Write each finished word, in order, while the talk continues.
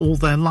all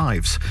their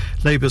lives.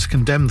 Labour's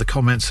condemned the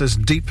comments as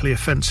deeply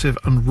offensive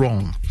and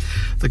wrong.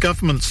 The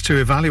government's to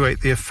evaluate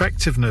the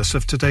effectiveness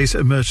of today's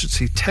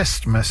emergency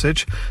test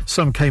message.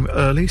 Some came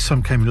early,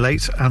 some came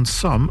late, and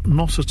some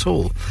not at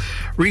all.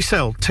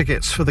 Resale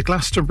tickets for the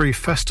Glastonbury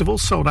Festival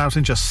sold out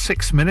in just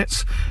 6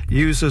 minutes.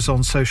 Users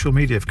on social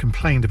media have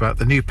complained about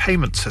the new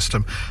payment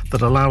system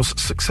that allows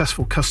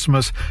successful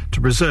customers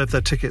to reserve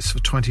their tickets for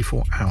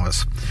 24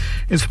 hours.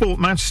 In sport,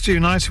 Manchester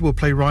United will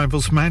play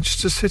rivals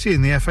Manchester City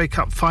in the FA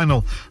Cup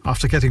final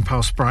after getting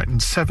past Brighton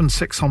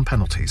 7-6 on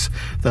penalties.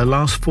 Their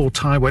last 4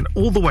 tie went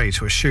all the way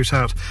to a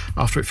shootout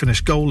after it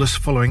finished goalless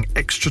following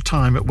extra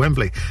time at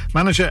Wembley.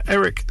 Manager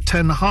Erik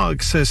ten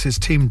Hag says his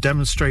team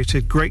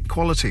demonstrated great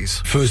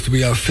qualities. First,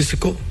 we are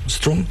physical,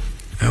 strong,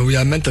 and we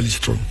are mentally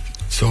strong.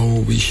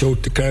 So we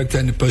showed the character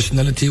and the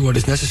personality, what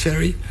is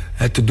necessary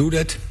to do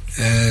that.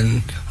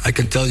 And I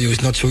can tell you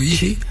it's not so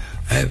easy,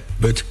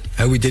 but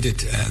we did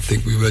it. I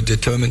think we were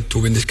determined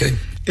to win this game.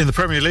 In the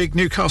Premier League,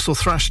 Newcastle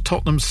thrashed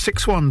Tottenham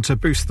 6-1 to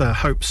boost their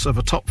hopes of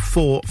a top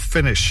 4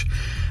 finish.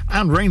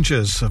 And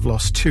Rangers have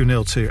lost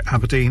 2-0 to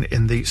Aberdeen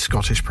in the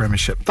Scottish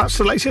Premiership. That's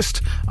the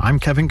latest. I'm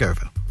Kevin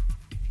Gover.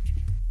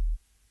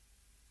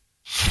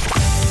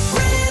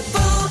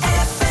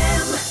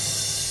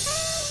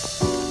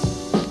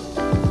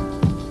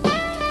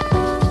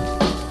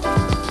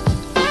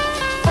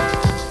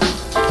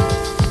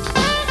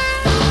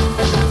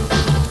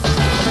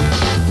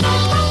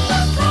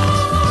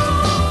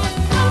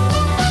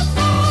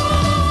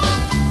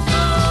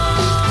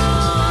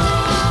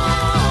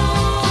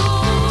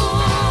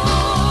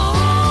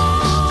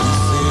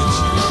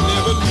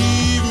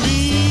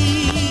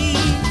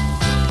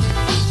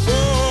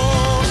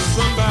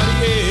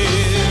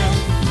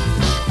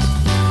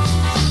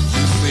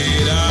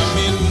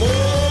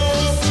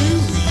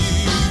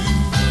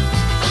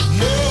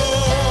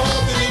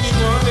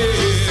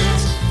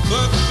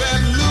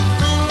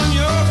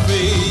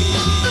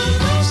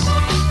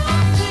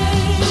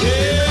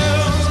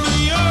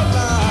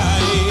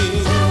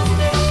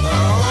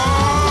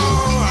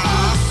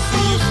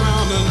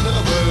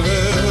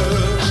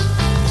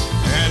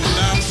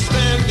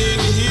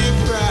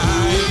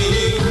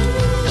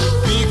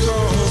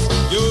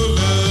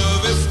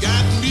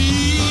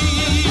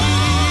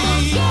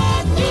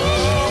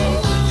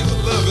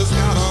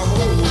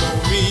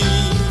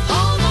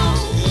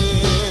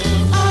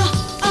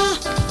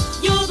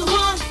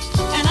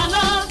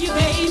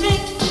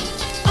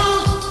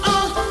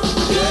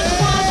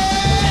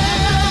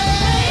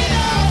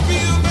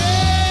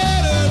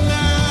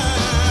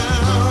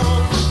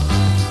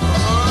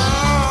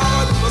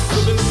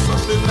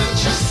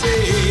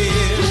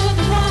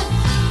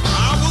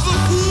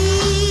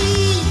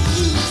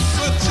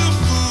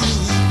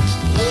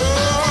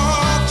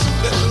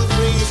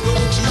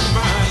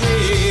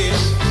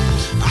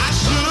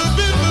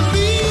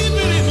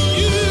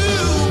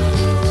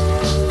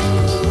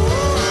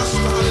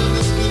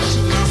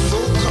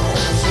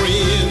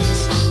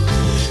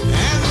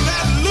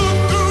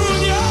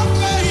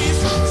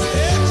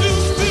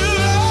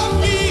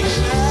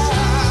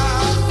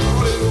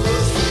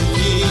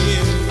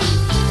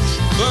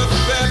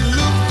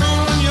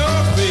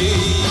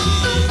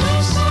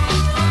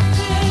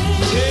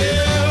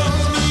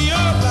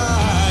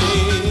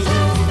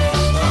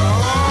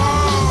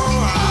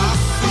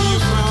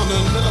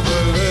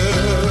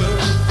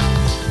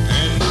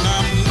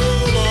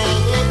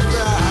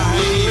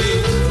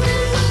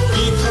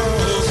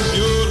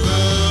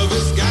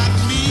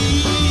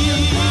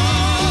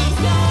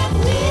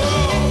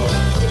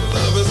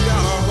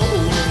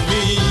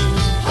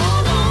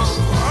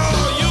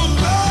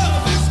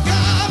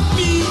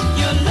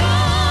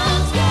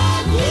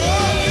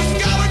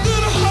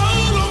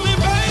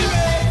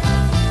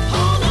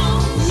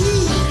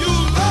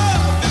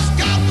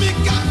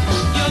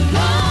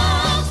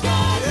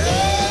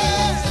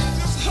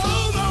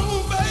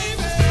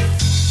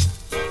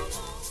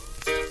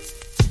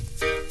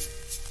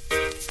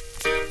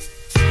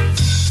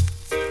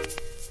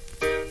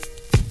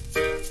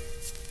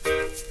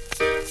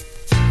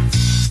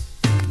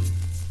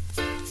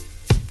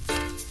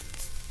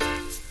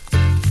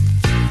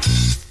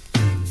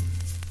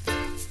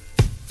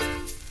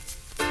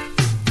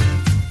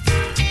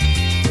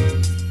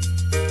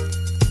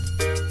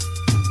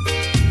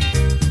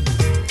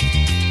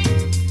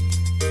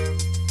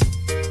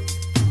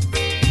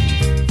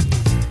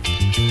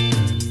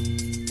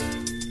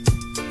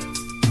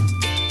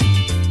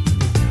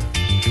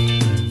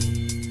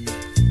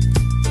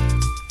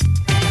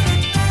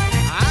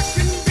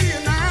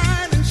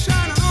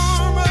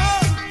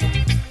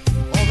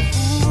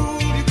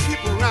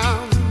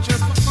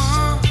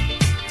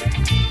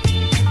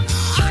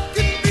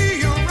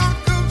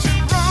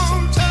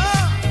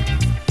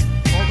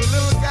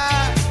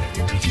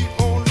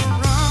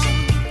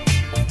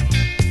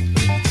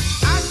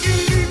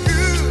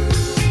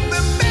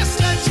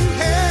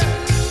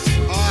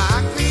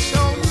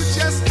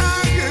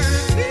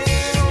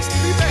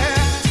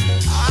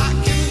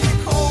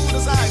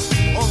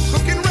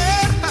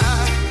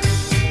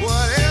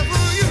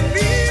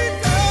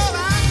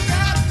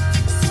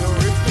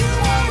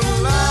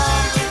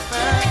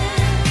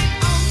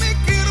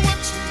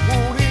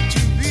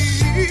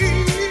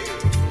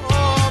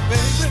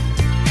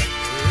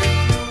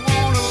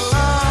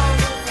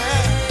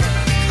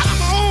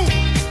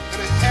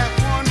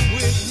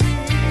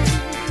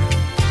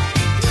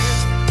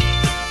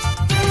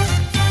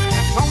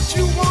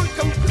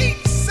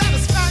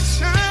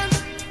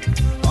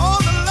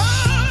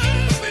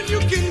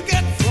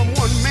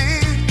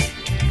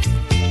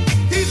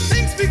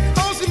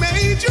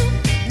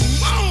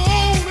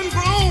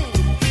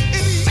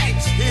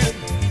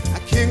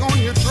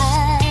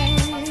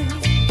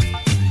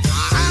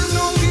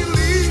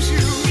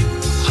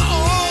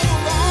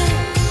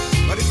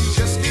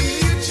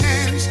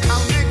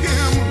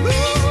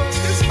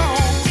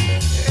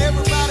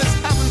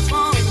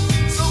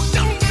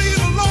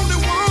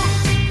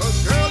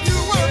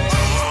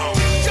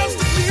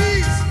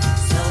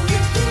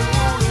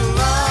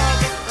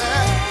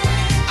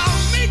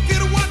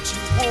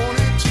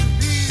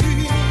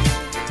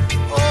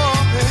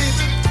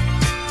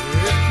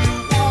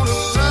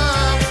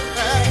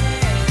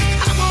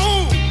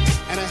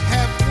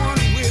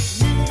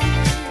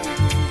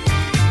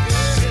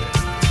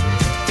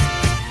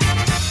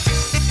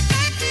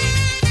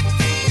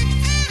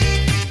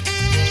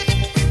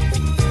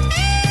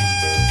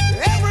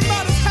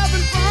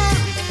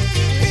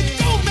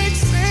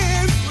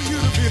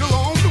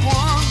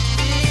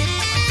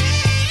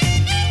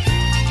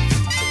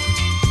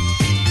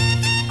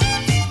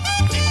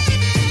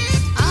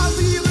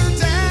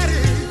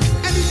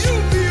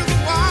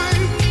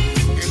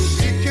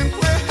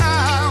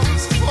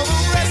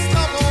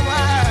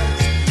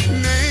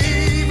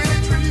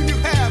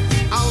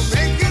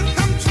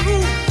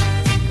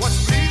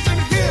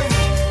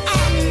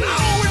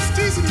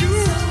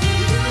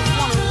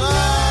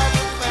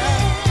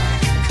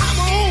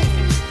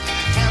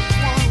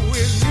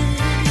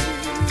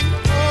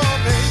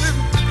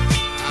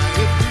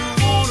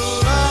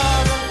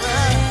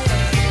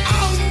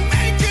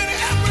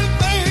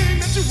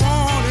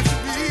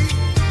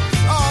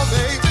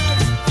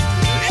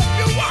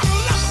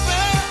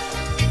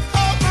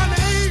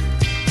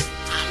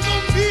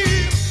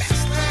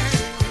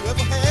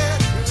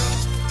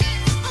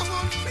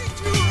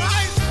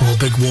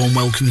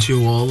 warm welcome to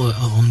you all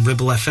on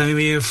Ribble FM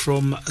here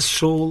from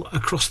Soul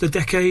Across the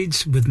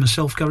Decades with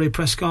myself, Gary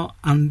Prescott.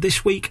 And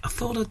this week I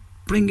thought I'd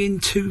bring in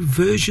two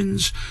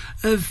versions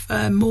of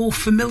more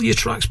familiar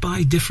tracks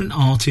by different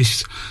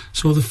artists.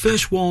 So the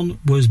first one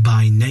was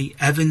by Nate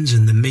Evans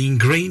and the Mean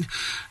Green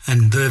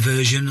and their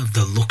version of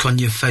The Look on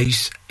Your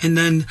Face. And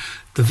then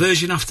the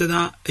version after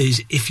that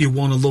is If You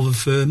Want a Love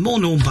Affair, more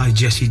known by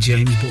Jesse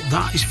James, but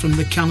that is from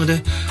the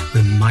Canada,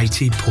 the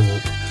Mighty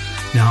Pope.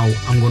 Now,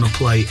 I'm going to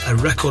play a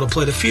record I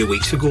played a few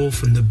weeks ago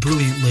from the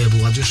brilliant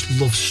label I just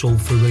love, Soul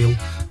For Real.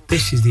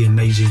 This is the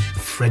amazing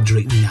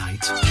Frederick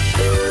Knight.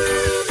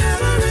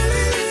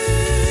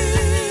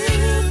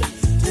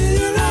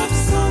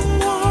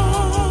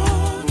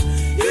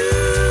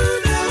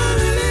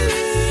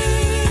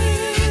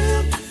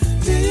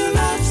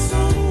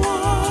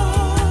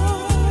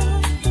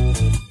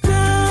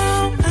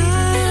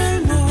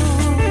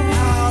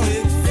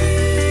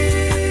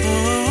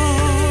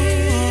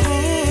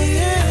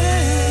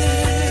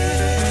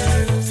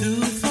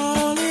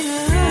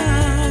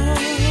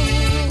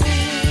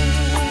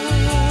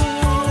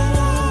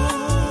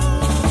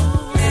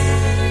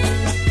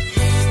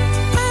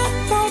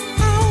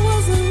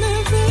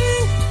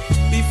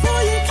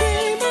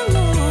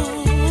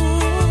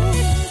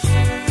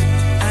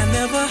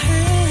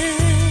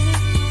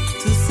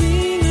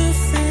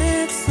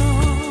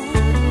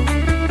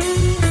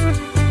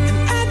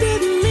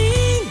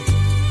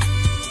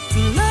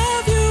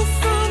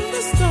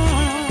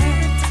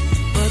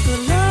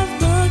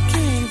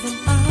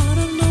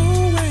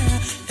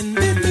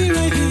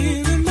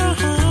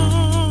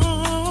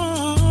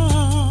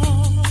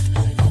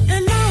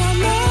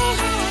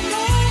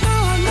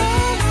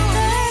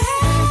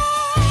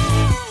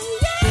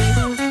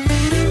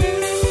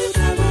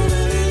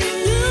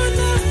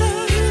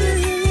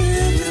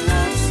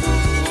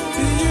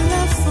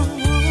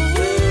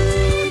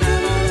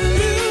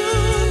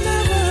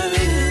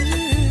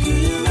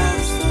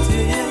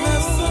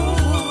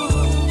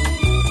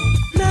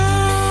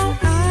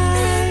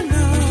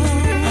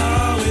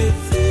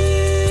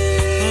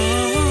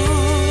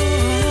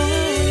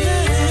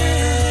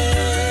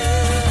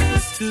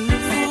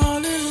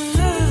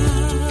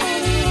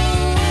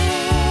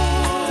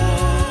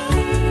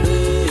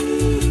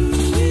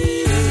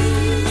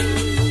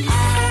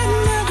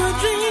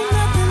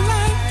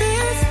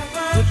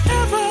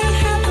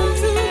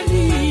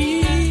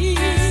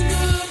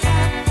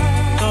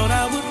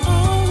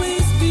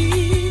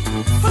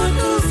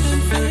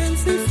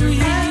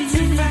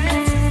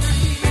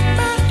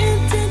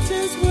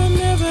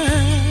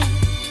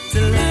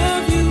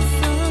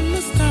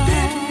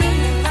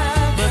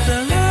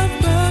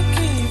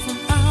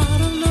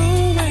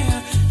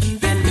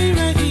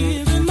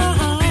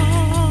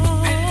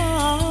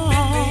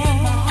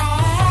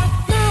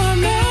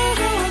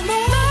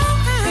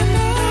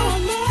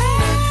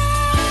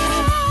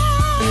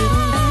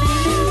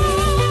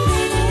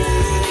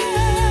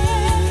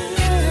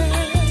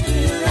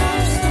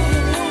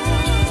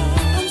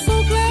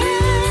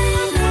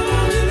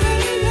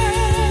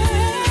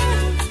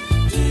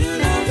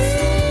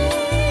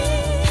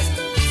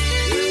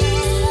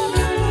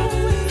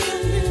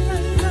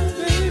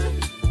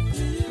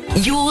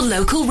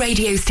 Local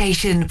radio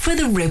station for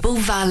the Ribble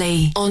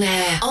Valley. On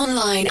air,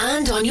 online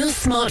and on your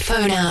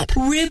smartphone app.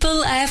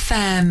 Ribble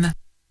FM.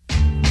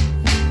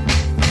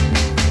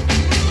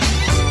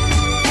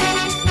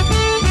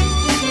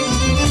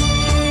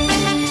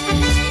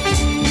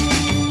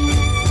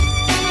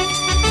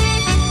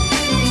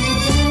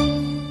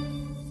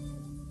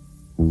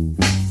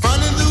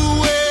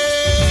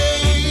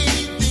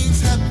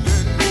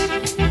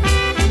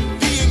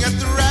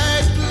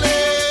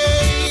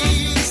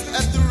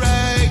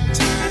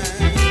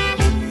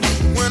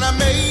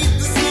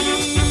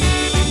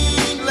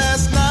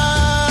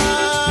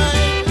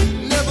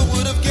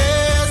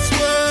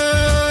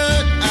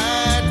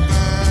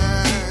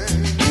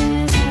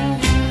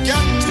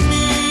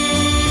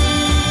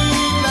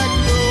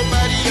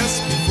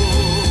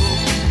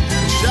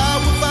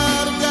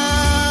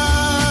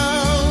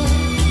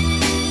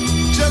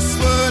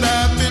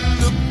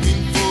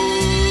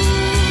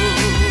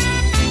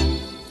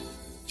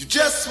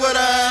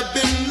 Strong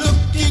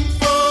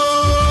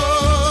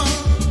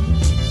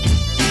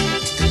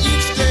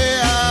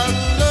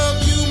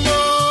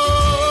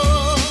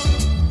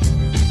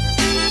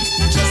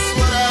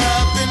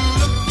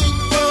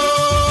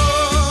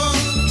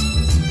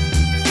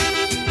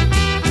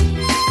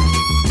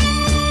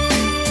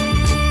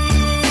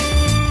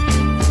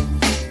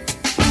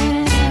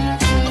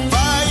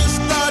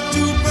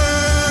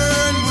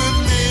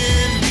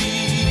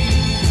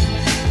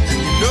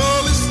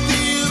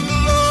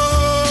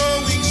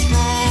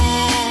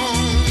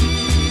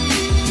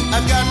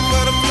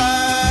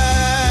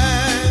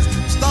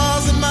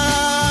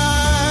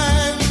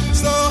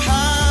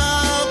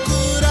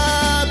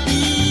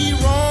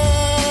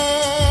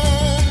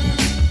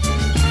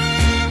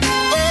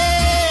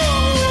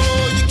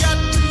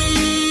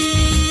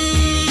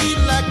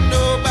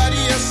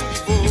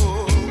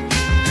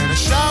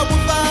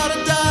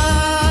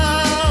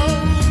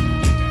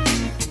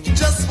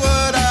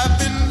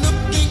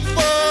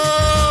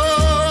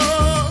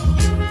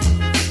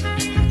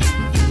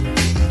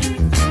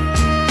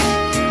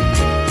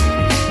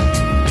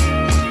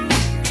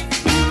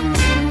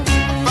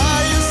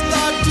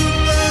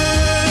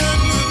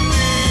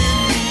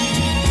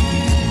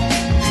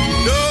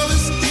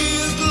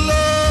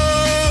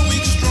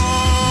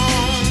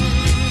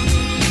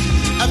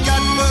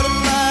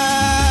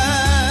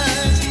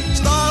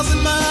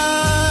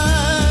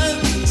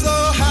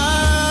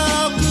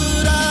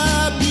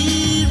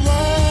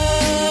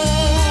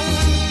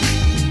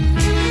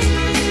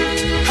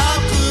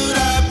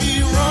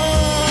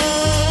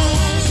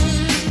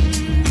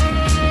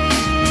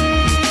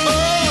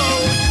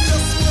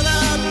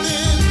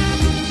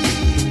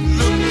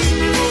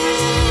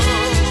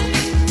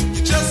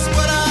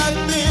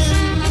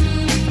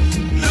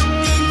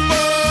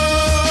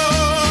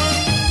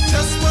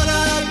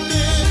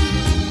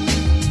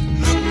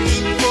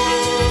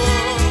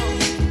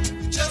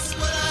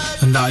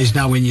is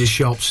now in your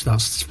shops.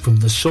 That's from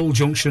the Soul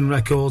Junction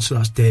Records, so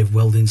that's Dave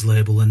Welding's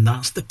label, and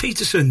that's the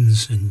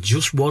Petersons, and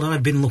just what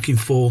I've been looking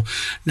for.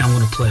 Now I'm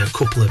going to play a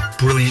couple of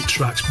brilliant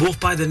tracks, both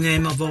by the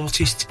name of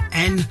artist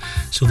N.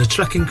 So the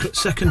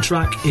second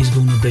track is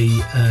going to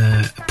be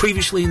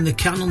previously in the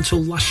can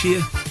until last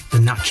year, The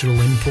Natural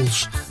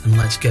Impulse, and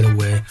Let's Get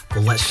Away.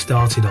 But let's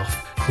start it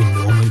off with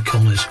Norman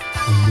Connors,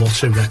 and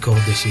what a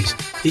record this is.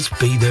 It's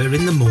Be There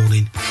in the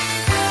Morning.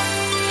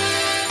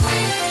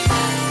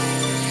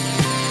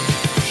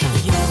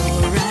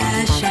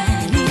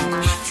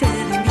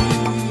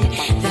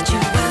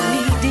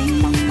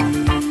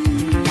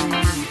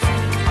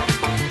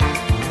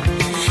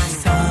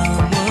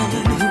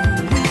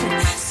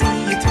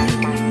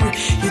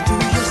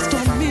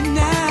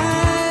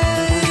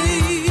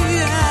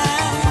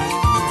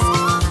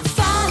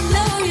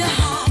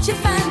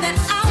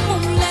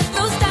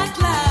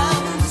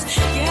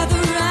 Gather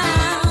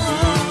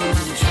round,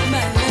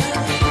 my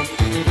love.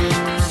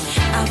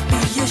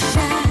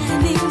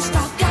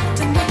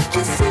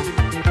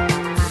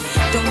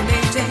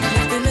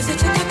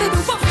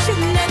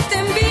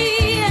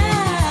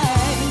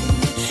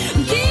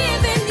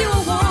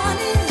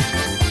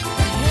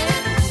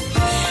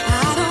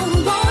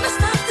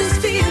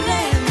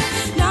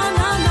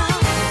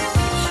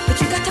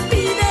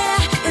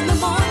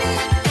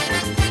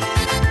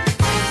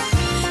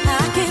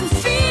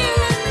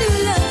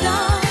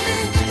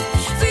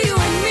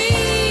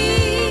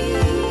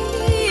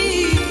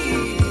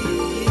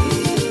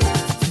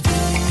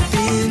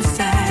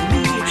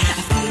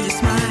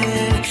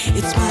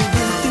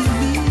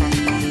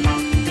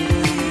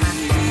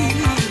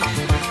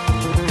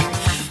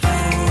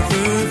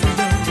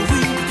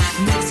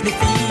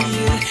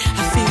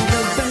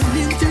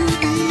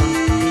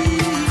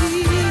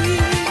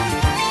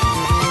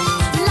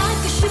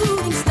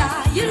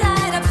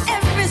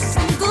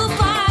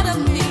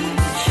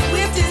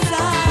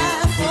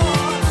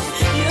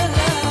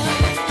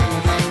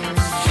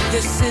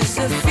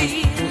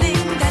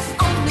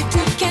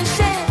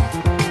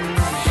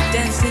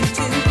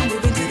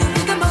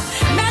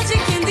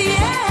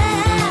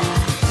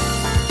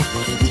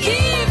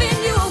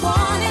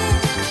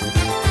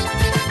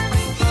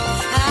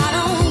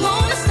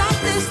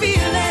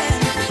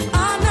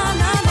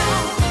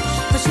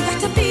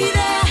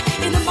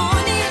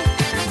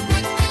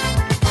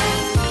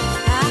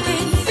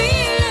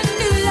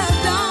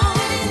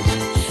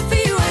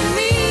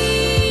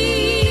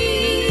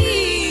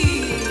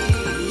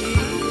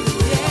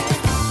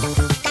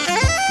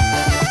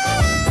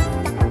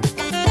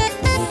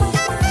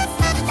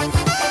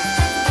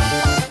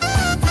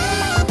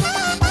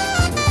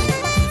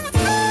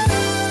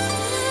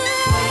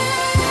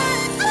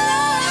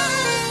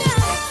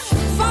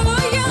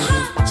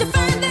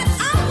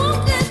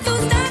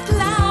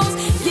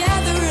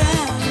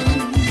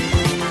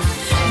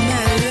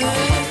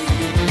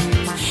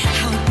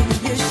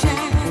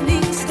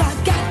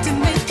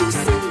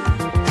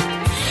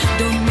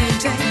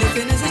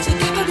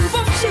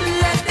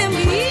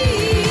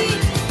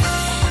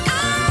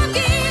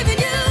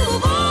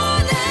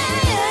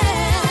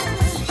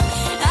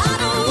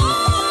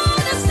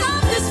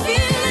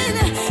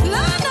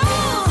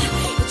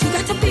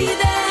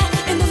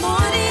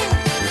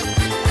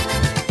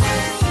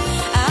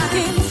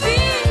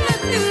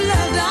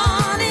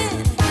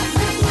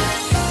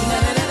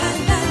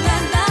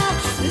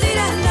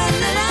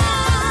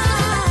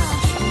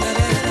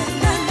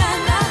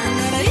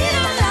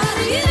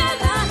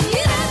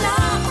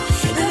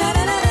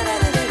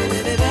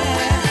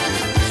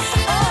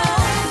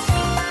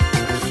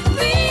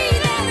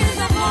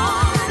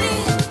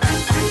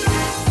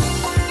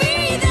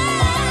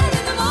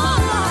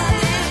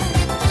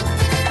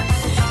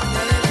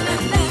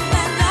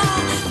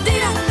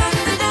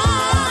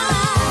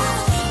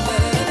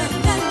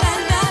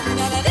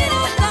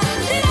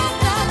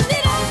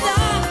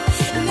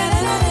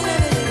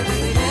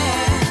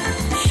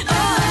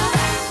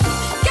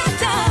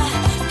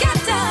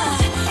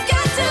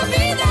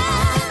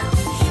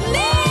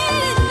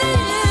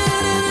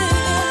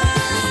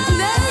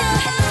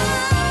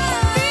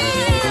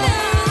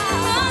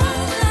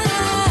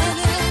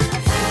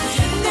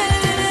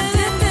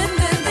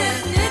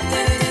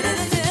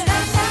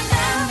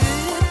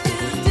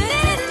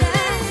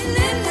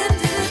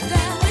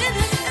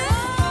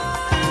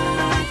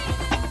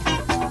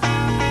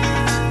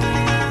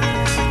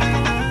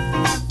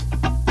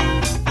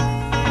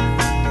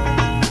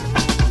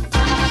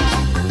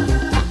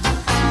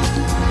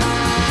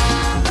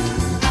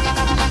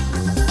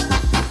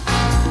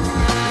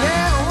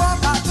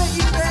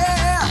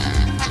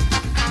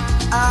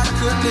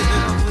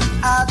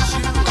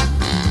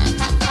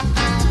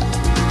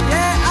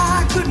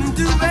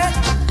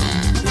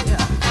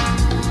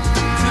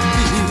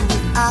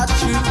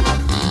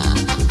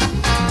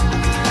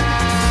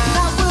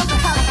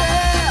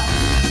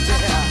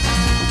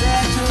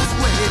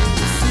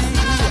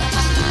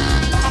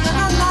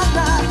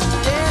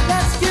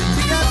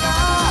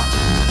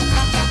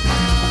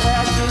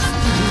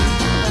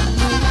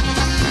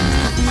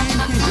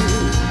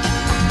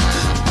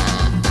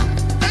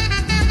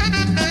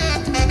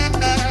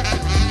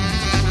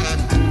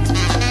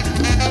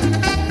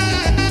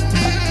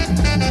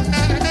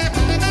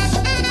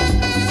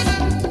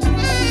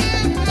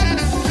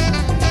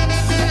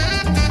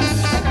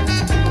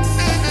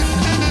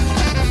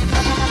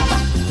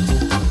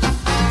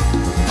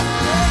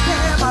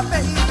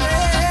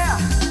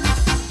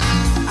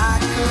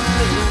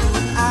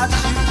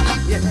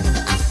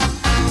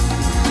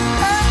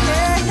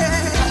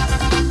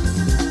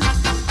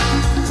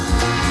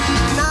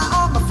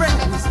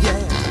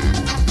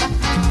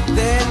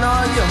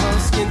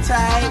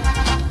 tight.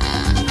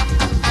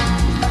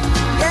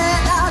 Yeah,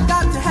 I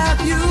got to have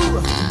you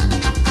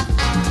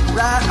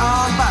right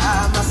on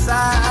by my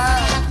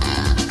side.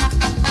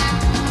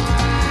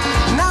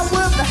 Now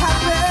we'll be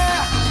happy,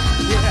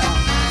 yeah,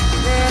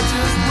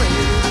 just wait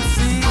and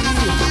see.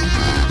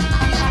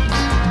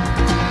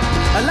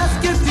 Let's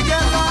get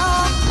together,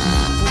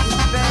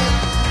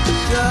 baby,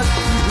 just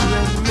you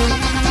and me.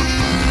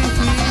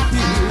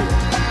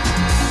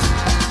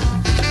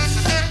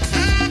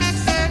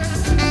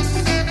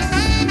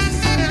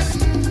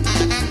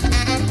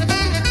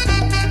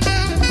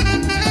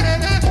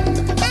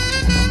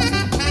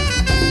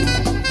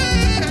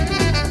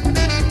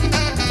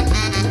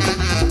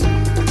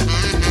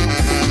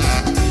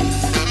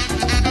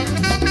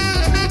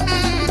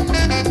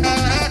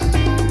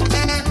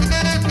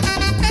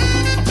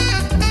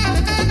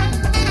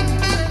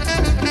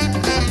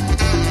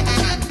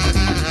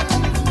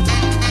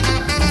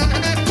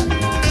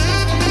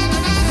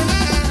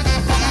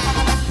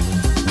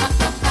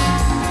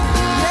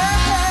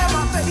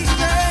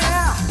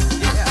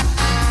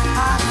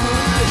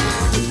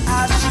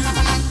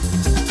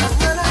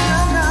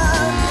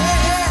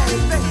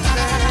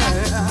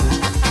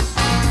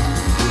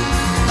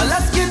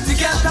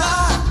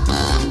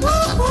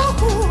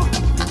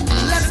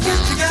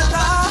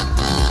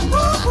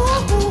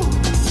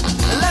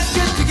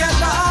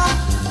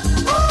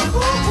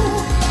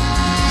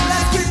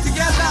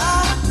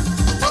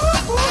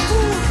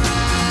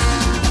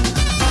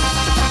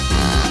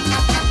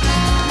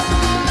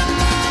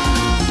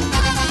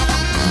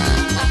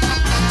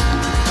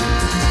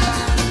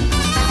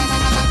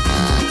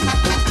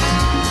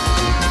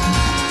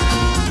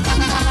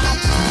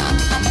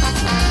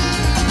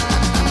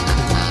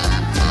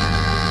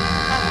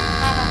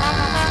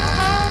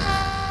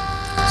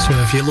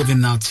 If you're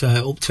loving that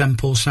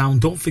up-tempo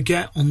sound, don't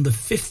forget on the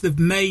 5th of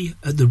May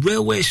at the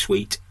Railway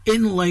Suite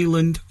in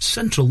Leyland,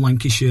 Central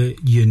Lancashire,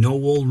 you know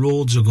all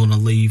roads are going to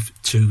lead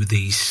to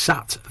the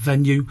SAT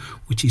venue,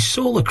 which is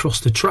Soul Across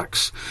the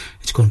Tracks.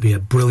 It's going to be a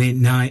brilliant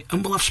night,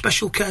 and we'll have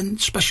special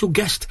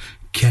guest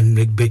Ken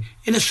Rigby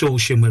in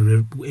association with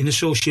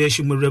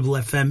Ribble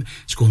FM.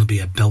 It's going to be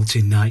a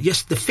belting night.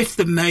 Yes, the 5th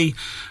of May,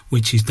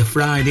 which is the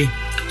Friday.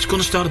 It's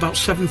going to start about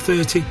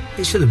 7:30.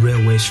 It's at the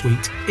Railway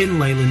Suite in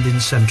Leyland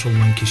in Central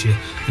Lancashire.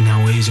 And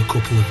now here's a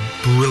couple of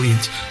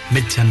brilliant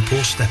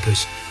mid-tempo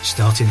steppers,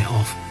 starting it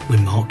off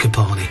with Mark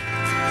Capani.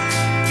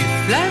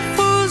 If life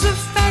was a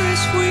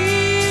Ferris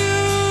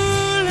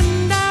wheel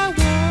and I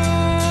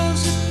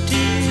was a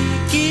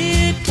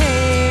ticket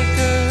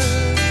taker,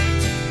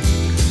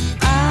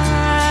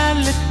 I'd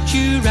let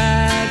you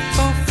ride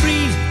for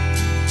free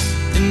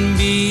and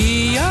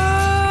be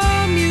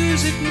your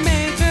music maker.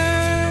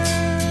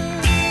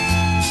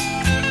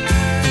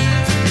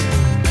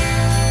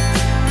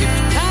 If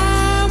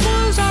time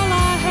was all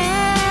I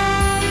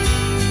had,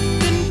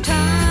 then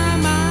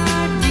time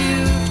I'd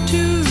give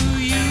to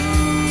you.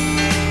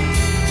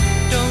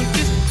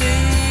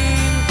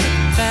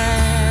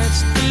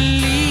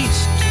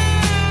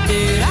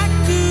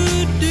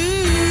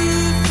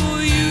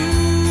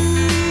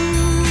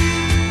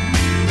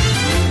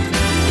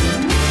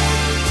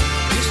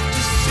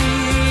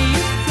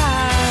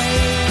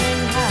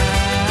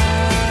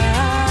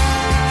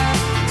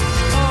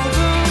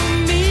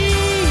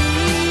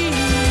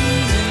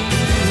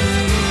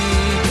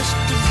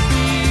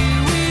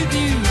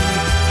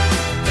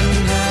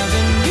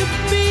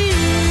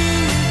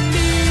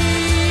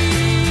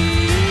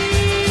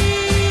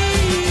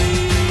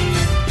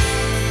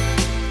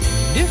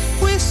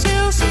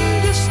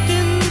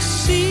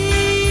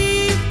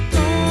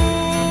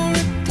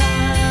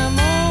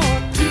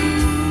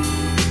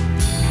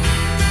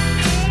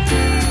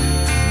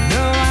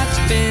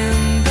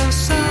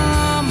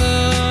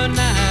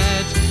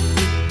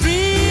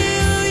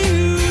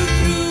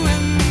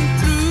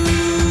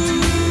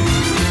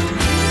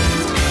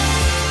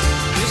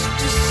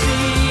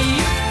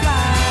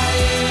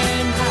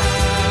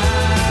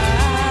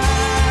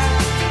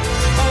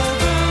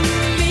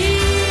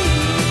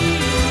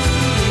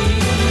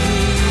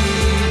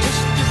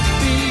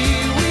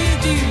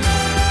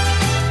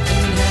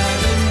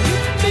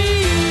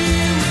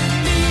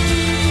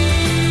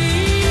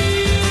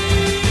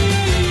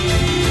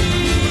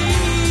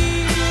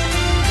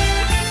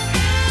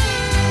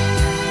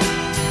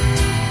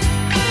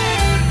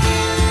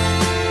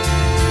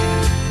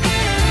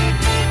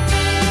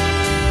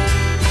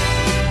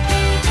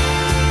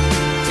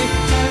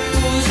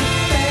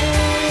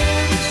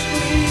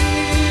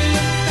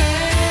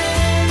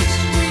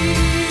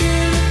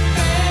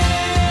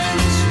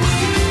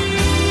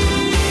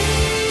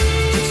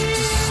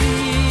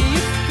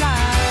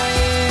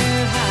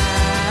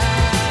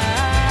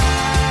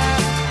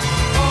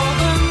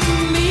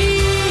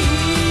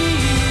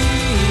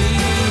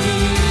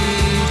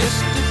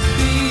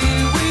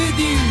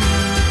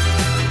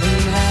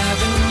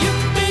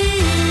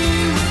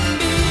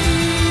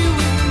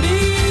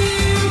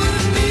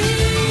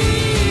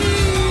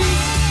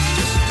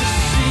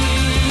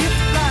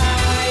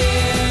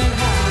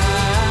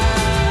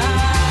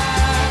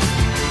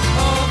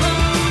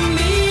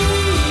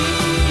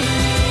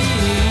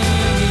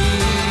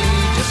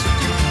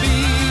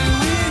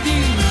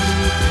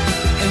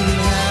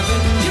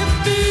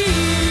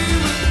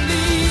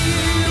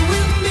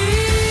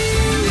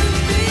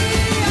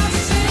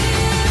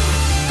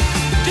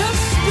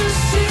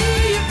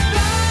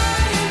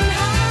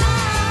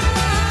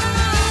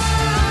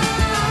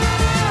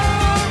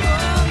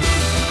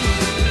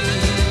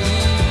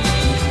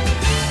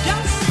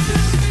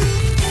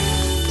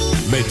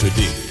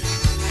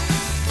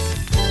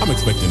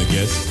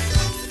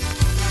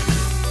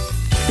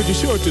 Could you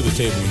show her to the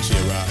table when she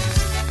arrives?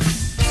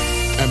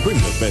 And bring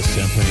the best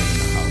champagne in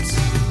the house.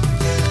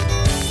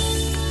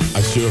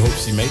 I sure hope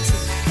she makes it.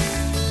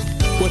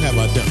 What have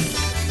I done?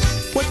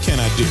 What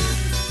can I do?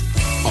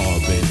 Oh,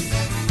 baby.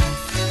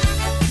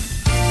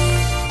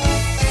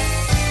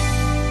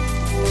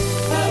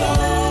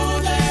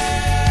 Hello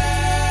there.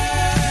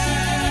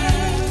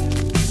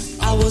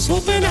 I was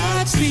hoping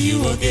I'd see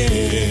you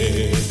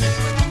again.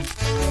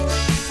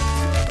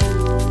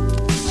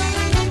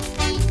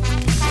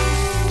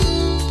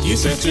 You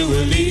said you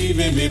were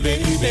leaving me,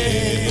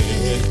 baby,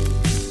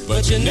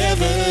 but you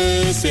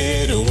never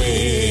said a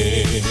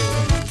word.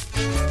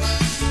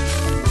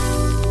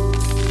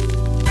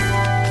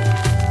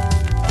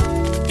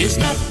 It's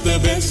not the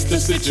best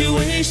of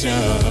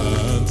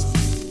situations.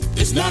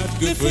 It's not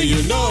good for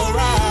you, no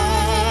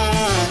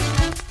right.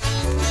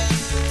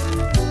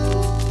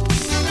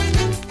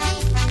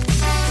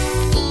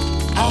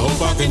 I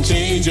hope I can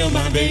change your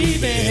mind,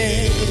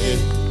 baby.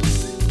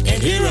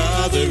 And here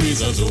are the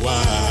reasons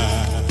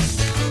why.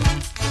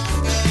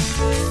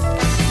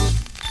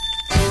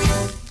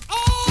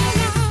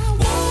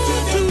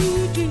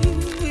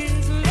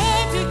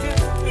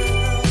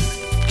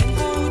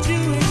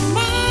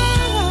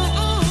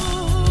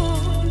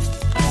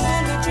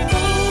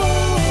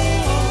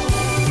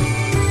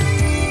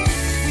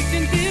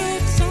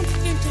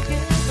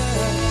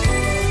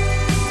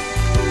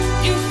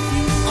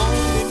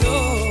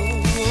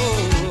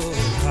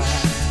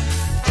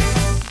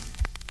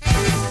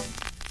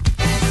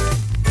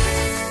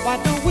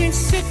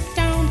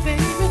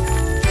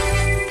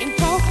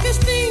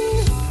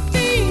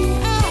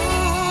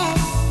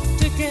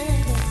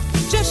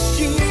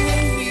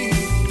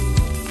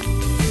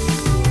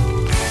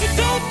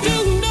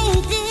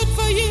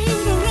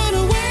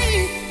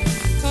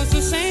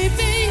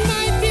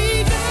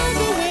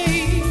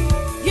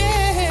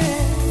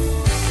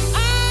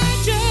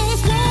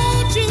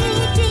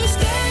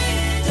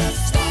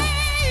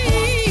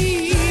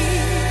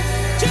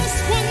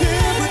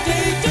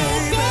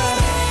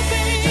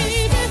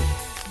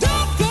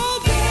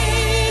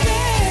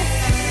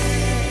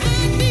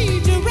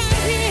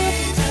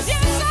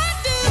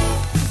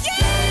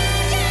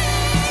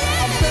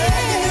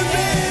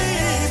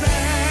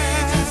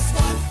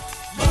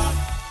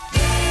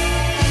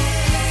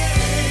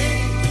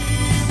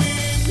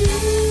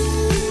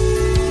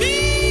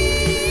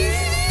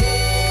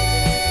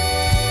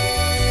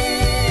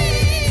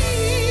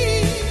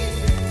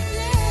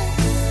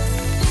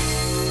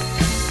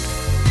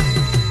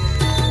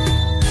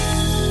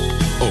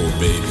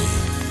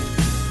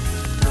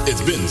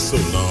 It's been so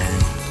long,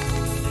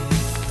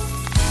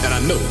 and I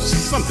know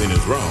something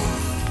is wrong.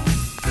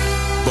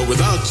 But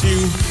without you,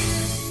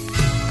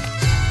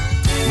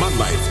 my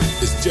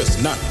life is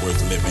just not worth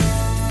living.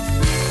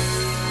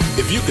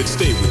 If you could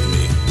stay with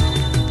me,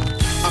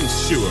 I'm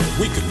sure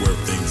we could work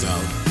things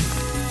out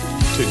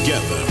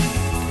together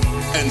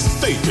and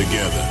stay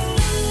together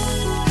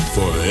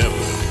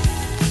forever.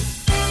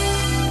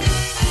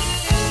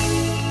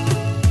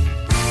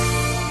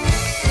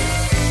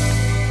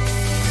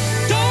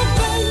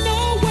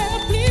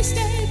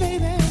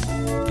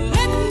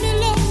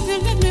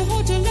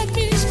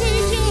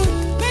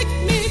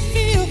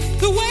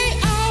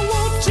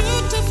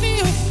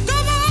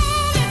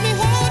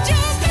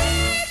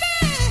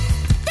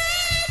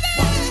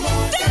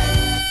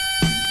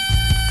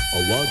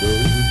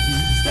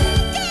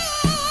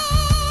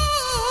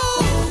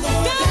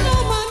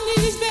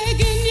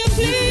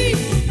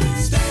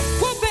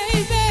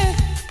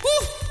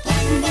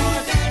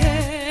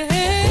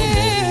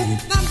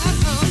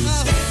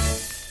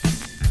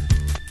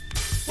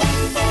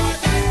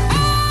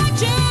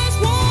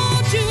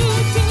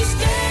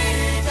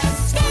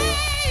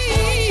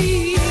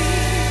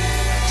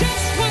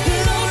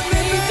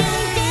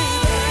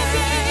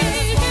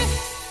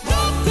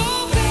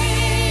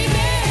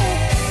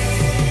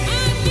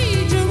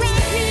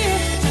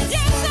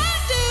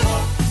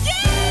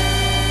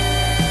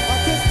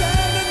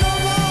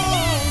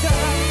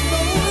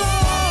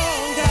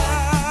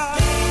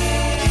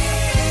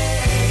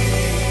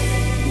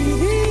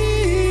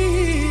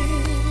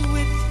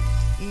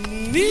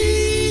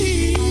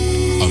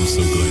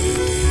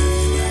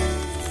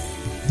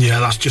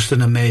 Just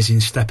an amazing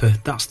stepper.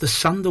 That's the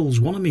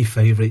Sandals, one of my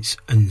favourites,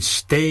 and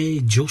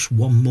Stay Just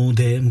One More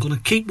Day. I'm going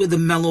to keep with the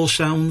mellow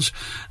sounds,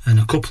 and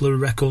a couple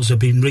of records have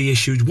been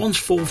reissued. One's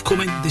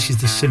forthcoming. This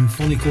is the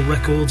Symphonical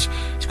Records.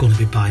 It's going to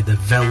be by the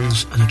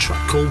Vels and a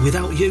track called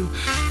Without You.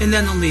 And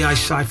then on the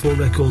Ice Cypher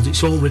Records,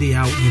 it's already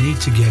out. You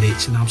need to get it.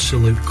 It's an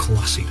absolute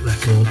classic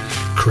record.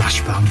 Crash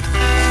Band.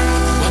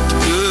 What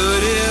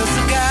good is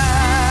the guy?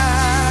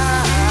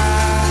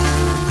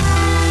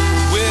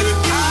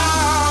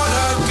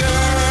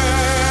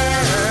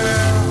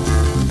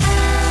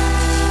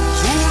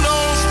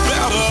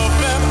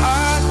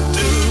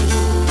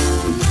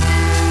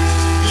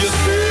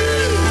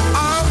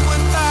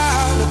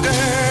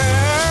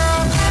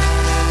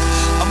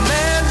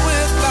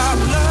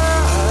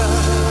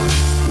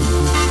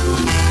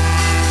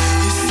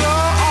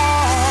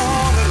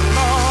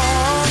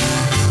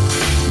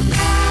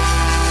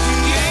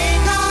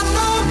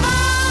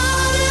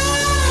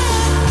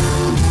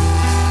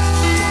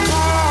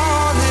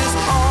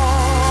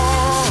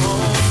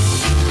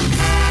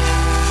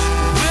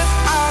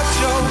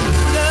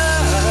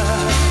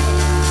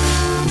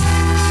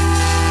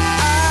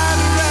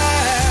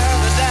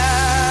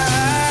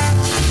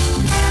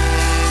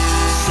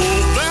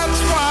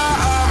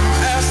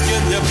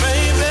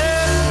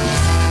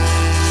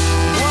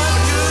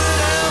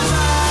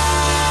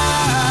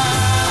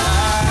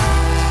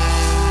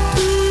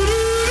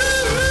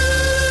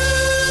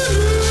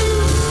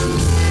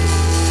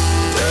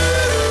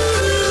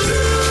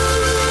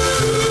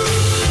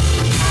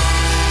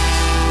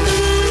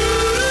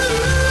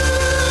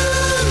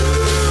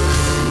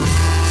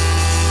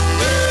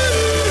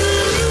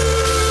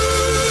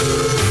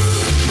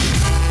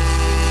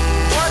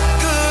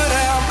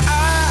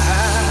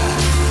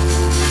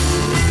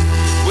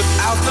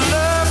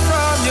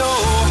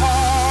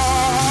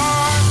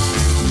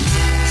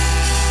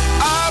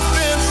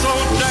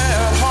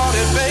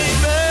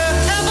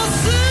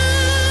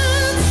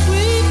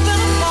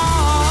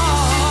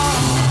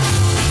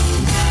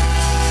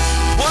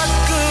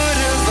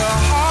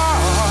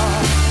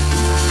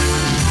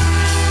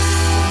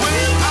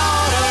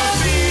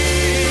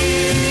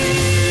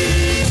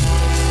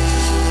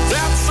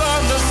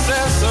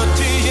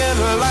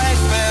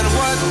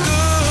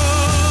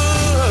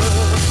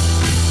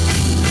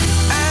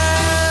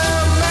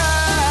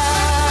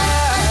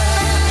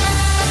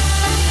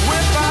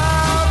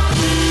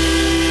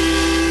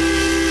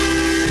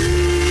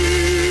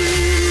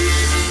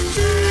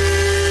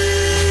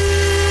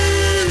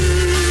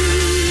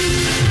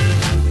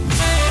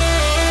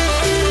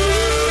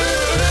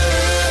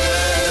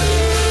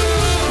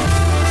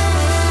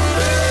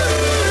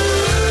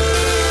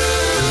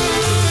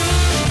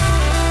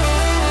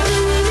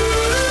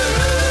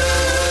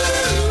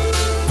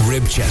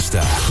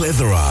 Colchester,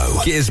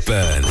 Clitheroe,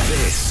 Gisborne.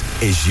 This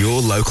is your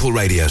local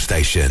radio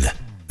station.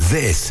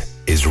 This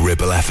is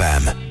Ribble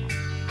FM.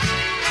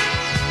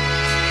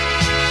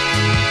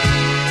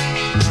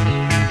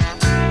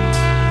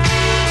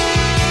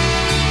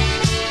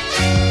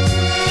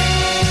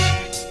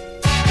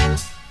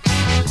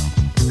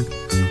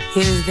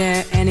 Is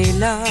there any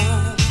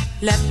love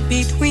left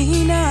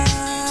between us?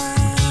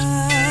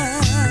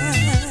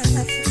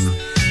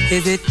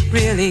 Is it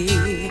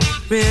really,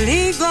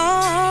 really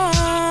gone?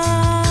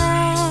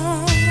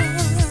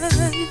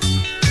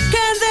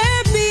 Can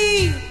there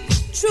be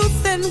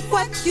truth in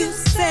what you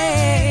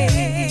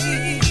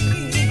say?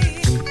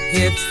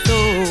 If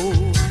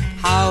so,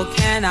 how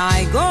can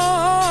I go?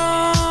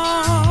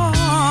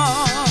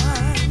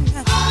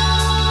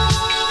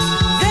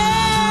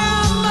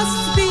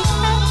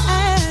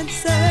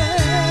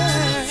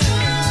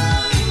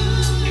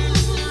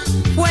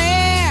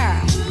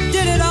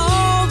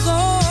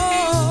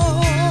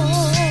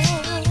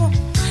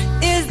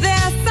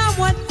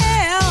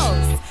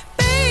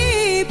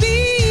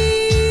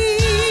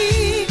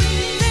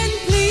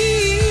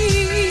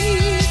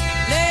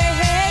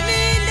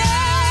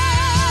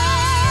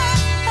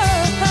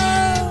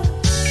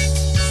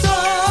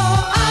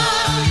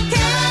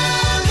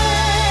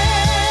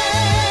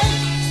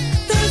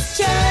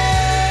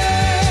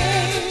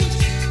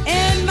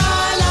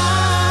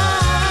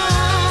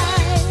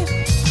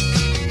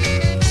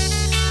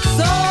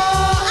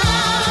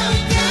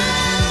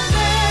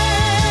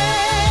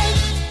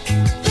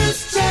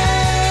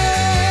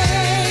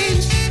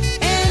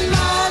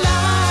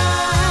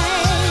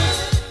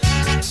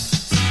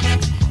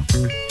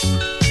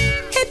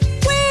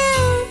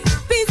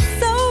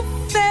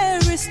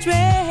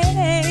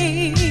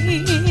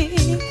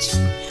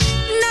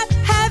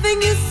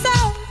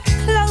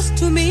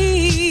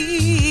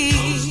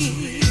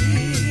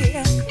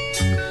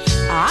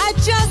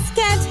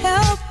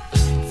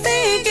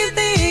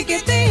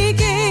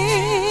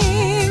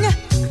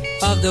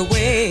 The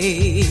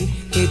way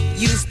it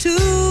used to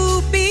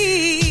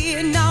be,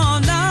 no,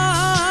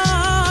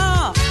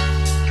 no.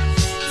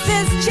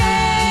 This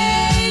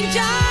change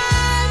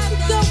I'm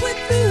going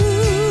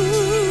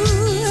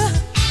through,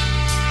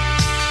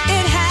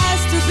 it has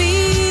to be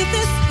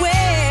this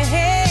way.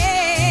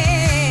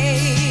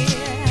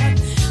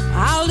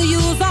 I'll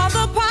use all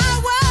the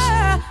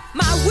power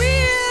my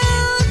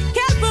will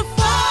can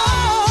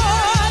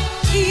perform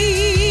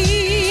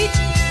each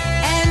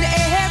and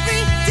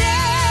every day.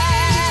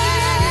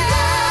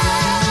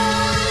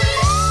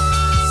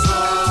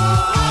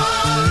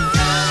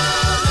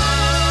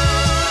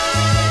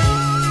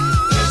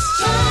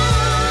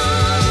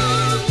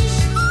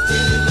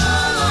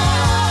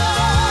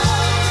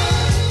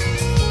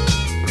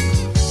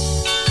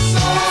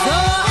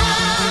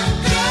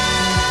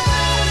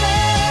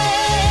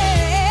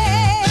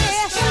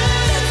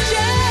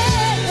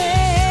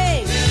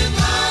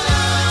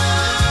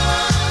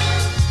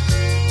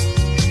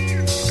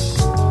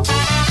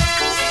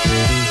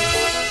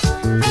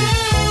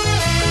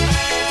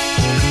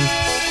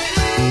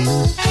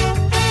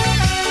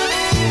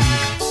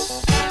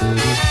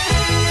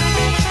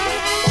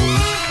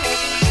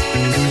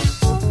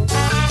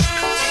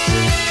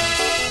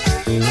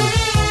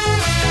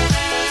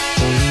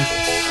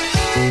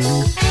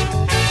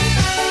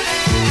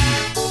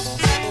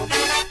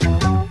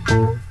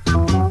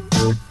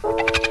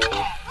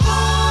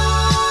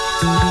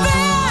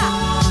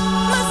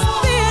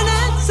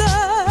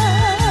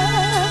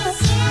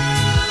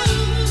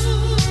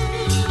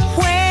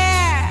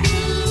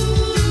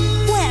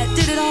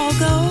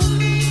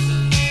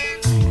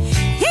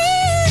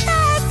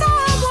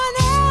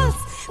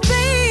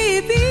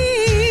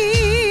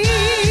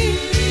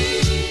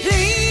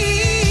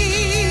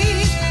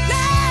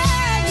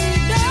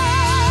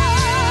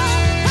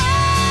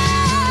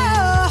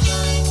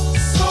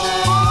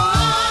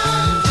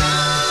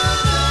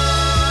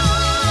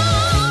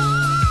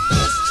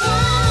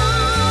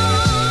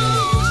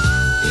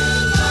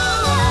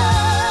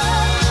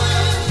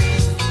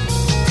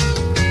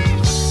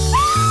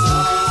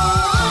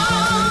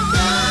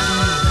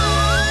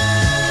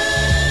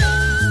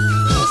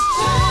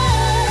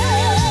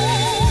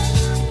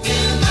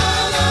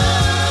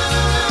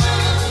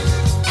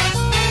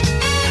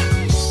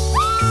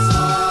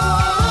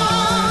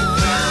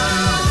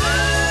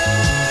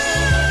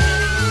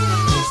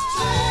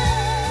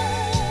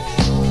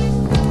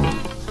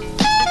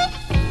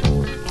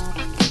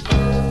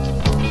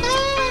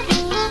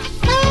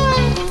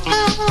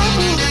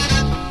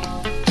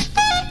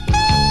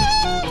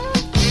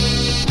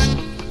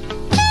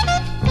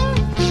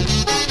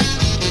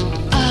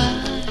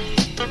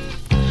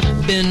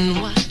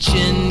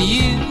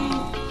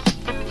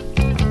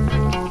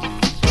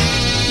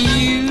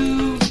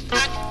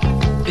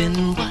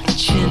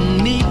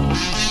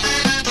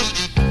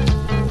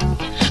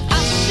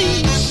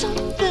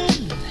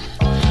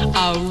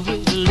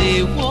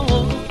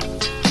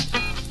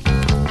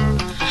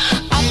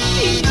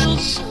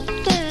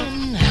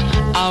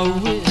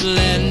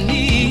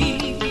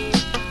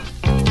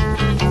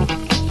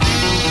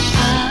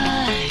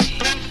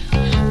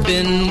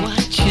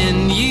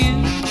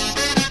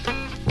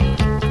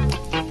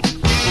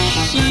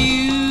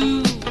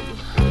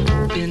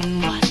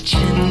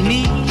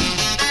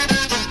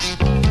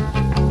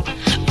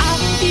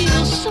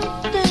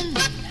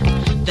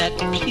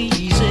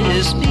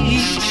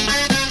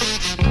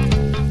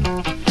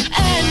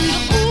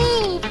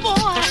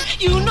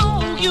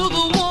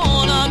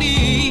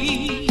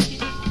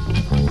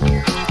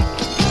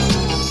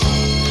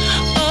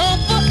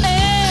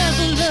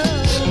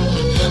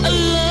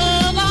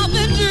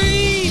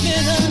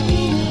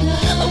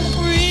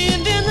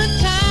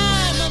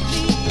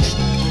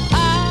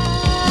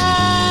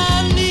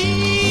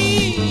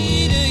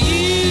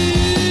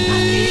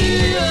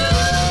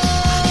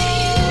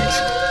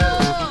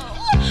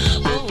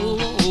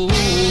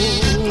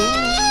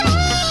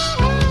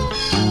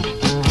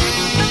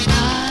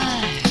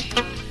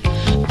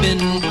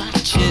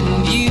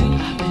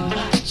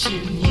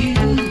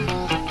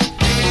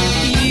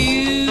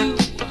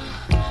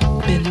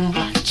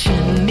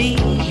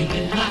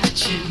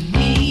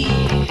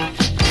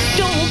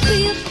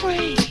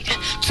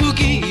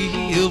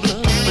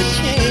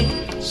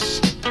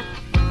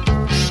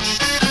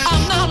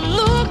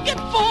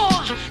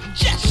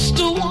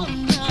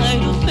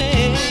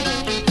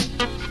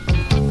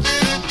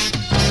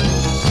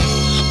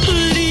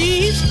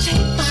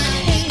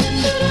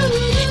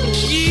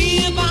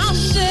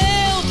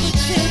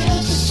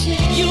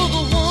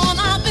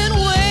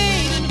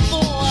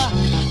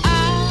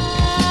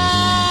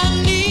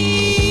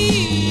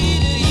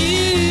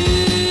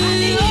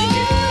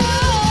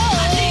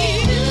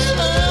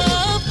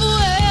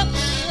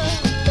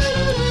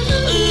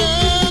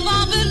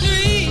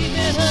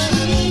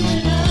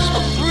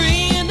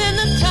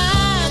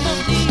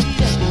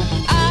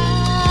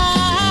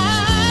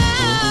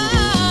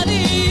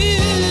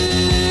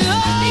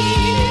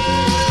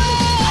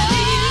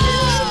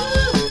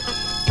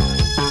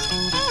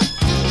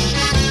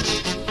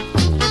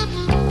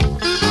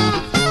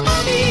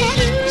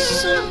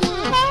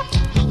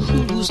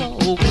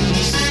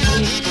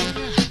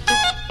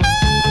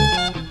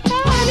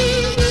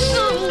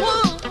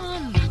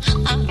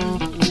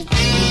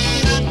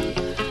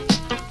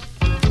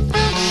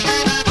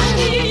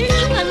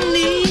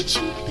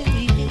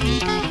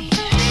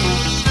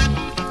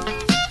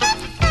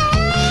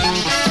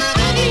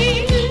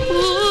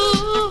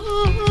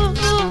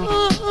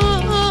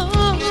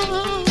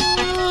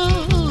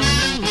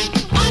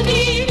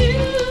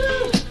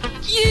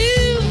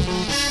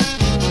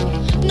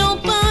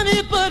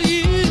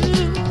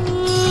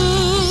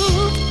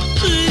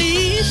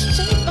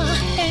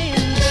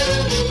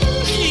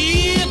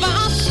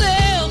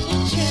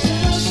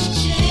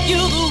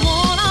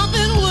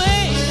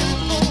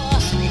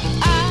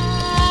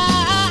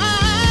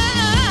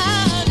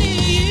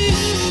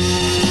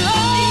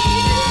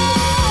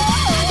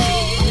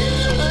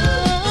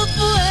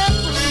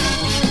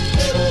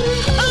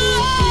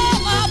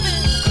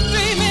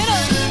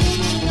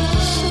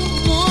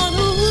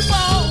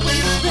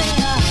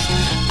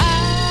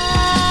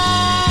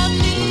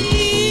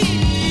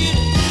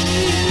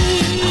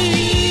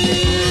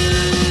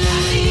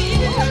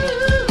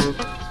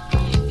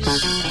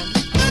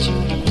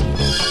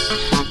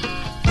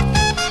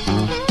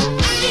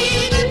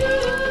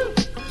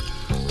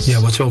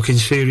 Yeah, we're talking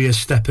serious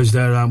steppers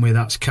there, aren't we?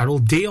 That's Carol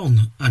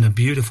Dion and a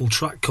beautiful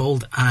track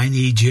called I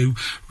Need You.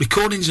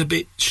 Recording's a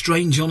bit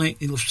strange on it.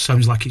 It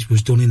sounds like it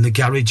was done in the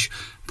garage,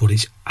 but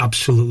it's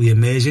absolutely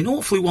amazing.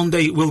 Hopefully one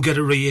day it will get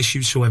a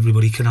reissue so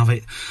everybody can have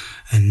it.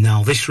 And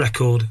now this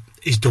record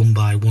is done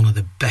by one of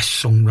the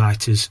best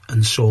songwriters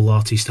and soul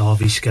artist,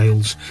 Harvey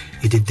Scales.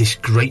 He did this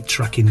great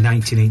track in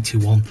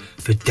 1981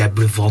 for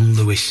Deborah Von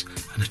Lewis,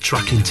 and a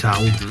track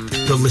entitled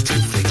The Little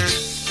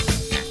Things.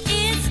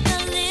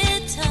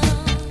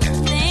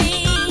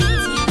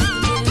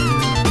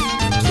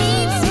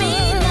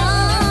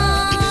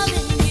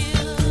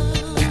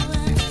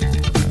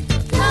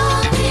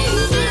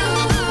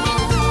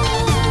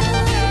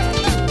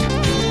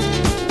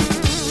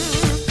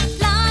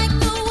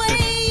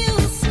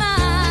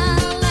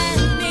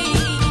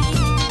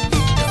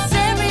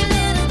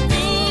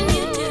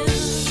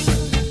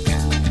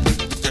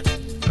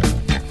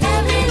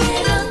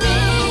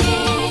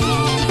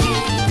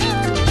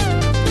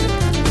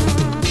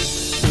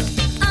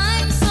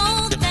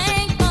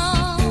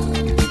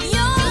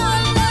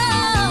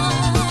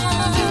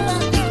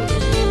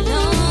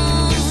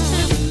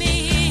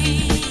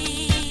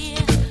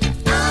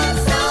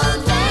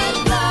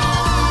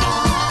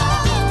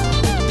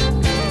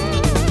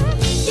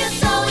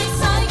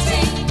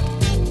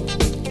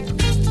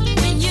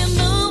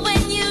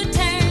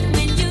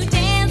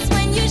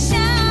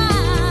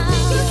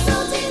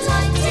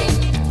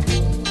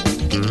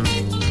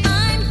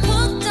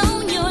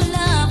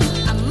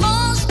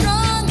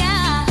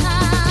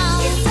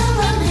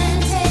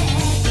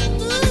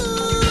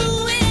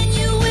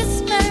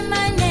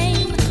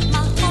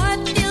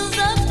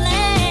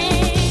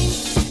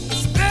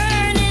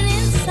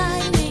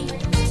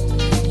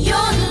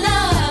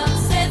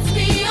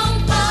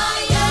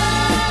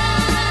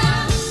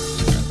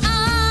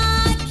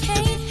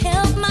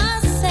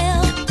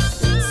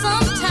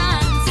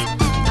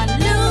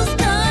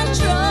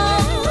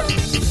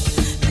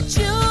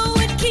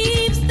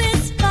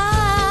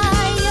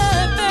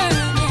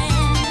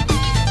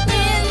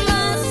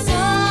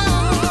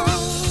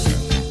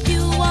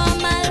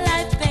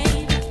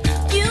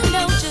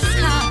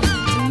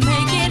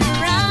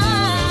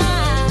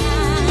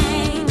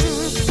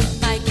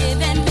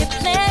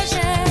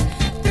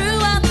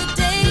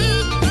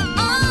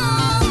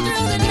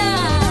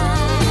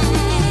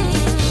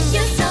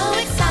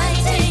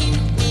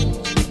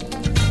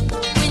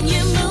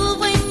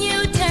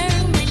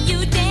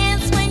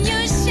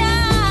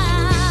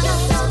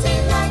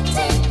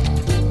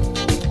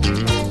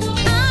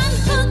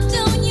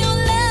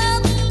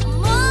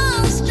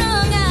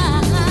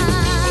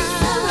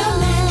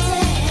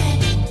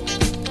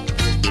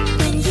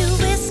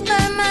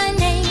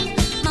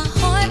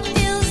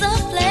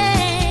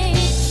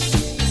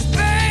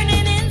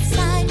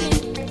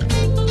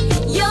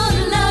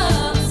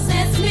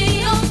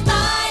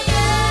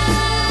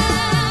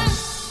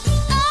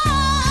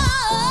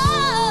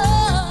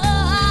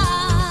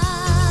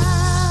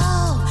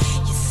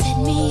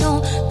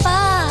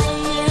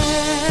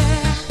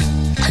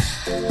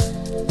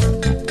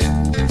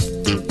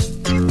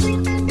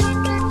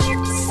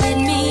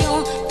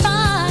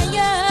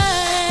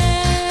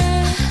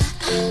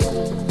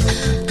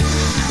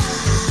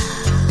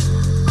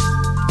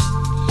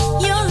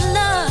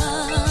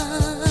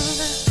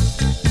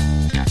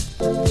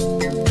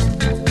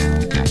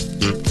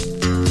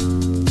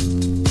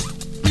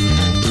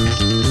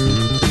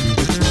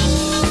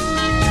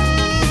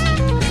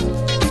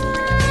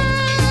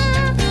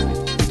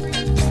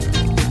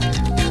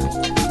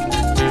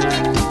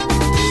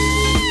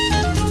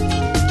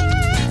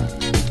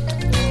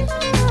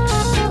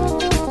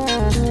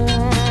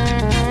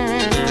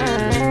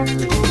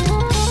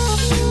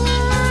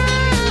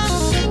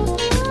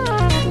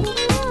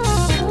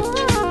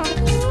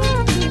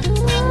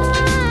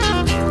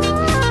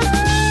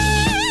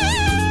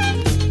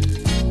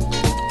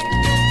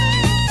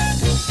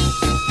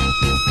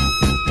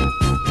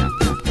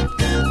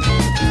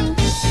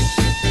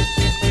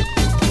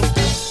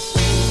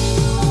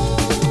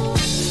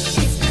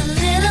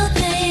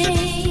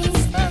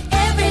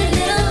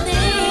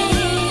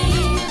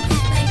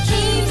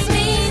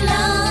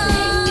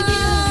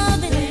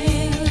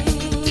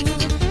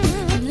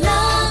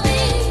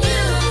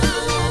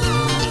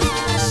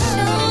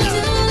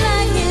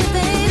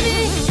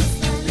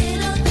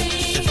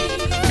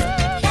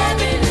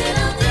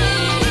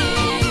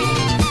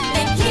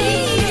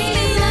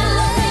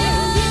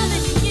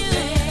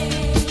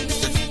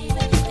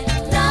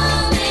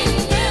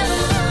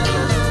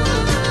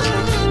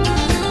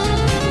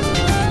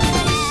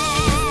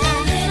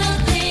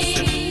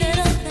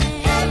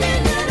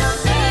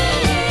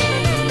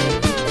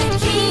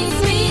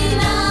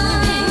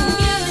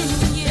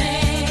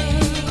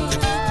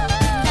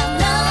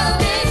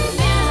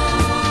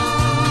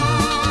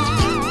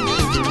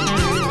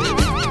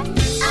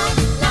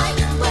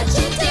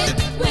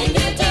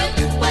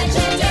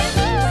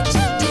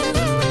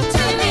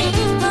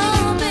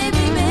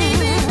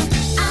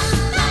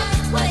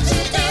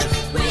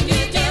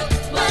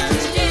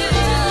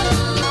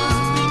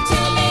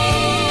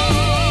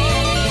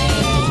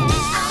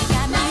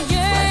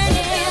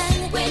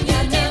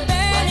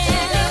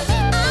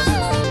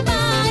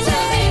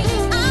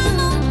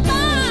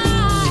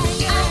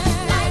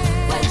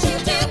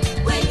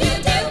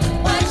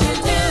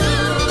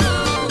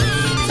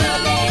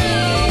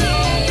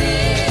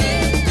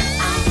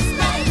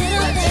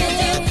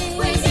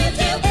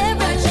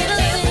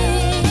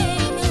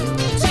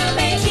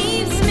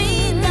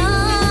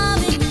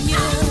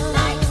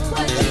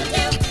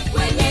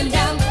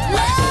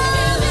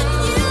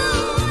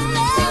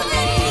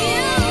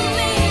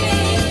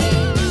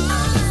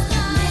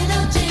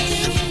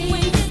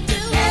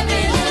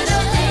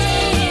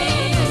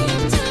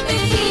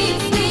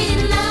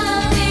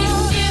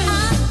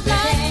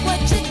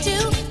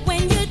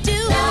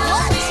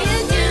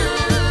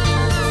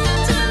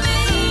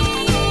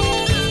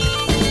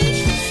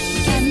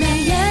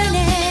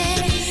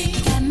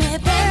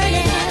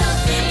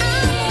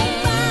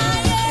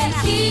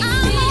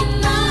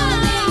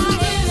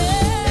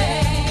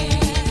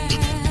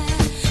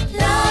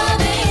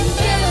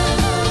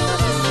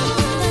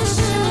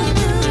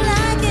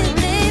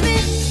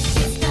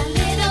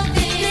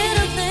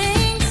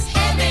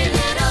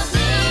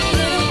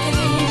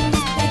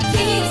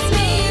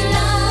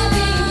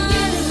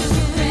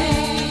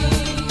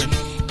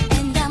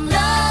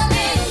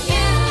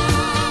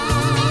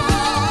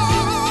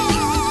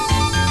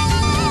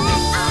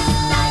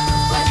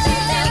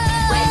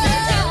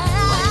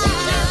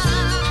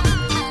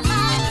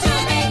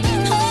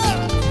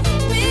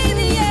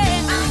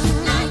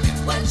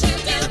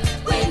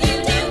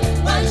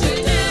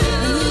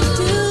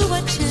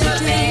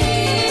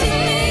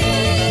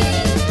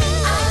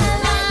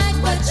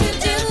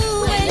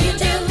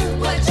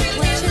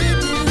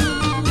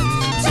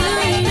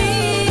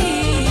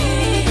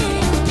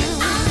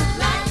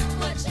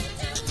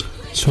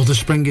 So the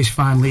spring is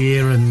finally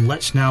here, and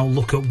let's now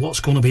look at what's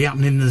going to be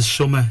happening in the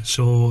summer.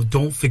 So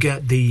don't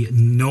forget the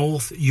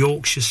North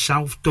Yorkshire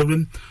South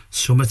Durham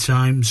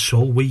Summertime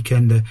Soul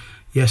Weekender.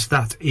 Yes,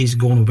 that is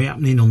going to be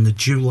happening on the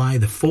July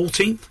the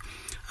 14th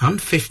and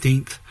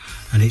 15th,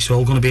 and it's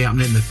all going to be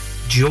happening at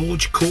the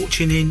George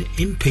Coaching Inn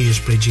in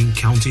Piersbridge in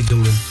County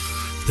Durham.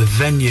 The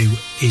venue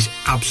is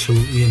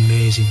absolutely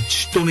amazing,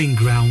 stunning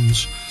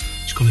grounds.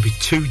 It's going to be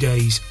 2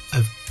 days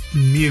of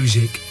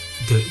music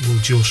that will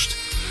just,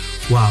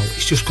 wow,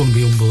 it's just going to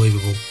be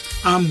unbelievable.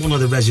 I'm one of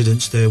the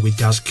residents there with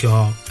Daz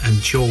Carr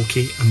and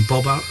Chalky and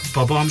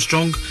Bob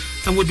Armstrong,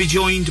 and we'll be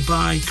joined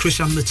by Chris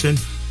Anderton,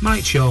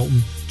 Mike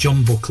Charlton,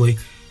 John Buckley,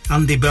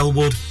 Andy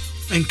Bellwood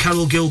and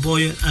Carol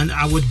Gilboy and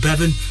Howard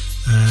Bevan.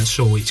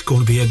 So it's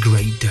going to be a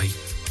great day,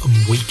 and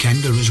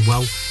weekender as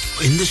well,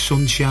 in the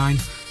sunshine.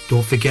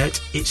 Don't forget,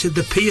 it's at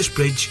the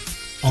Piersbridge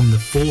on the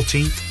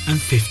 14th and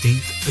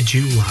 15th of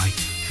July,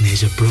 and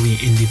here's a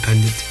brilliant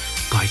independent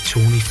by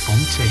Tony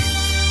Fontaine.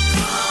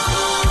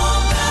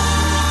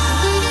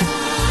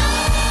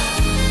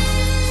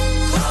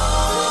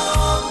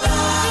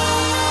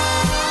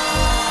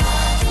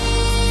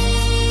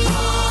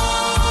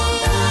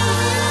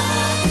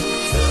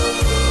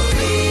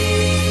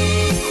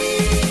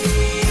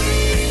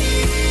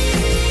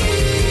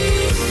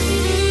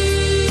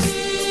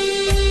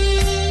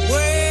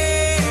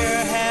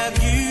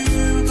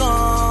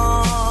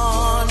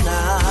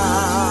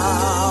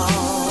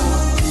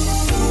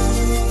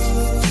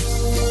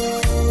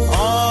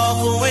 All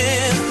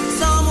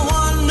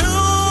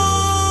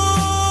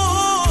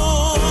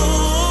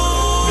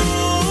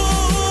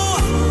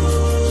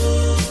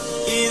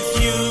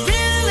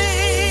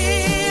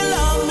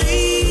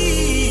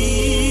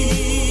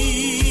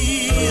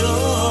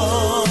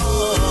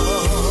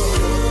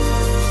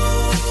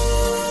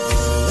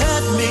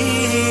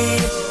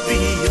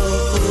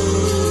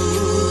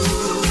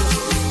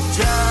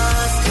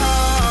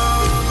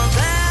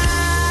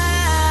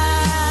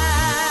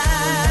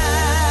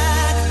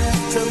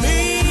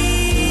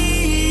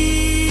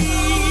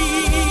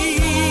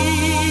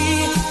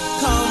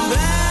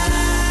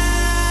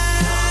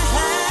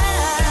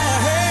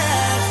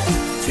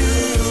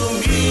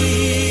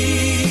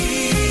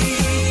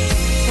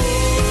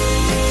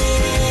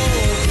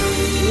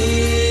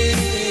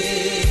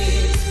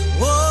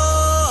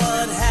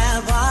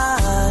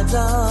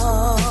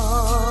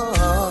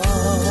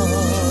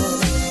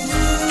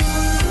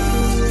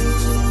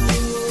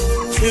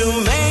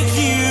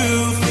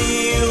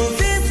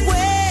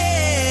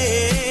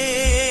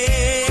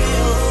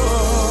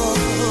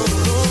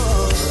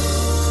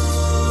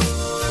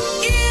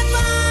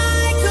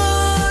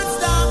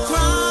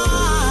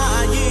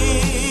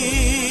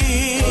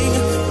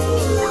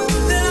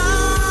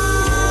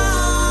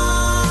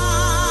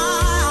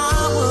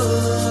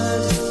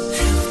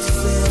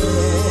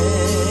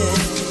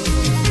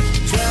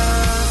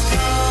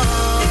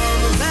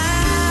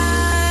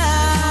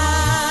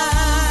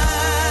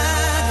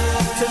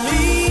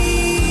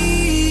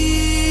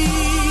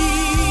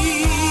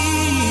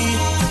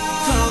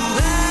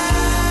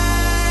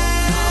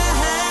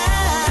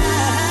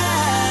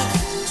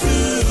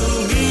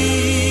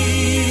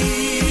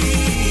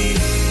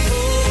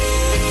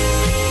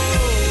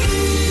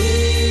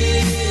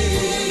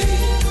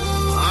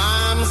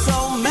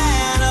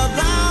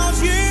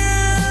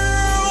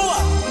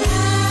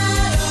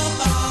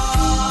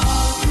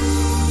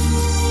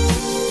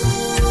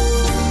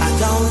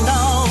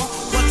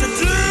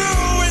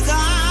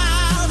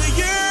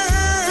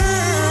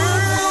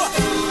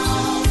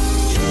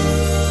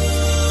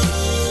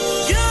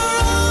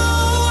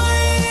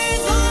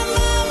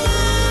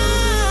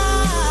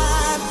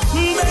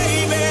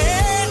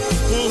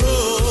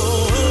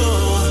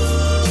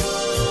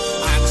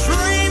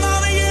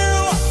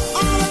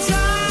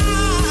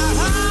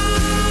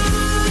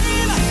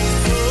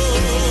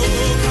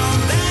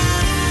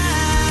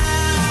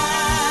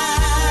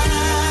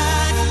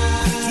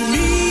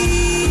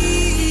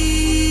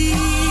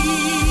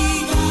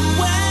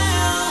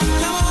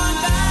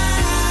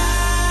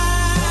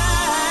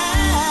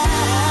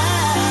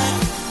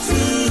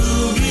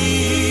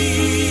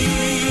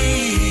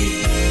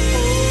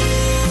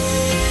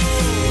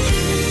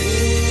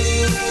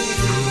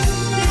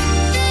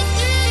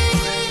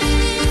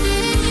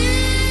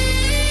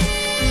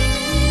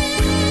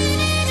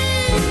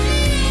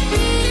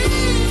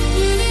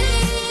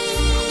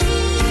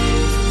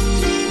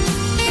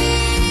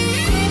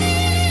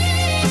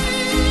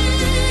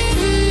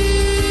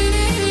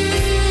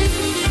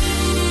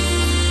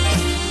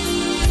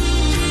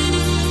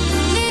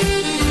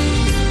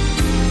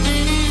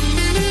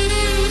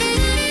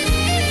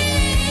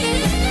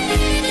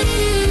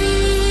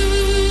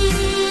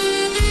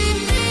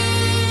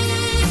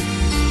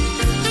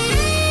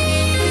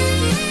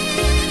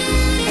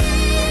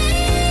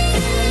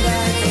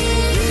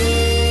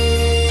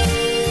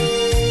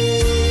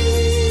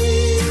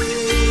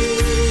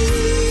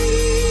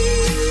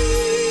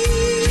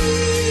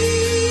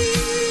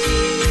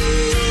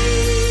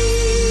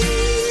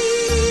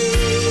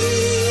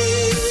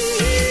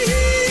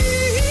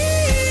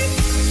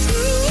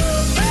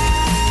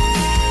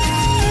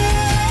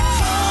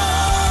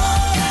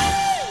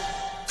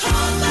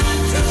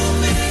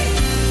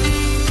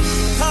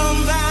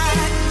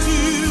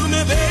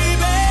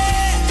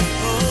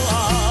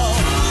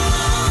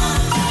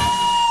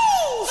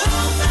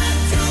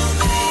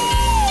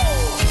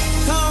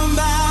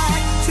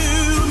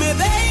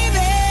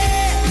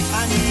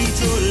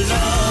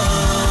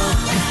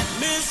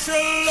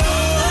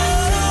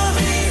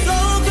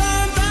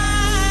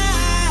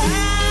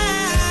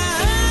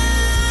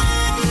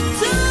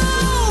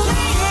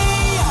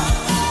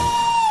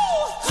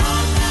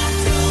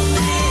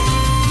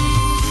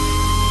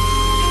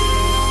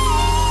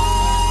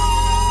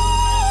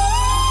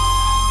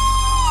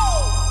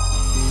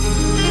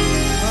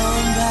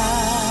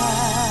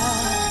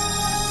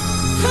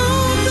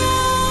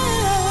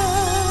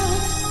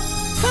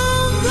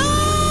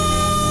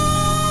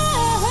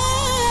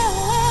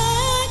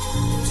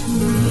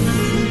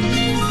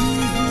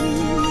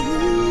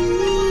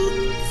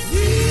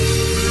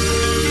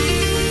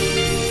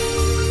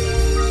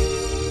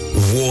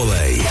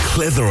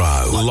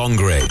Clitheroe,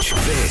 Longridge.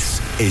 This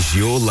is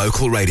your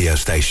local radio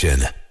station.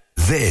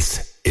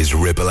 This is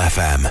Ribble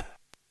FM.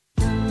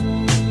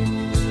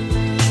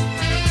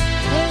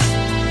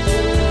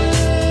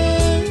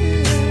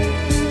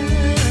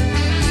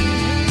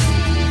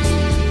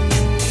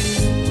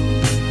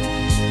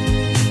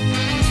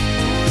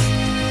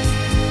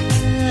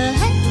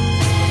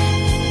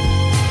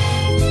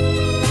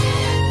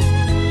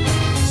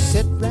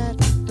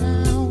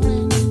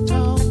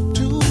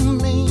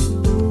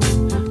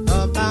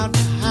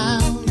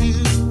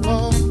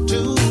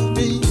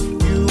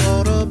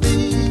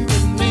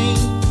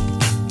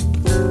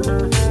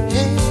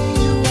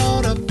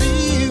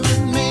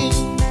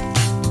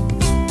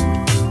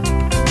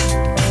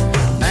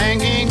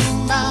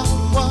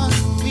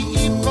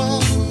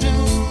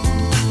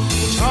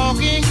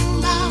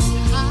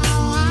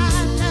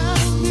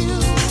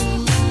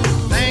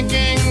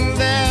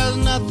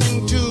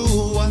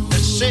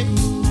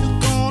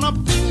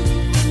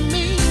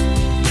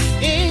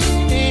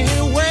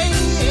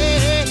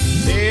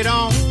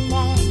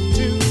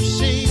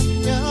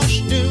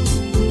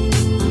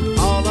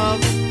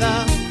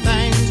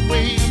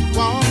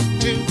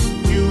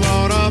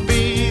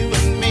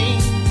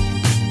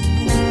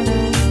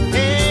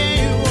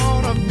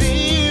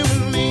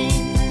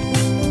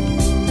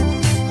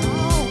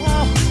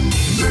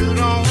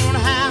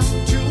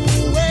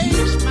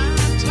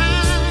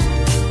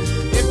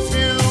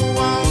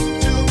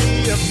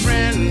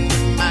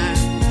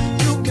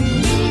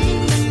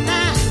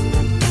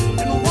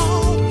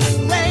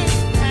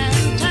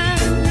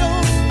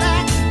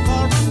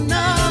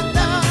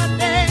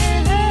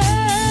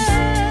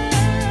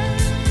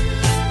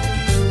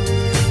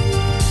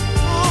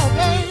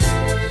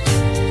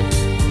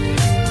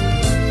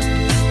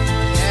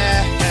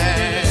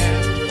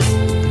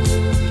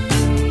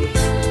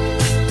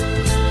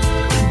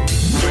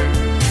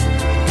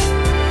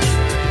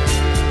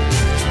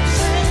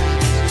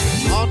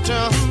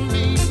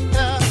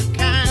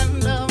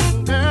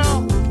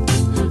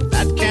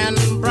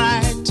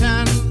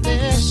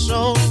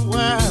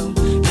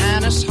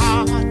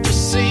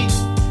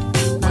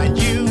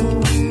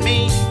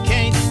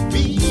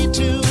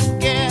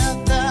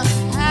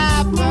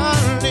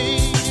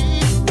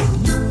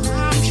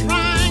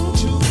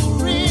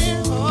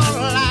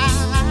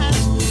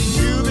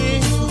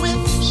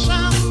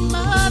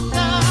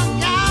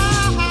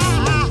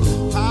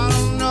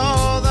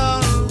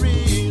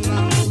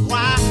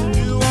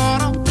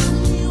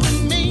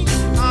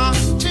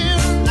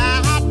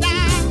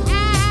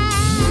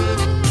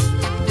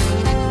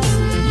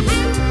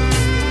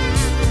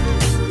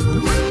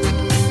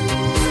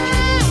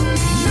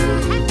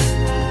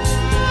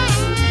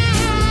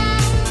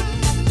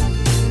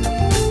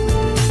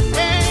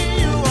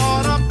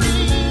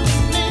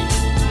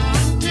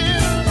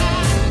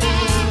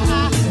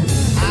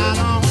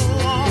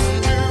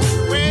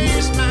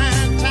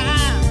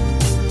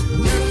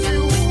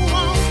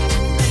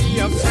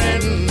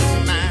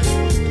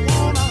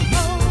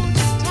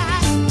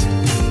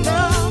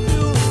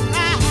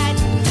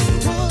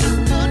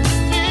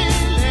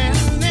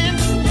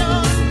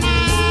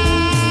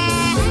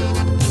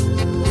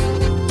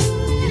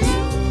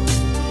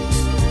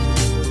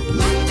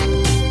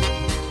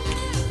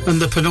 And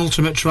the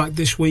penultimate track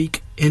this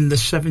week in the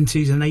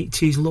 70s and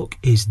 80s look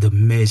is the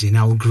amazing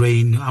Al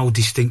Green. How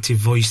distinctive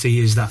voice he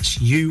is.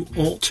 That's You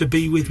Ought to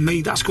Be With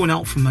Me. That's going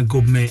out from my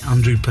good mate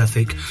Andrew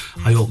Pethick.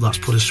 I hope that's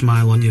put a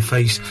smile on your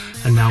face.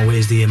 And now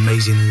here's the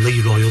amazing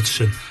Leroy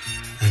Hudson.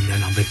 And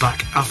then I'll be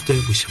back after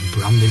with some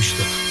brand new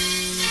stuff.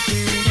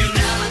 Do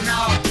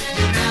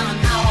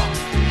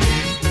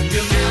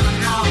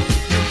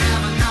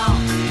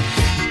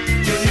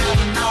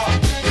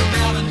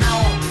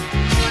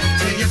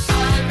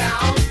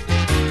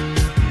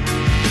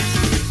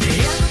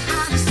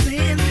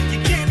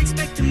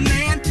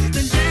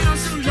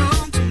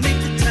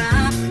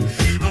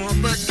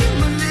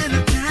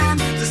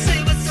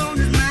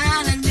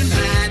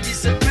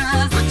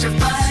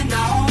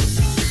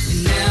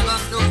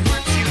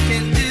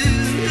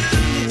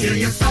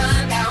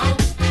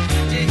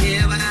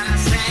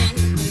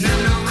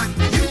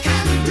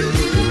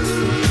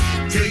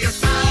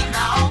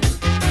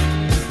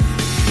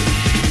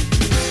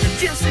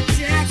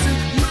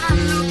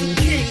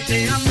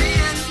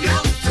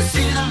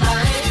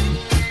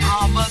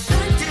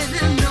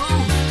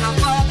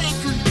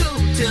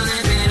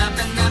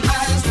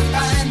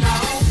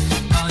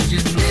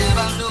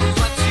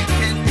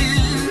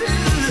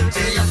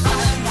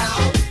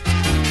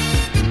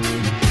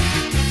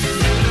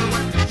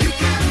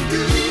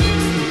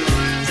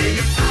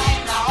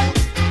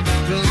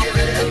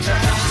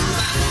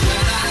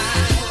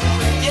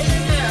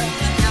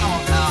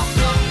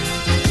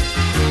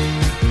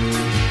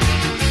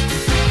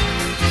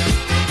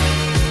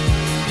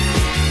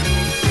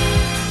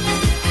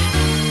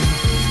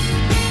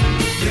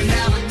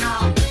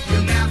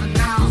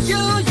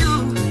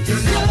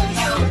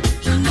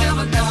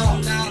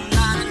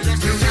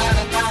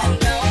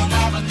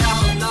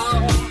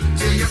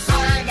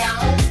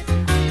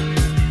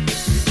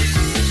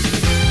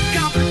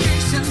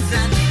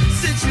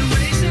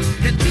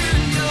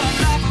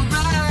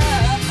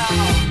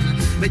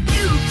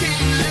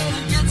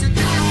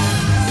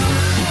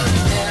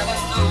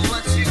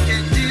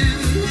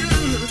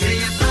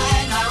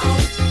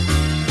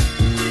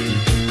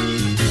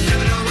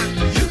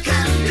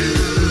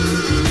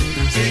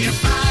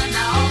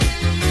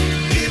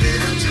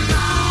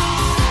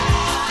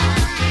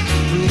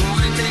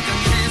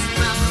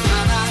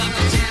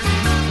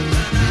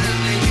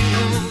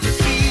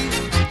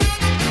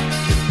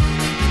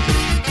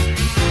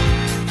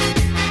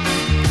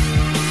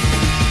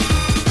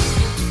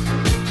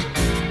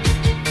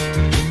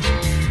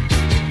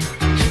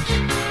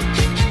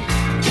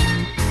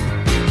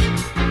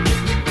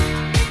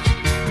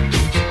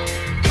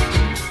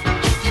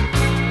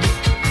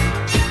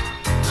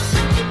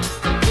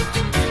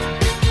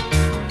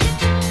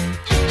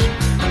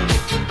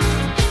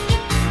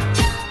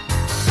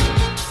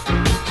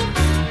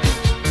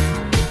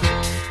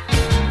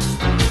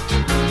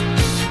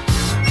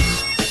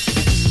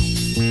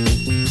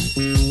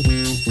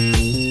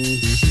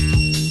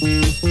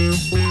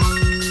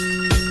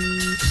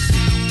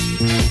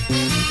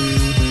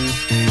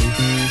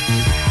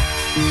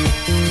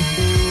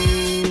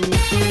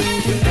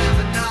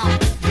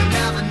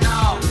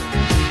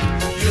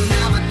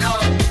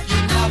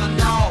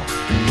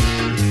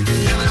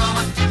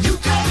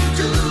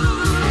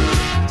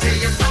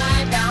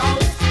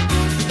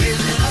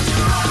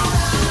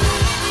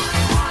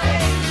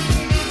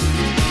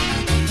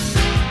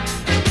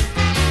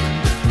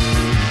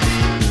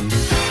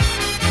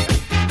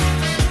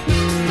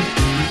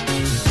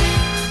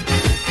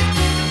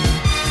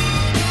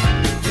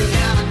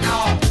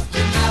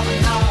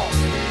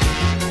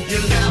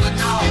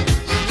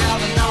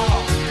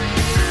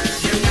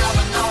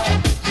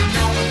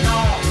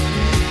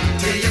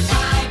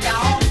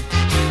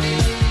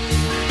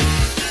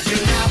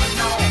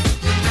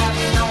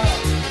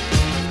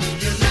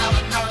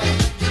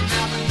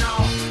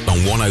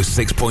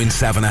 106.7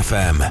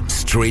 FM,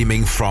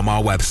 streaming from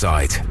our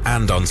website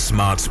and on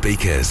smart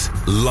speakers.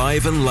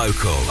 Live and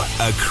local,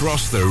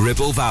 across the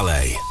Ribble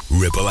Valley.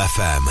 Ribble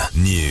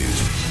FM News.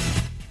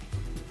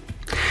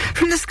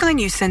 From the Sky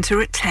News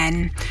Centre at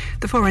 10.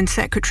 The Foreign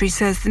Secretary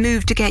says the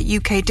move to get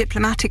UK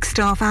diplomatic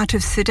staff out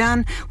of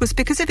Sudan was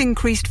because of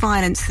increased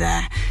violence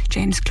there.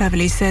 James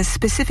Cleverly says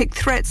specific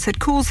threats had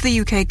caused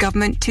the UK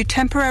government to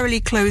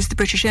temporarily close the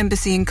British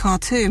Embassy in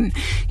Khartoum.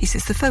 He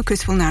says the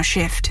focus will now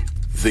shift.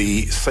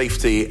 The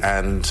safety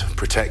and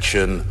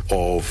protection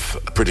of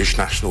British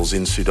nationals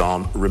in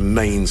Sudan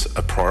remains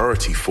a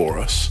priority for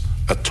us,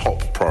 a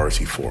top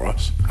priority for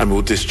us, and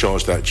we'll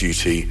discharge that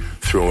duty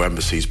through our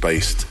embassies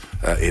based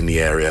in the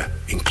area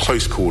in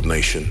close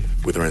coordination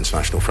with our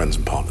international friends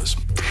and partners.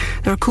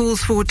 There are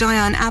calls for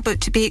Diane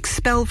Abbott to be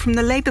expelled from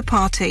the Labour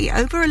Party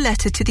over a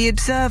letter to The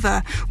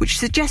Observer which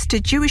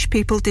suggested Jewish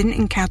people didn't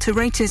encounter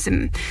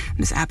racism.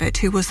 Ms Abbott,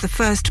 who was the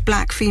first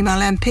black female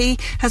MP,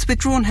 has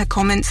withdrawn her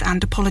comments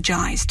and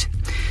apologised.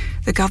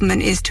 The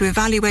government is to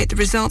evaluate the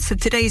results of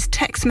today's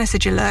text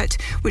message alert,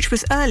 which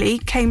was early,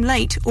 came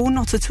late, or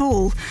not at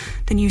all.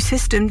 The new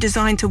system,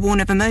 designed to warn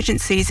of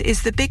emergencies,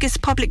 is the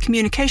biggest public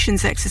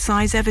communications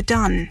exercise ever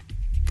done.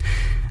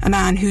 A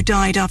man who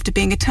died after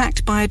being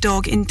attacked by a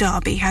dog in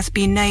Derby has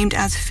been named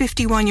as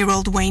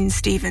 51-year-old Wayne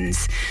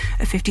Stevens.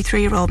 A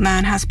 53-year-old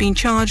man has been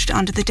charged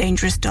under the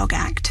Dangerous Dog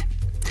Act.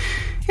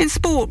 In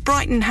sport,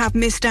 Brighton have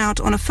missed out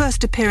on a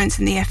first appearance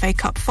in the FA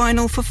Cup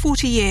final for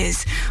 40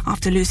 years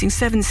after losing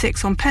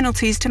 7-6 on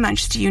penalties to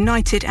Manchester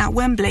United at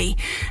Wembley.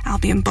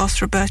 Albion boss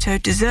Roberto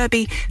De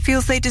Zerbi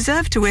feels they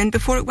deserved to win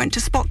before it went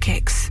to spot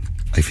kicks.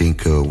 I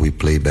think we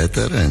play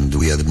better and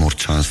we had more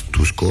chance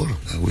to score.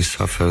 We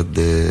suffered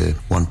the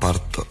one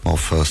part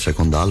of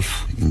second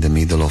half, in the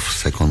middle of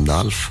second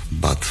half,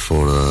 but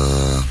for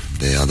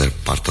the other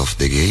part of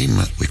the game,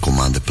 we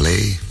command the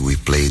play. We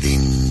played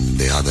in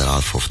the other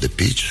half of the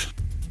pitch.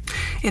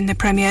 In the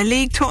Premier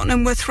League,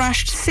 Tottenham were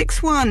thrashed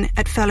 6-1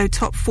 at fellow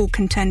top four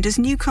contenders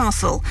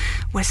Newcastle.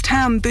 West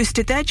Ham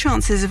boosted their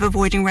chances of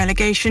avoiding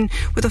relegation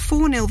with a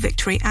 4-0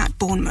 victory at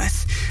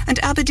Bournemouth. And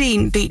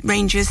Aberdeen beat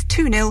Rangers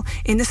 2-0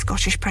 in the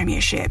Scottish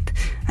Premiership.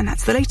 And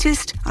that's the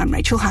latest. I'm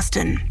Rachel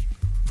Huston.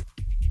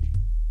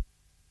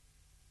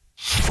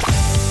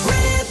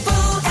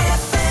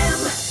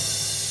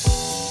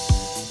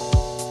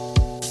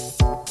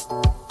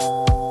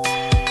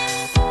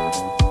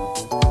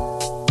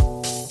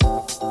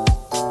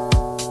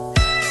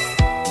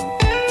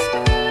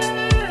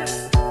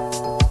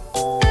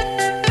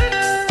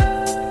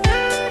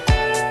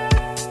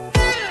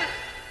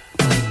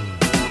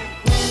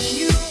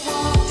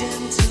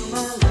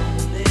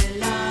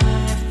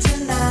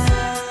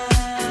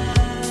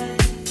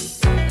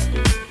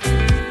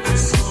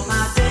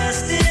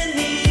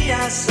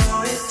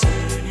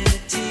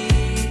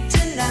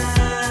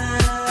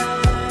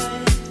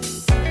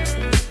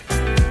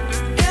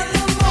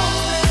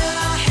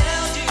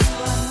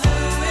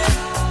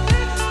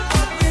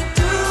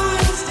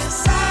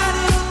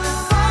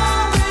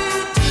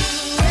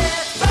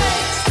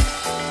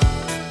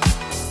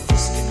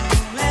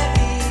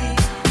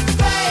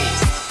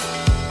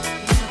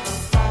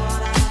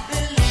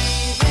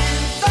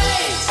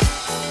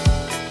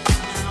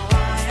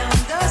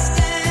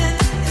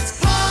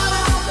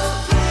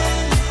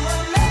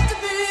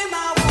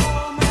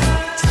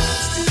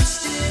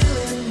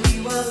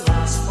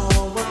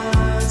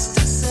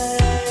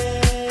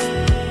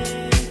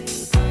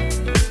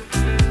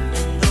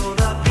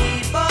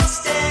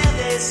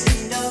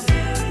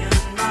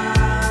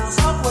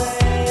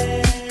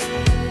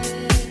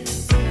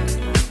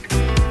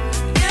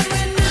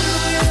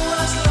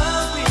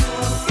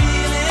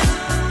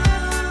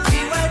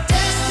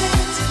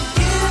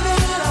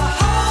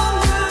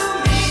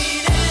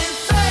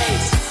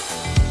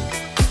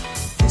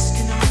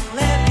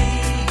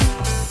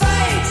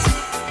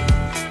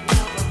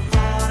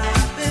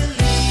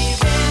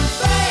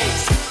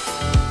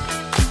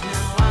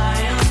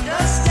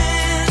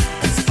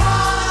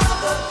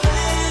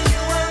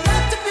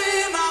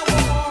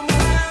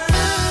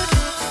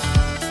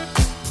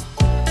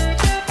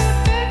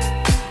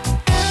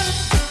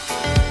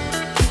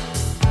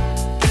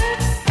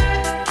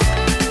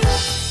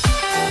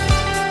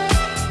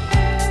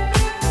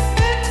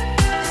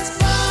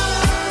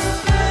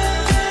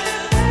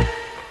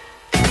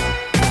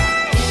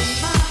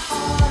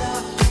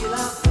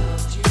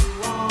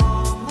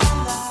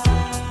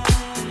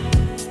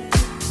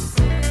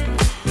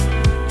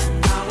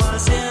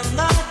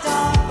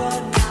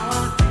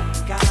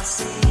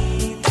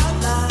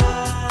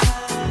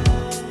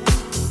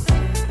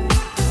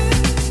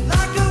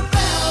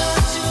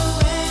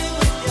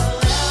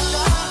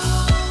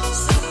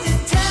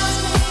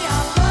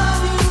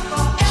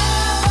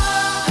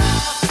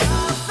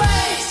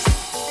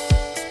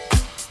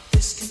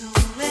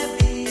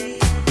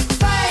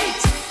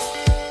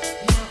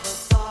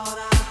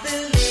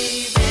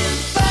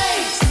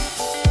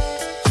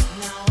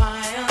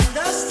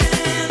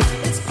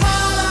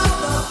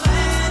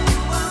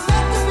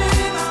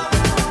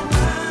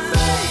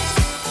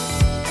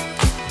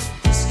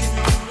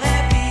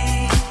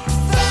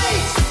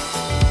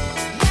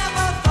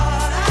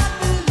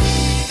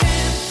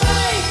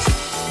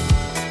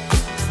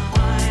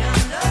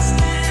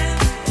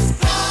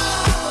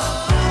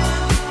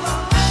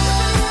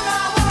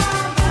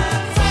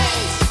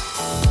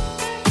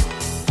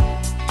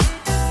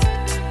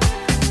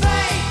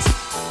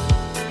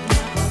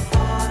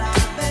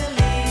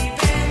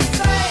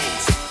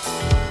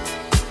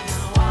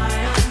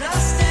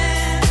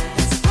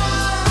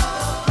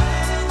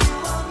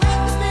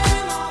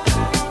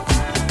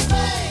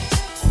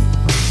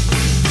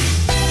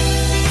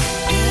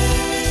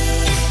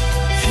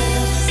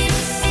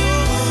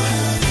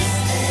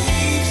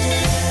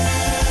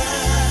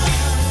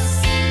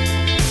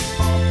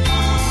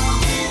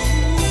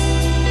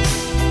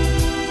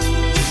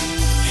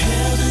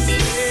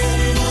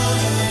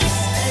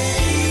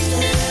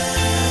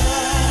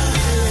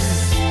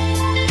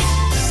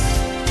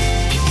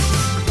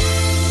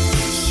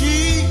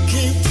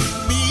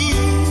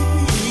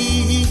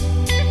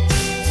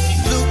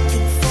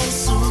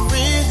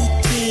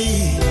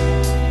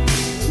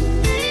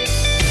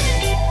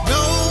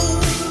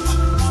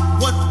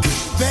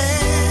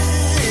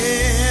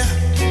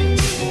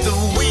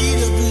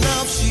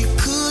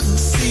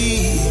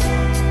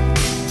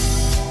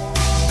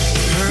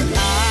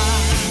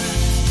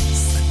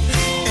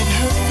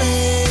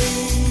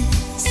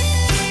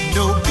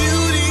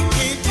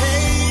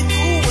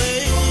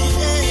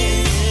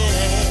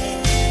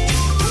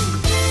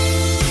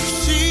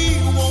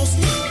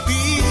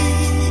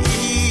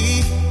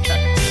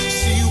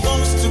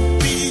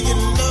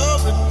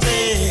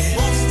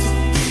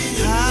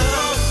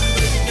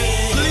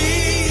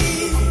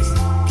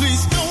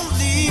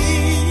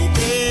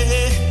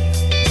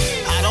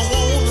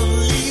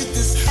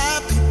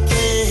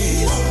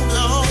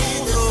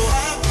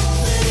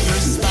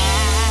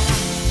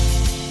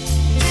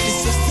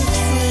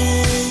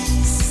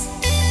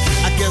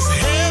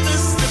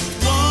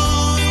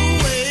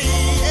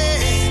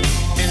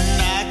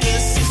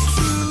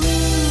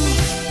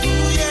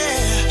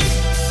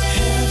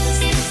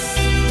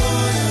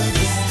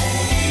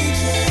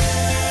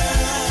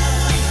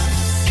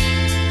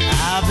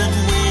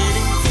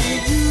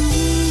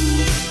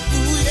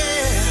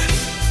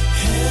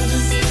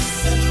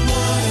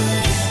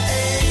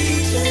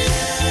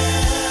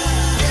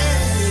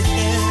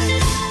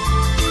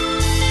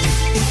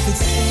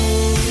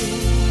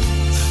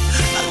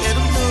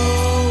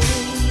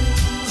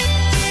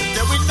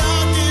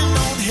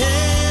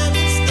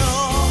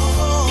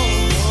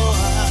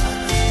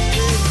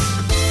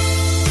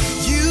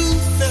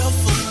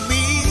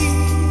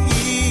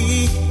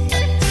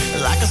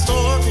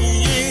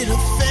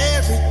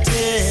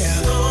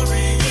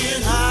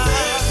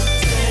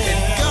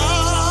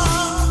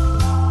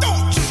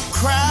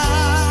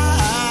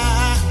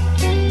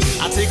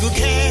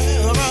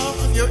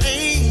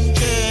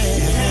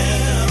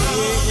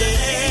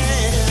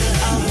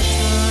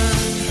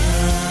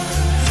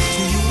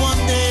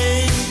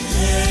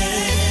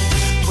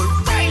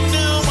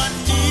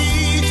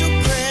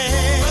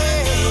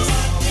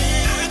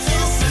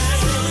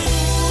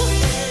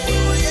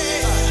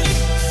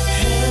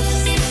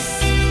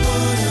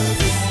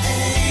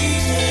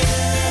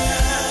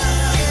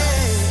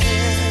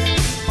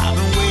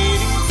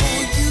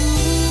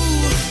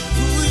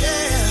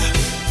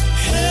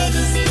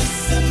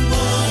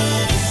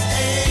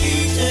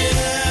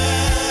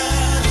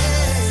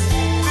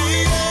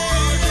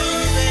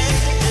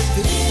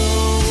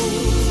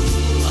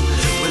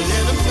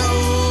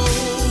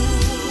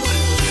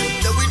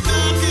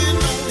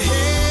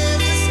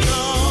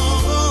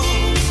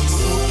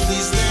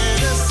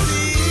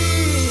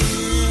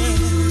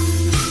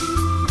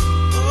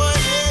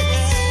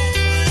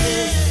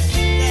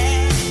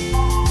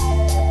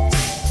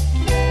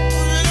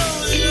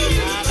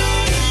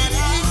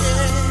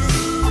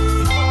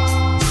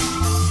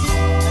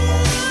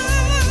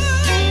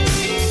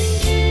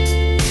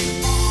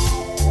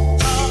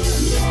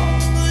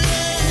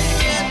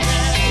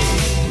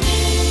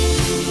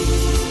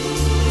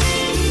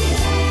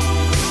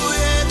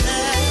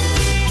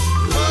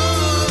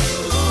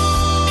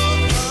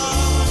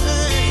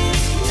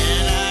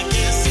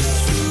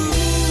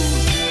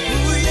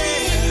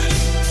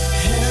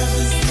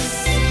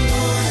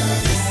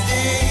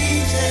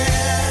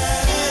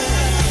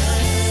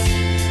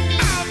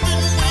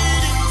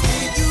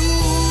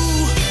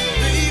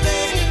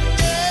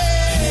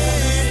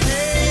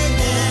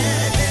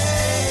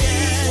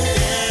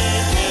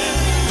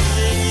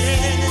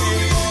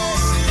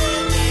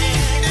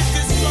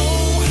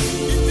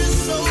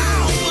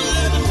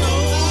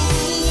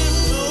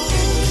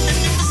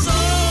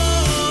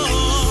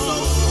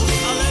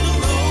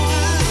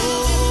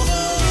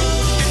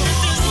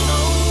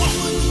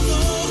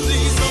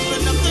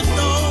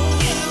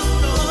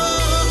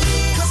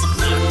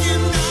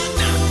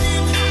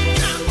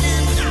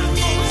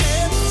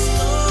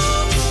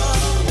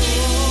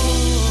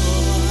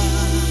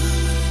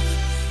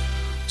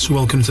 So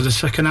welcome to the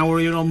second hour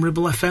here on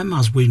Ribble FM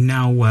as we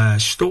now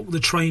stoke the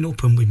train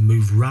up and we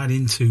move right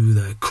into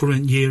the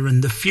current year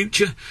and the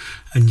future.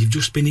 And you've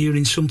just been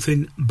hearing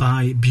something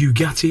by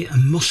Bugatti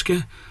and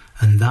Muska,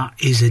 and that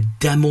is a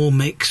demo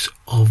mix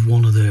of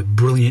one of the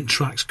brilliant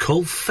tracks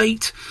called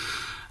Fate.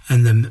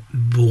 And the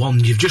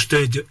one you've just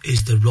heard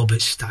is the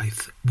Robert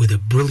Stith with a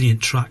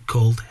brilliant track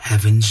called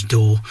Heaven's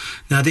Door.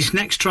 Now this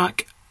next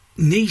track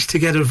needs to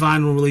get a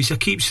vinyl release. I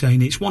keep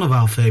saying it's one of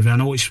our favourite. I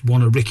know it's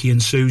one of Ricky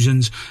and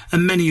Susan's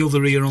and many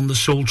other here on the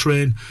Soul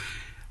Train.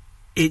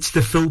 It's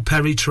the Phil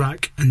Perry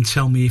track, And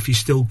Tell Me If You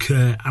Still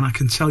Care, and I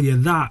can tell you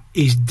that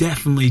is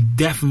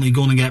definitely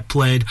going to get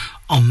played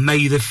on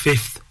May the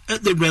 5th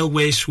at the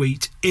Railway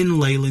Suite in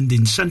Leyland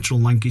in central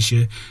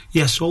Lancashire.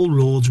 Yes, all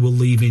roads will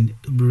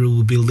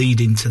be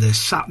leading to the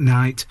Sat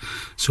night,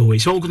 so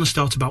it's all going to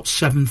start about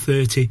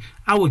 7:30.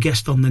 Our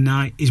guest on the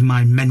night is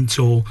my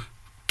mentor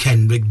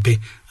Ken Rigby,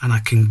 and I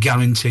can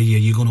guarantee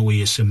you're going to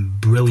hear some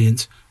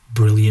brilliant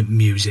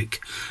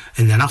music.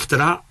 And then after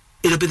that,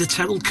 it'll be the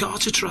Terrell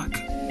Carter track.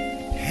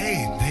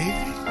 Hey,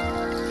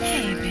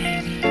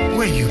 baby.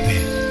 Where you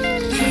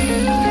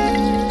been?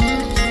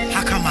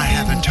 How come I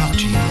haven't talked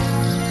to you?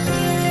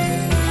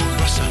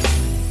 What's up?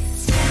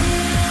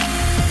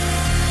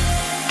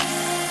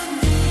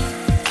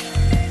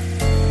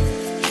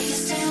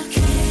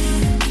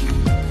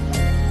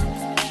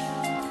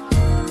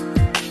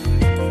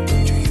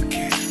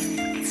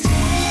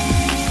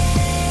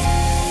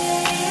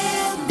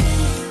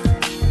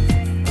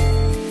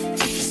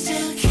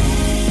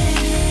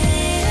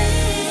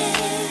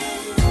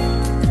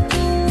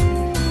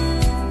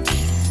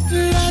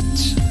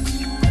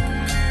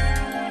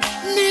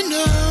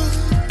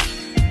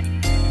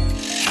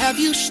 Have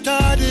you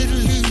started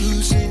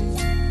losing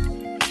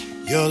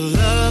your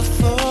love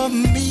for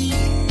me?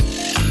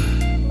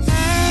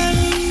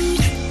 And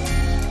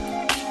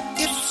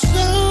if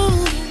so,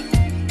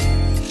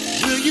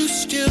 will you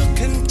still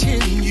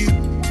continue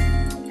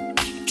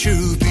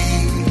to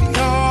be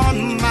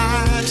on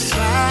my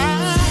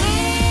side?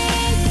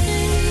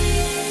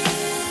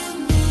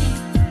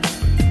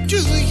 Do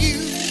you?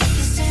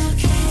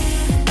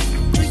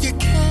 Do you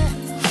care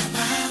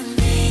about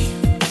me?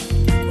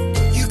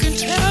 You can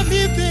tell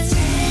me, baby.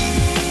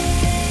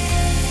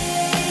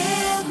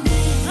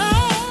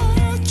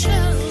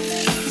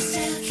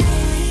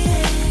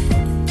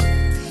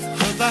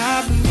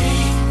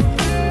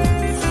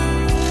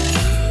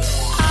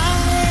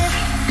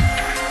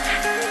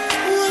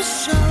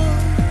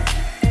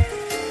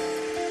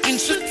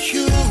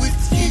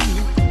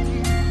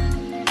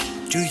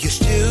 Do you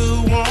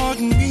still want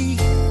me?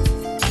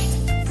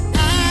 I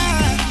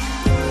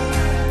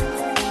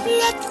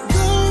let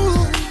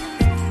go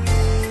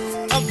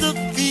of the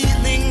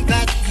feeling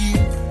that you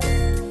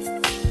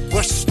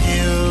were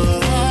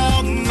still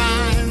all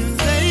mine,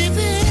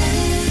 baby.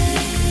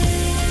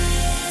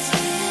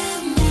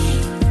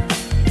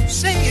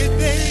 Say it,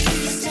 baby.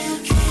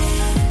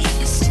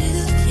 You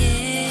still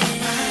care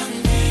about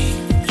me.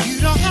 You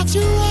don't have to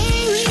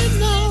worry,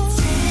 no.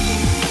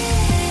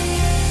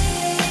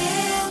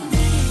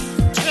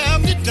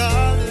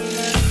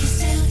 Darling, you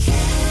still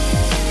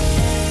care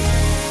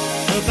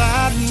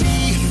about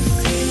me. You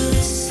feel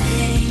the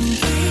same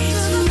way.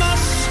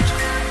 Must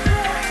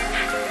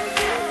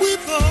we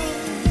both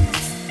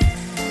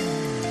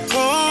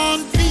go on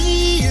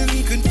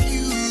being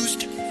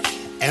confused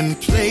and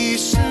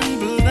placing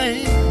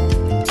blame?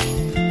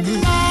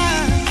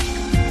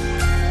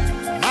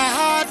 My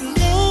heart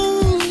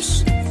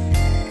knows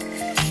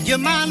you're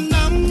my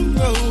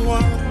number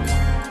one.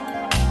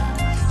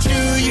 Do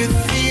you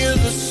feel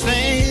the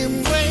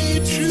same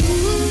way too?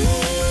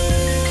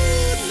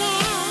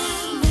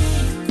 Now,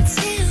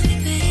 tell me,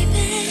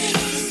 baby,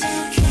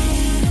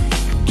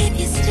 if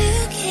you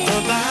still care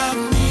about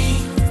me.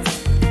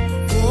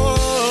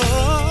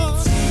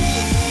 Oh, tell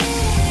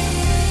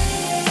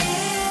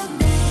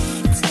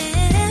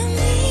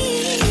me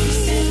if you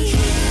still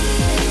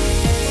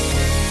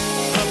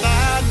care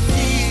about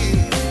me.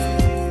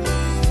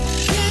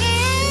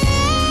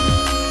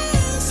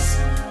 Yes,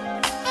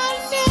 I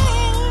know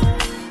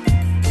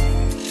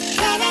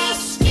that I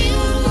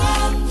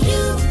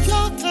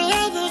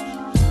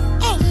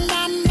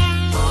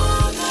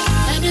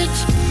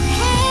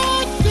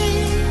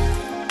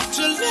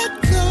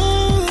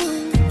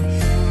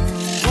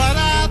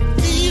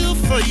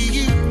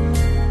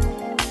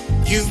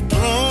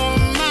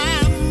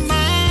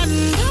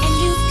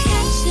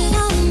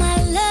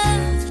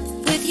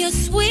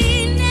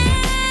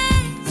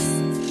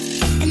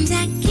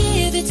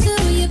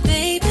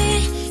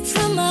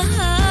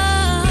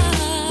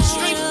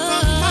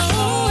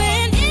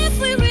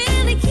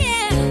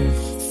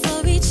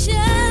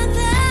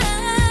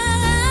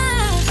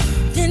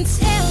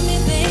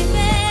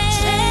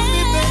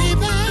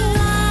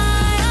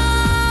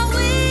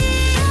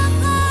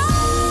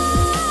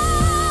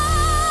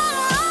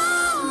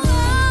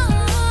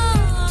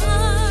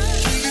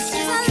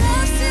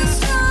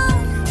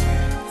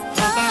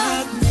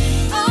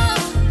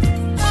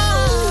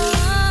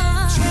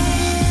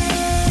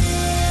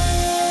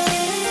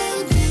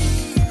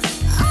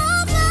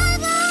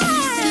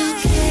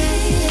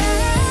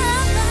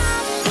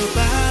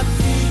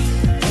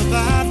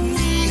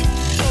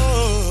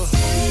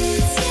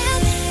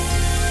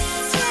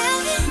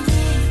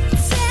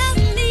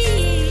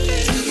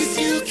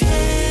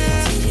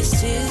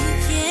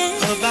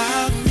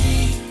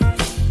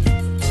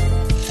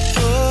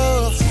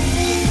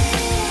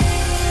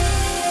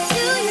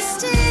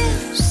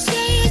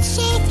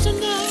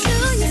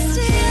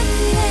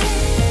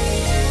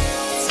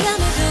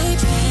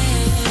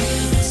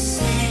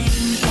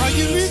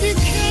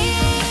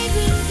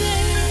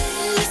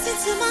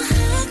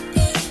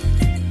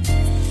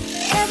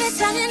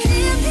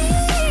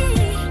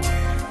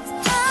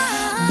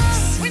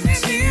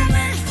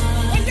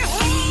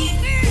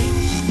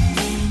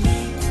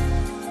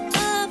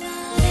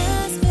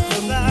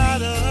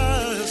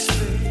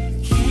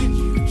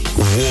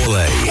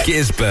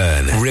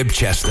Gisburn,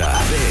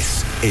 Ribchester.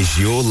 This is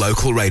your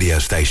local radio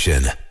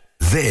station.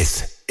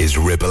 This is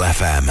Ribble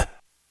FM.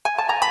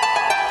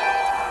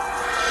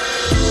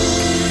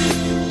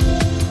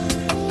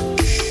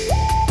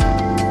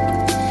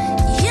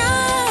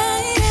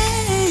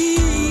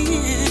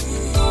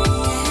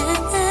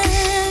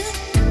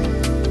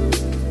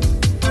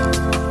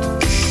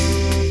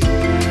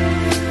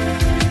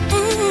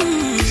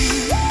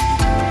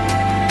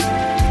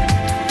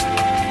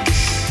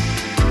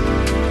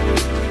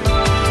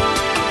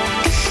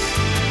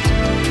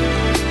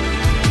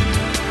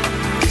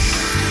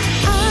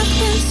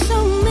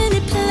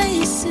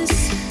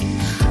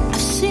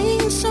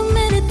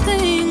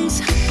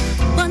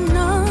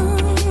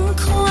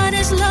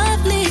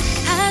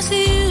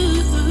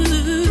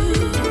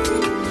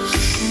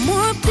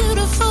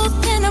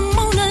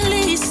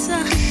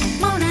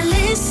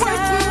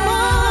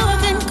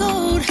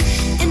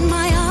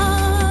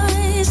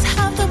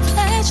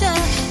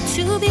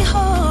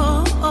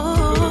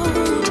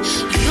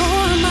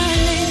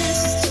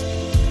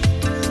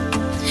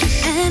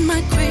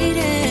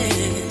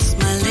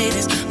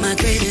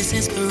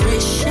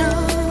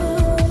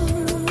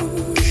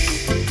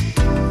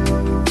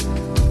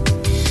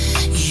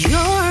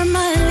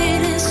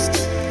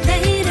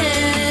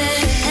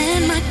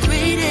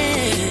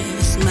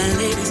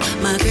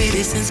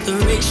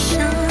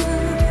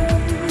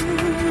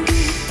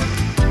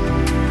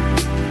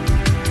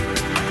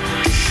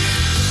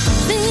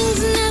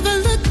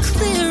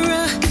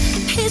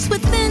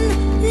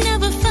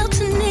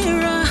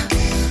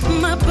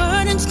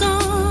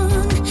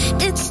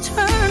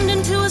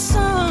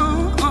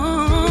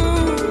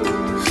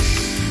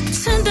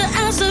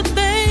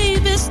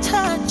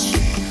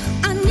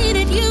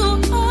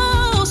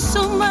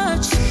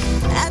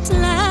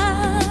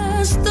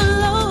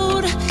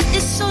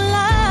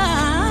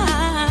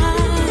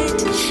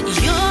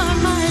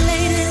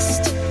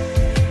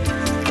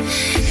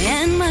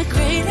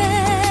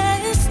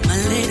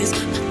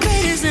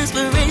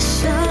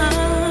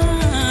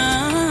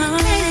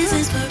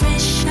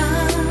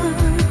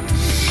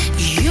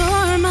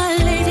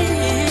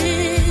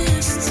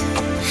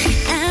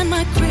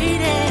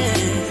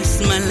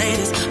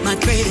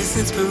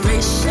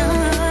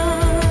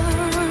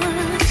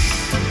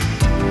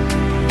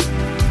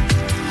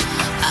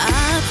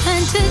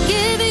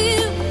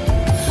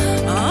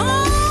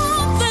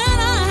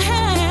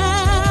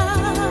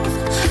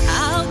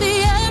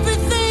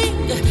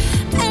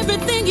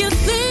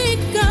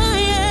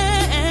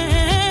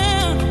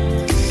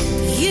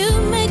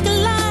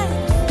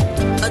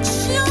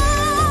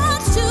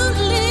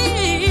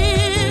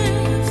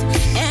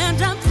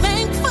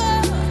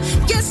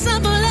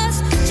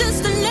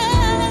 Just to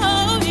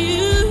know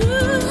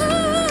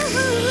you.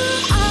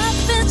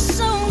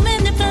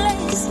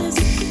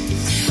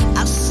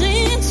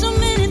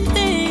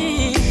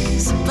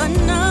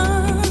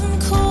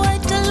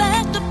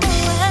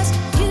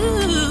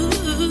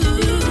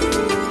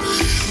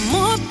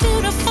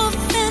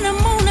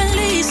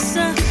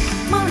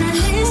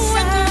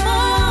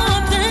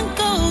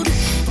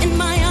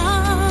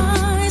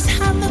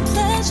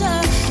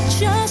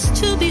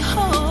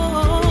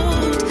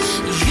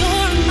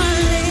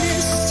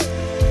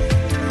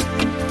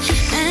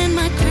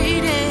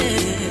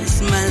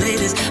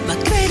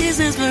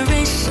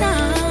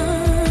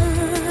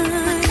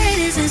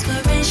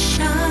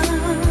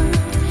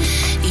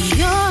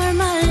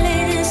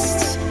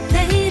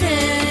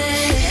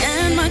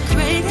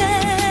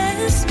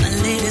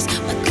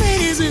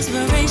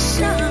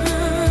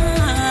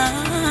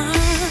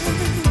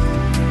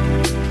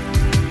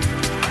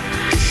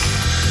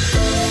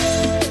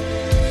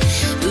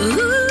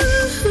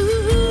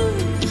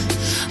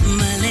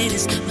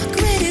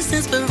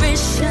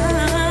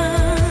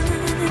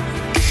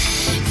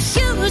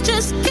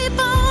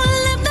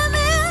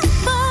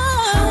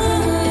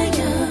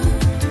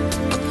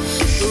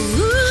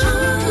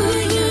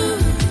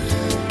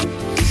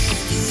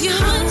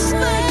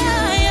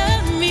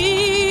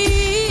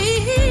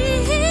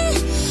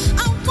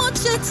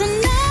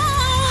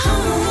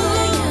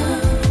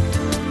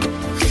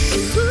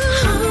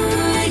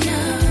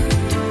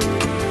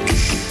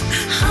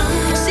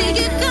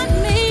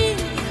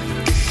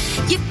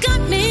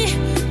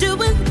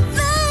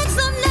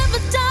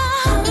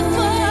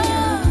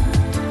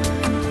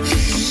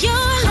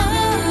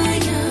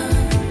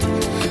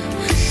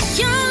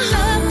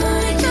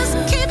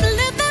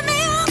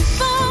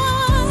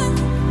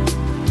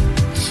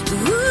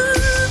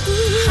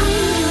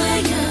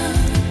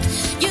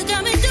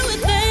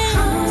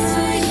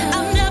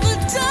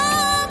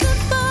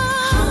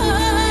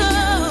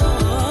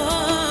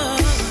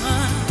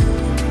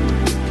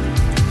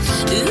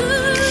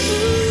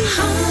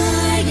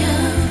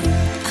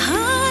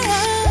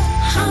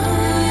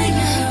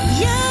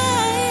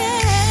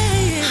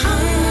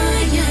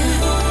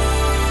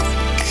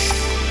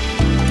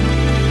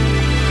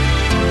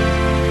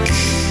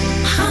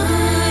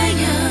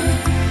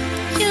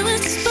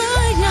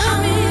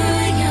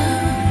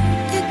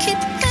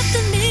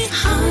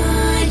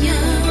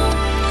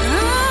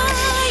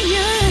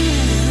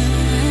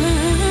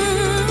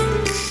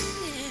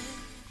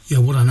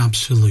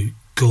 absolute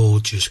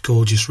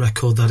gorgeous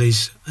record that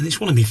is, and it's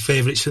one of my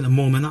favourites at the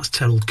moment. That's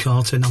Terrell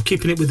Carter. Now,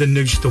 keeping it with the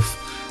new stuff,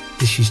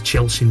 this is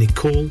Chelsea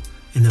Nicole,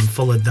 and then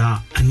followed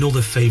that,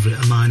 another favourite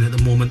of mine at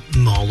the moment,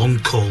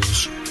 Marlon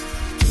Coles.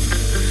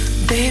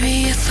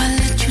 Baby, if I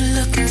let you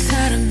look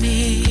inside of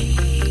me,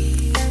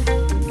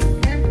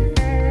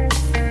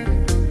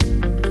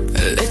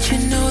 let you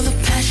know the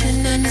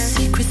passion and the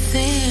secret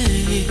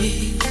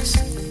things,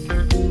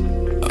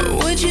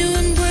 would you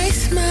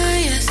embrace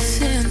my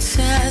essence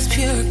as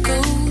pure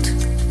gold,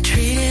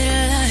 treat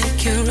it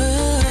like your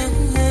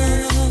own,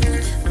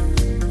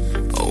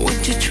 or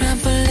would you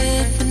trample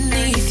it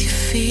beneath your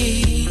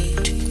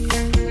feet?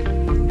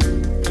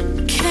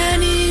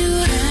 Can you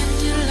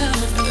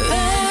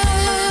love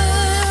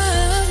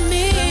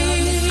me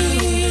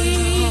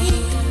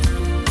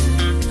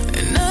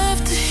enough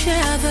to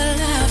share the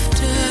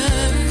laughter,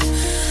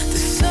 the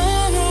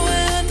sorrow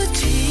and the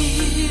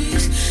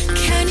tears?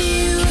 Can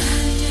you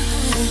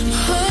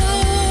hold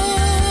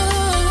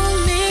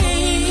me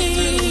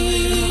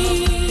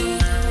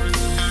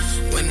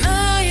when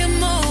I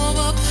am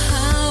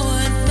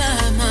overpowered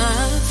by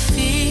my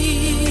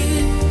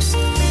fears?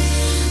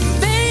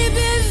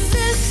 Baby,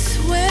 this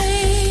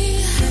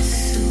way,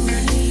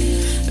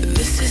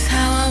 this is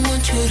how I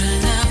want you to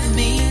love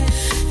me.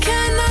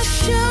 Can I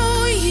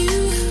show you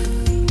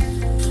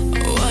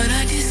what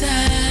I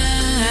desire?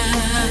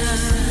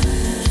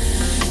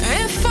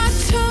 If I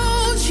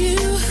told you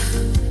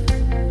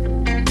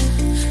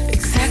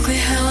exactly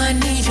how I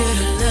need you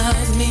to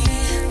love me,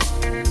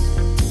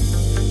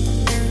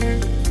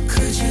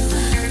 could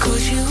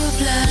you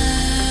oblige?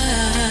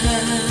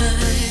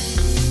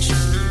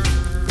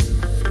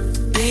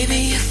 Baby,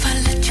 if I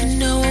let you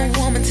know a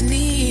woman's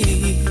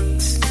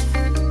needs,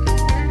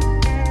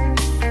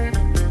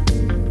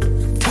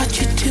 taught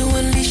you to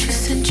unleash your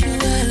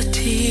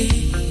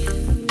sensuality,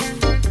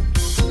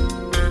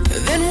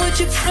 then would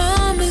you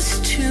promise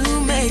to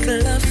make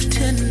love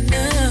to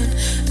none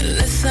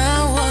unless I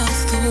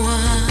was the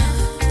one?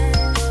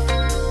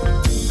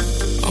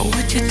 Or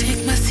would you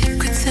take my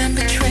secrets and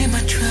betray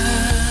my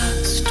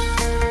trust?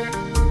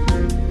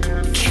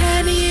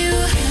 Can you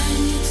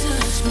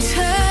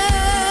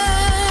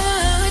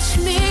touch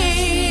me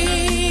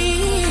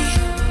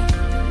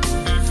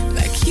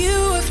like you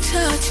have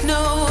touched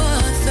no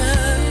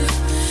other,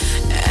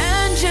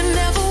 and you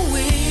never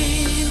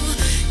will?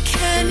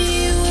 Can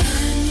you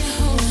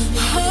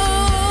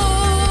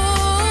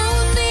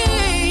hold me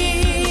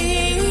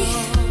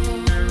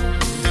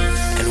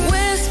and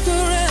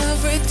whisper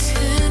every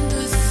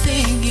tender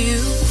thing you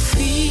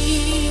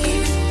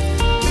feel?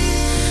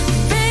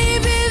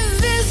 Baby,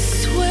 this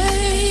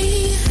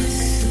way,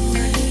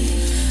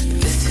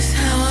 this is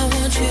how I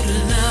want you to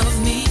love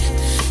me.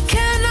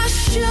 Can I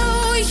show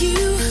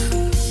you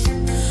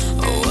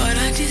what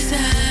I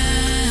desire?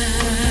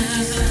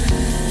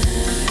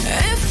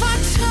 If I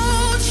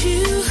told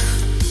you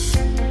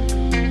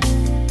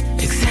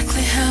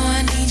exactly how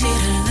I need you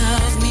to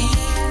love me,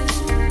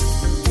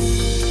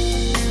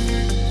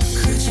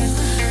 could you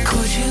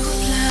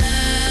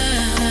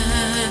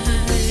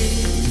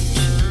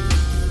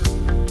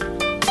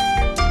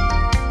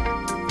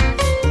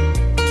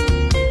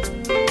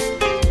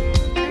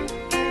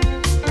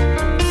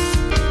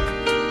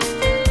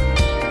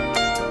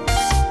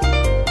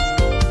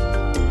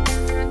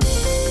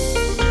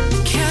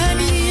Can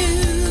you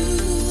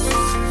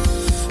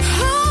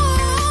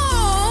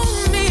hold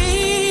me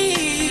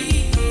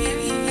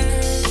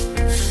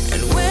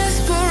and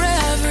whisper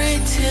every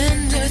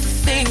tender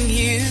thing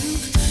you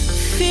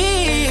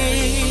feel?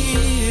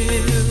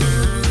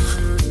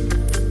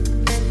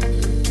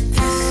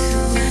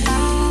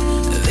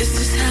 This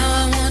is how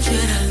I want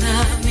you to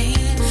love me.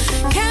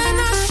 Can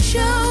I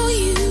show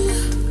you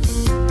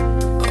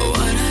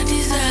what I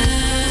desire?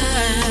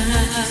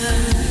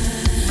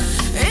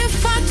 If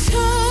I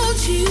told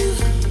you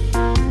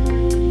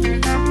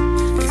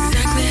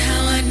exactly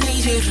how I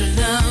need you to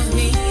love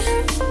me,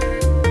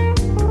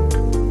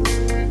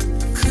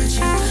 could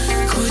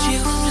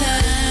you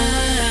oblige?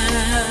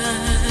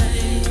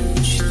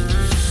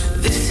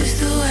 This is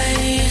the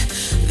way,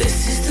 this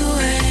is the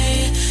way,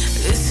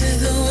 this is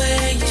the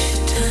way you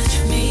should touch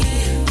me.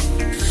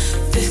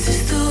 This is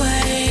the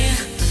way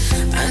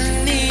I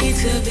need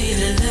to be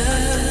loved.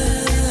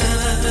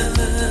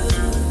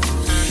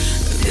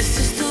 This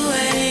is the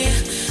way,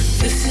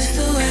 this is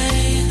the way,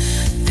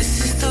 this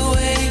is the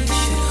way you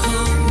should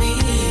hold me.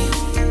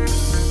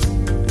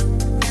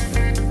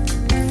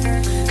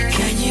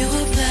 Can you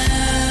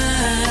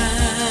oblige?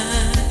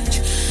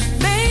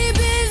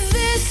 Baby,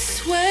 this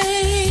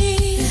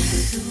way,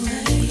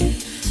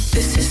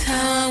 this is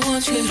how I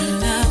want you to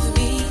love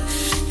me.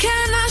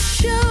 Can I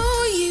show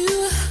you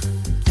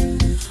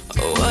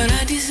what I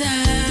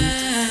desire?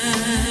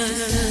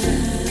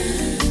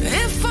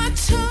 If I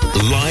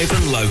told Live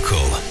and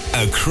local,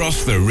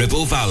 across the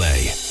Ribble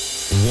Valley.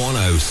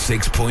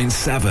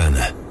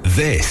 106.7.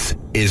 This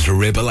is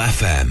Ribble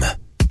FM.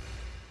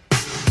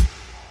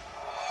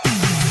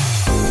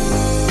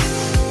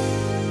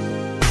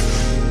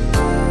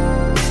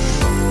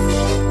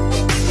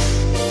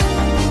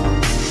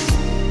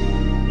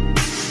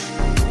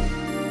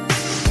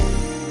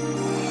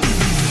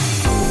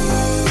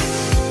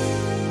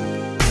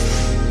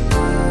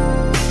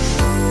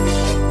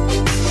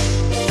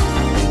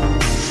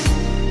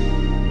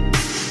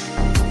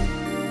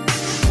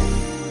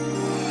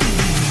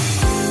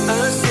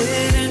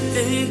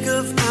 think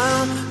of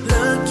how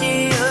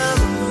lucky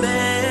of a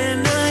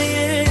man I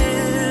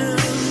am.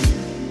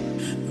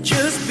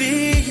 Just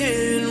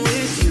being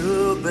with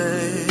you,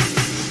 babe.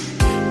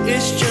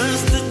 It's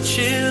just the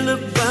chill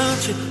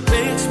about you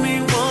makes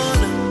me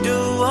wanna do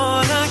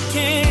all I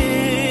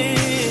can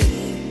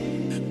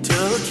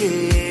to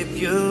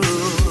keep you.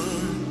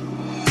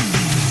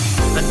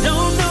 I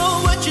don't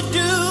know what you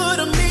do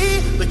to me,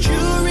 but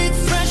you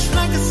refresh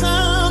like a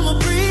summer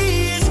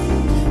breeze,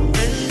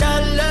 and I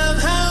love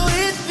how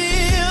it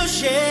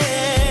feels,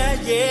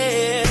 yeah,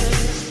 yeah.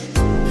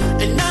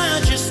 And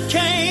I just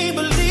can't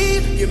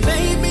believe you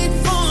made me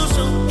fall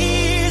so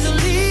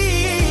easily.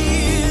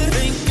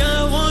 Think I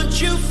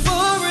want you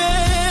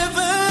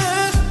forever.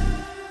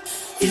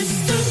 It's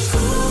the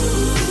cool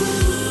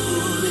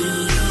in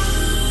you,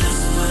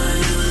 that's why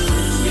I'm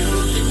with you,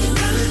 and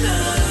I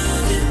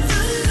love it,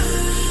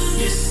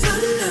 yes I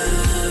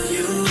love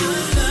you,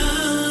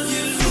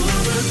 for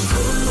a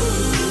cool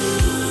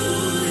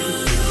in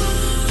you,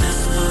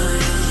 that's why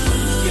I'm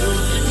with you,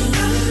 and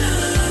I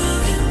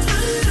love it,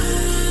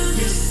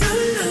 yes I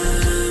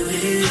love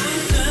it.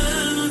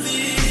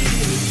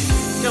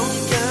 Don't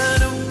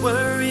gotta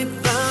worry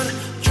about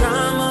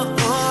drama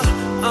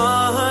or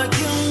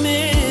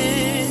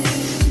arguments,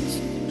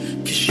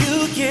 'cause you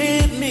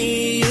get me,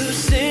 you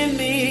send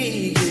me,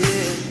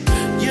 yeah.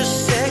 You're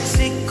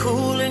sexy,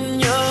 cool, and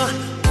you're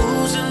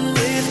oozing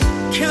with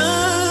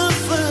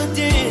confidence.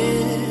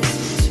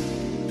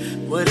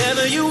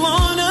 Whatever you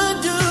wanna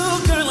do,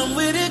 girl, I'm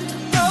with it to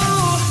go.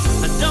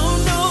 I don't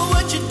know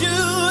what you do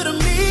to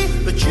me,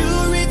 but you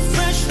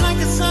refresh like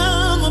a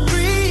summer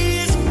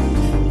breeze,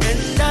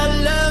 and I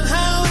love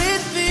how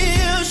it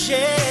feels,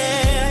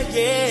 yeah,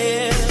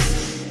 yeah.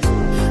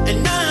 And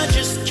I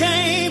just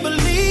can't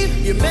believe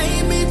you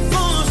made me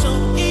fall so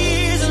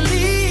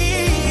easily.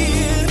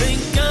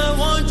 Think I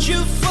want you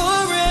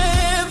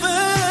forever,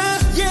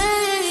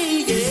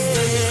 yeah, yeah.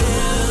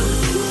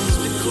 It's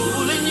the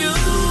cool in you,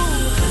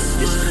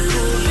 it's the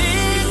cool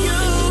in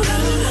you.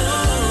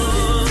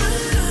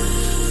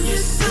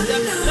 Yes, I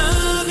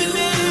love you,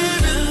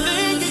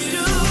 everything you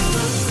do.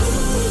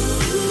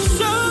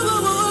 So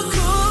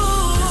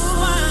cool,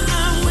 why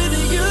I'm with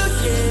you,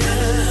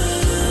 yeah.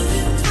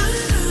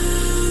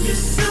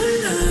 Yes, I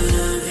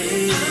love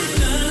it.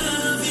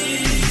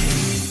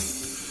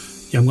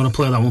 Yeah, I'm going to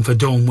play that one for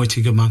Dawn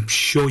Whittaker. I'm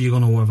sure you're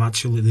going to have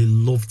absolutely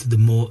loved the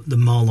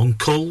Marlon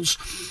Coles.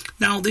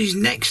 Now, these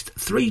next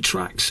three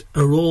tracks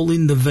are all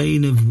in the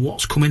vein of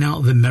what's coming out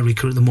of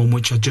America at the moment,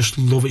 which I just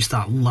love. It's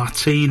that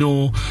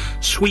Latino,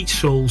 sweet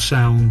soul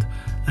sound.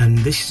 And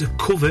this is a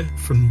cover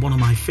from one of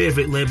my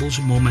favourite labels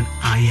at the moment,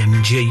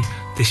 IMG.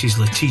 This is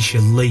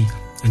Letitia Lee,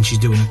 and she's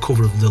doing a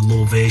cover of the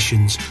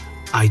Lovations,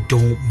 I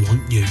Don't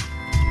Want You.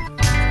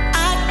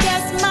 I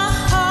guess my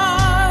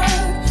heart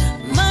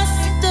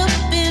must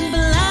have been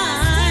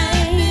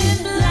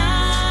blind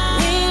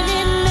when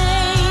it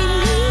made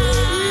me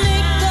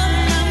make up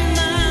my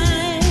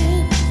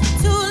mind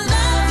to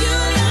love you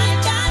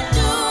like I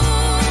do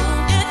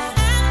and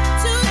have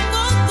to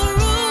go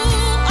through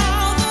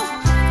all the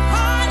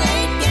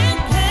heartache and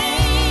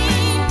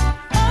pain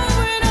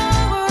over and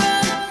over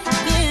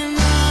again.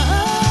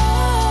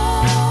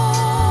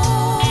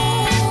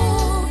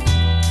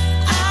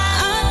 I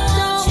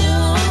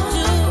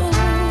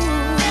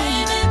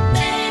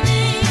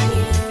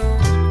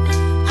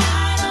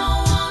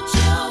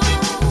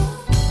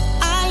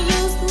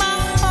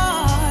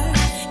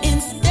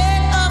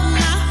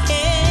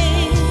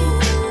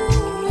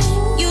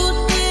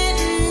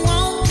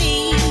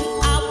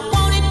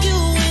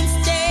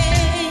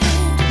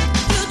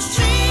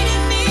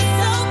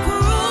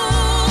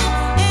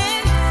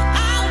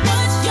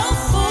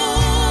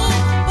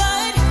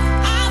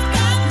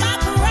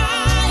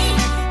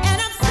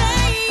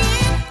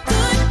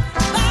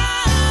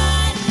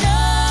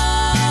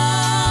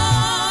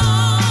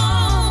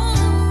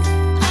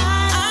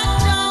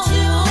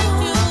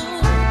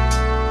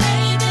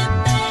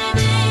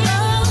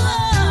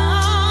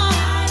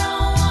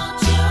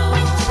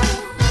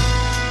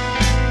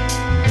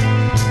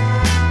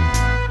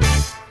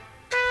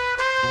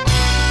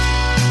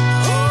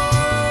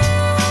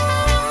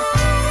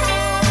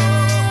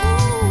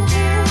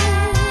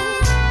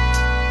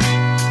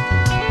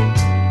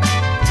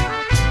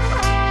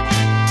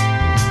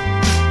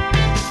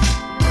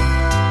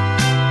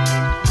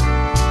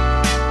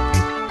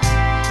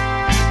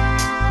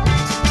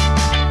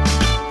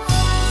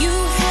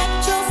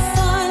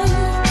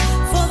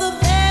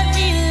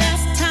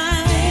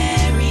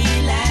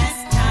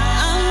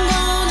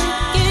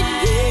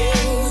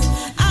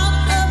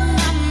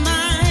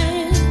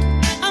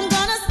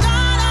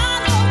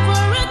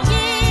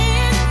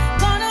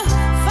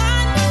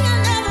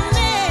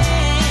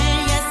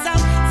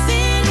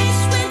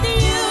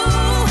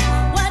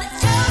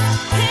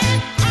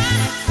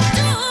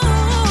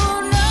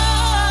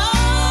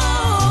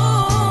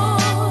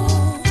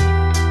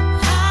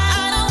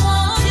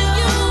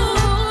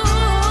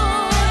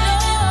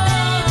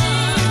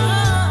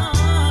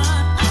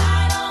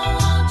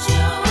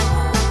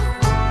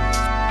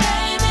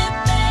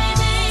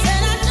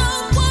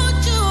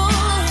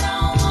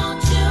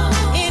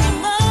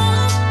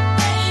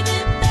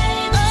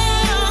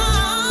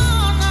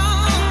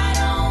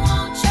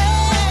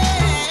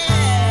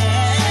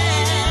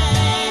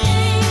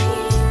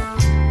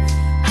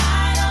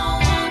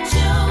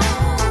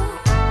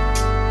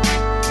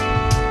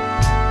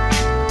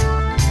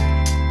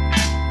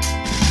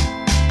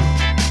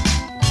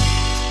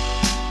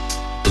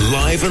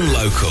Live and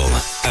local,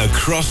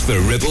 across the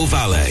Ribble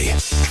Valley.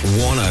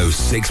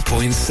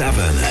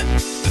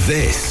 106.7.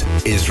 This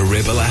is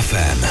Ribble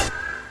FM.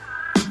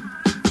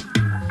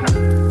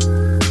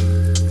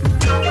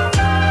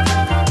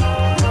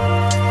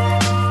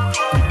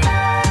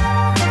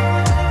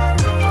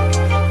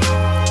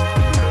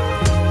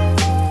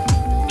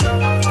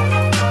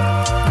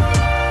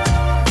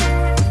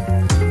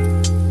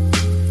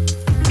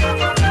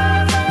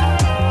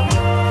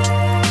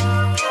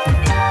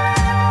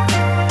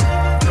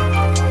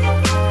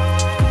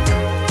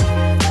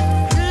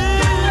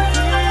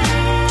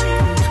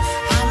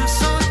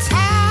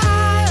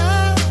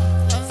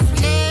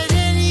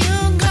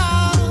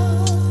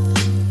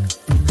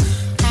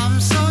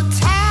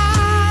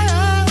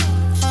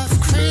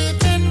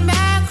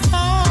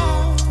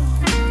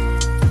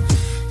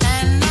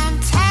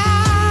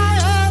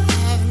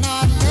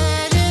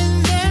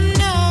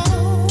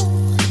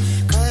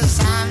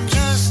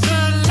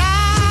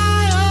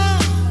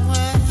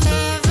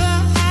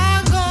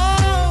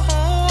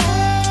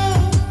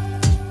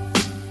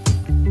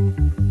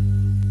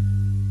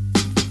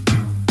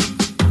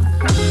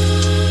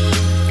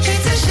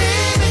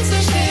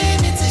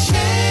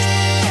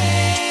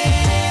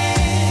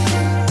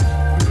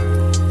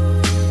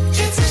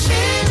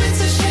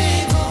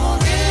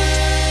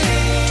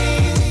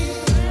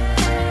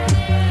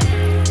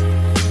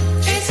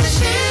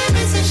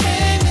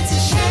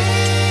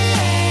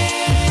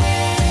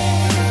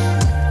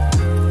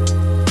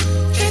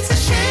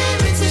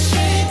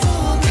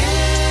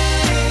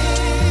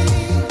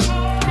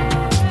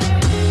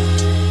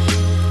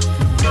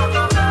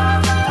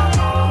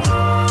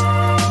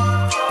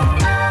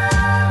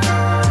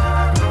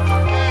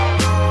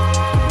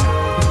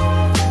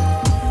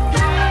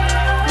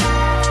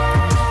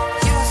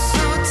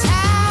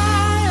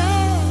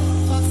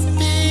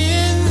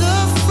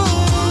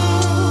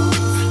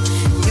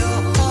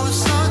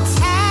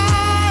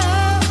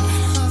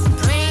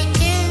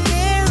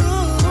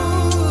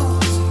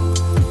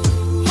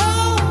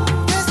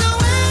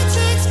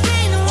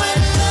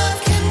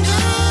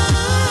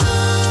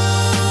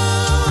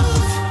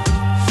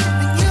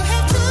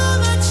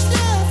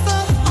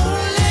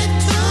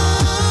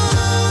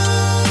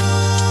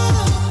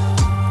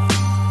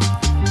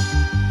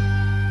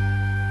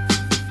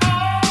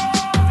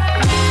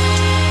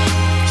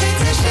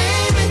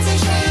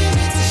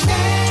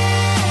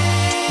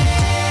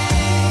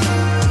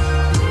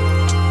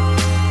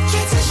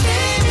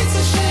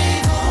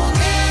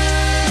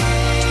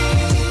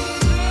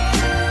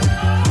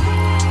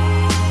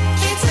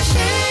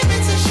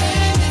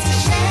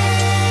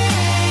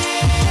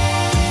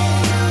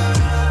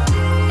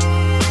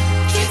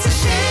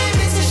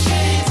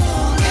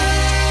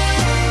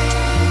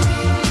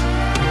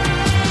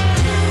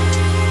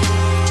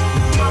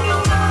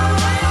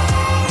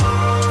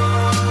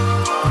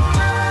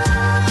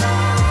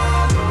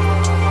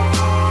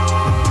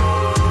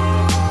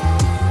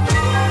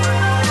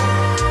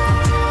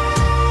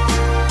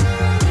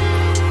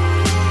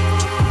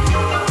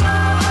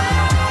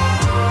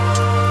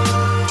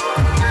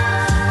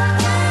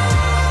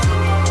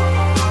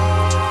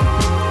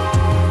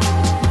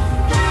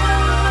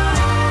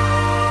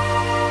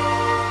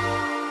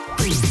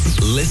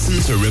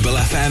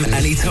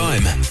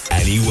 Anytime,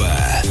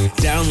 anywhere.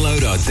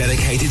 Download our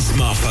dedicated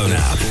smartphone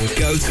app.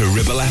 Go to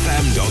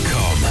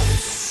ribblefm.com.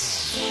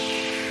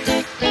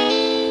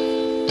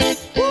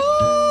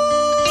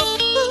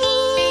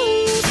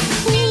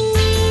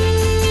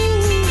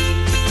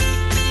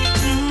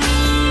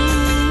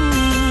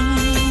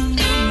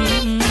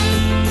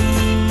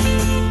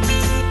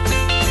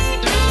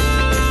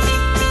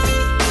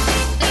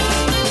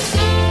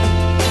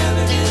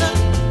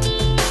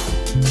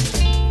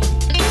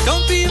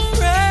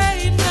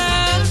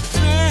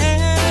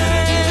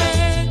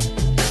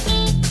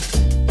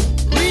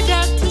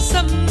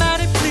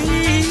 Somebody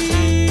please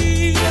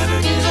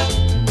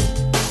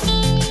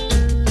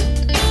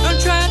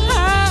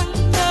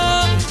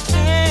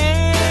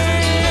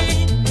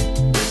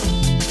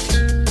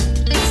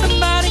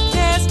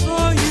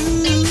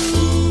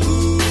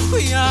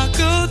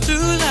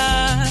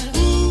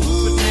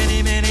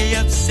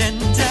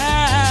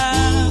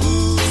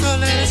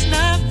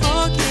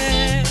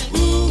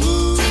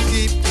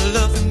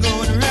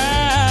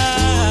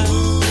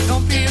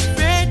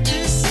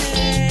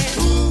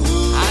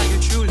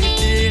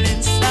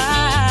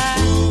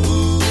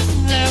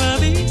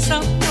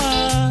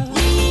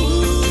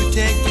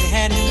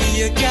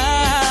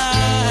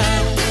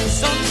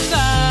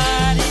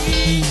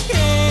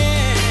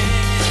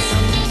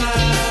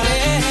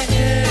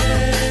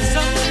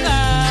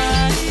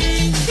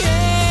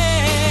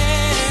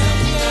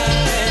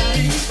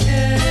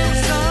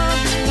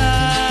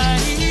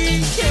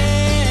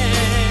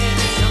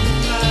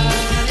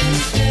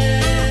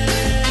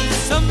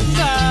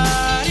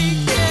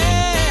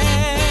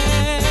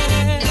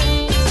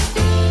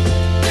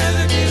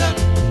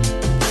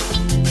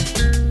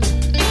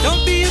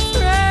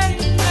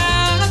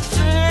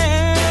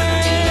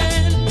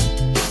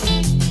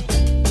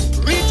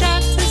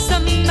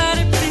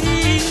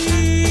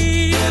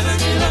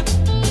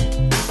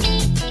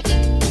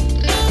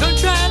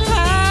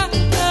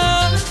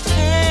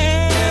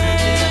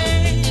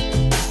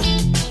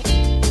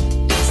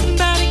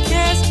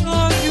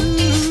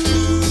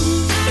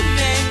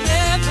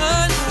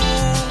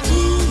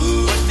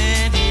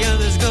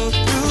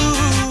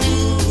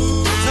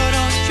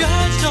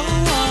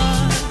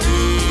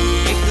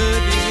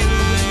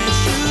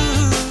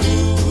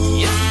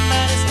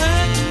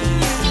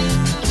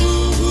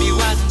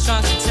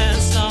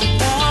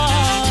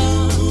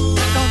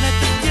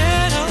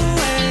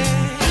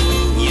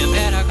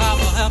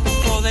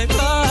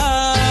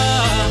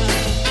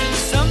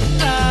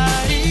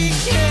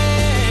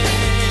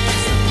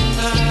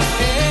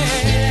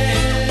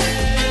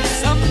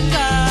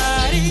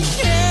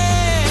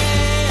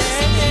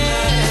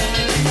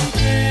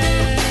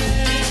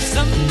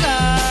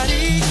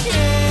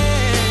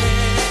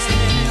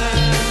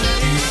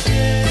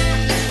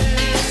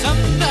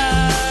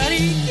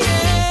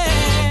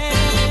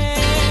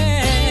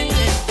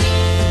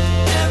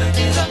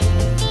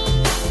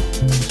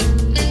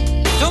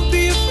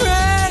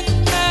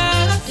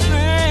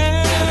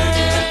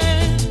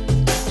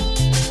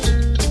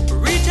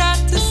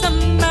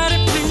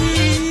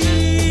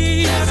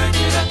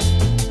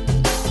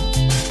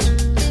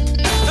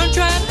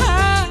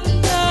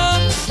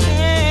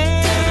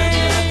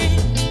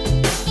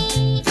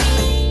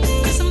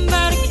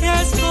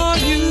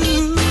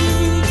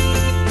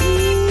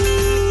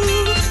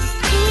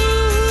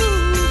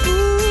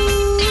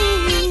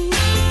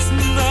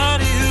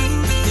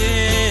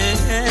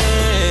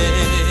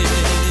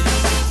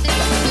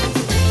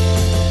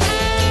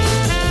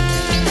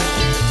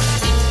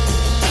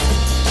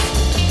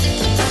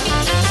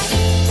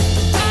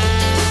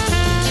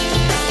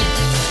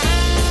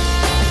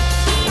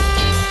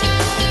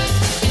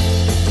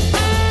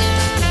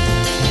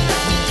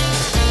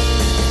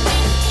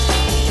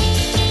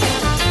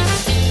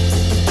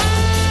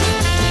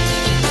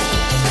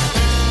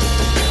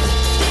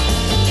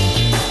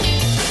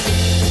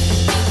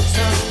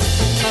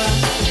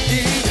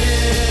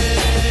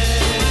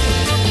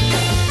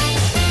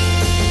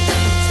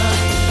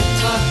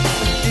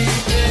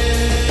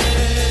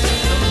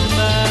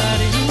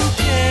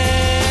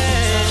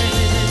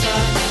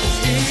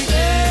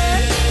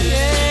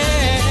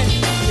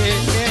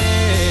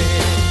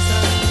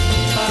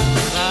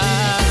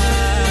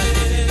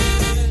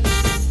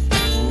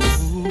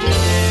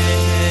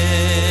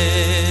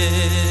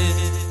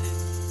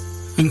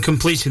And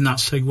completing that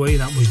segue,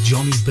 that was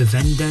Johnny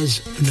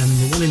Bavendez, and then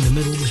the one in the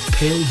middle was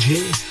Pale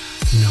J.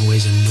 Now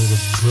here's another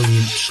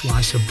brilliant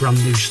slice of brand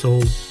new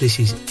soul. This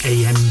is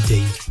AMD,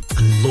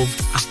 and Love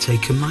Has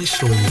Taken My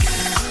Soul.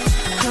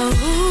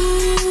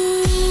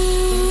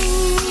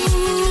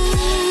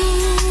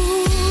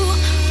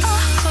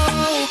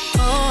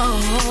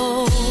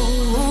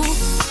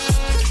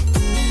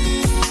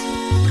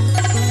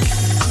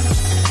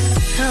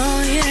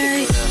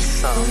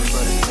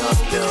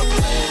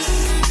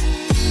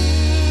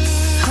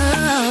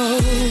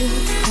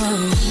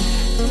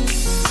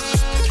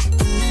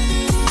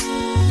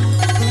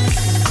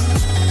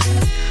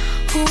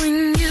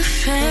 When you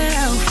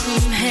fell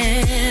from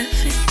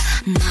heaven,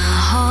 my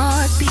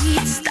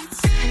heartbeat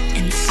stopped,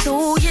 and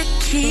so you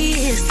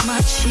kissed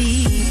my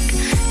cheek,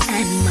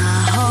 and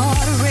my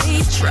heart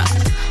rate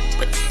dropped.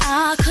 But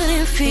I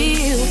couldn't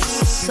feel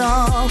the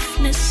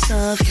softness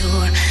of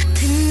your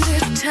tender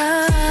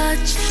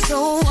touch,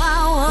 so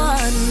I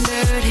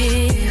wondered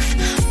if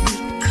we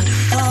could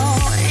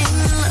fall in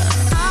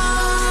love. I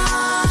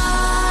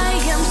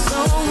am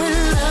so in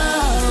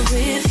love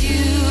with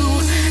you,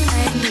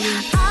 and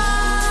I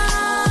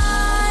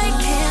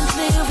can't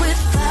live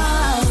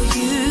without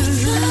you.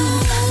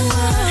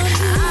 But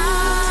I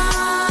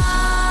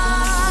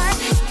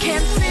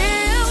can't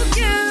feel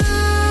you,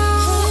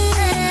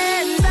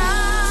 and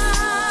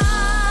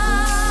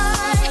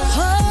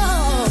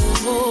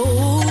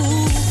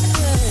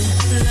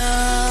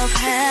love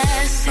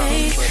has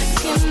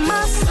taken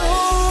my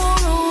soul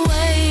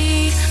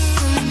away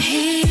from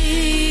here.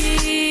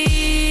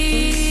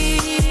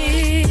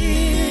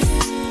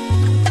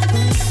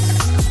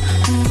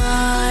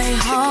 My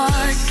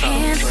heart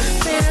can't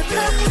bear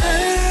the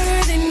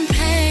hurt and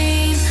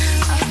pain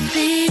I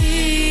feel.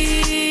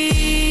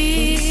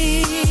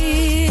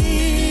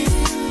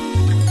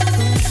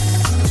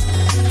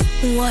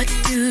 What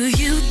do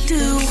you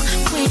do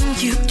when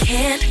you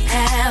can't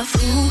have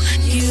who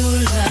you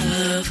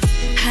love?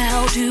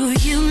 How do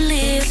you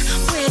live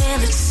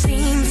when it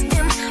seems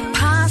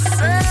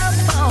impossible?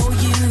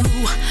 You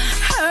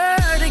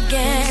hurt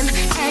again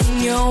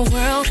and your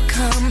world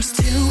comes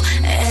to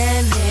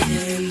an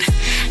end,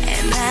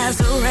 and as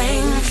the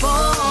rain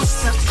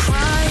falls, the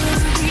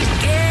crying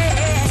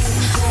begins.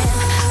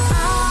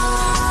 I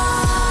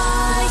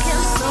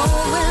am so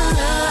in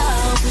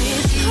love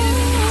with you,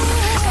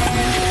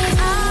 and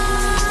I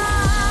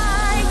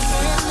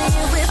can't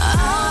live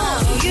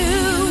without you.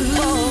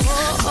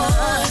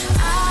 But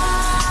I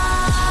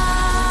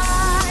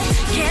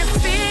can't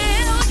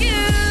feel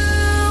you,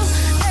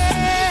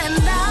 and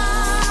love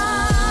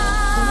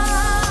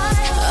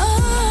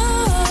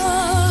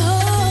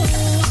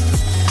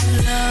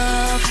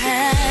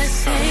has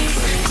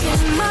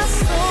taken my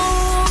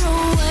soul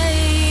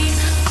away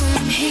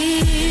from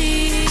here.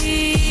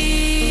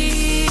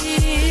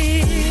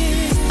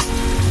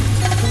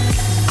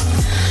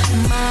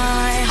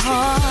 My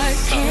heart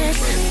can't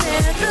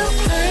bear the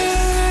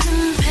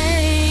burden,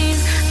 pain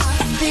I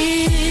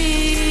feel.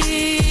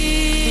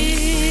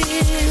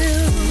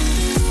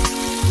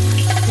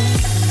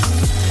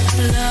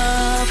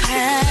 Love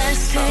has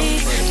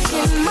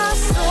taken my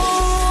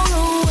soul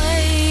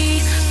away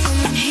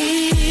from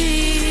here.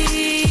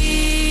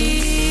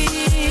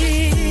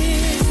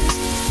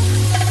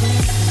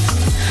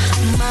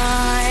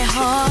 My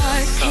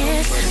heart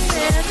can't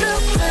bear the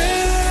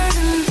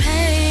burden,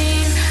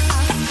 pain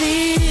I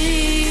feel.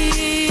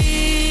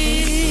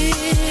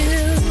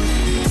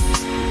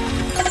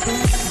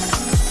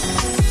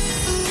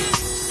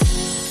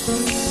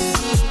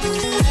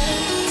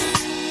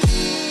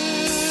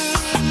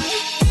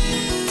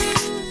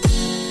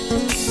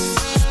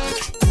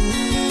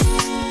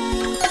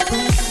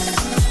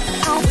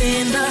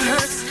 When the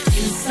hurt's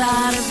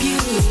inside of you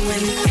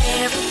and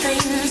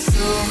everything's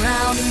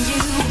surrounding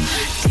you,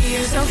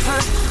 tears of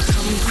hurt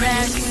come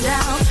crashing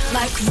down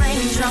like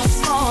raindrops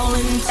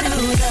falling to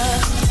the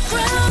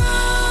ground.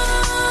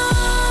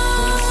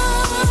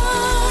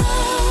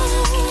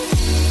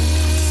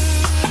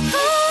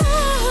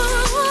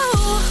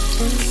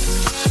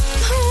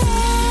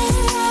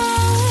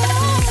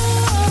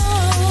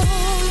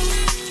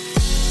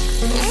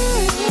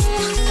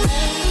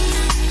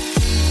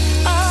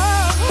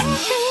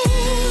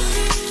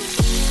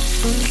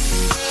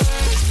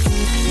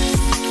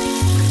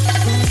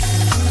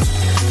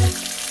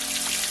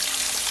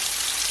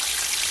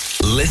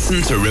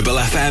 Listen to Ribble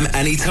FM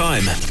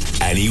anytime,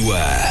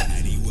 anywhere.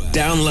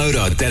 Download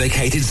our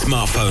dedicated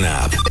smartphone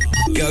app.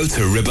 Go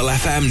to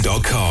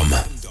ribblefm.com.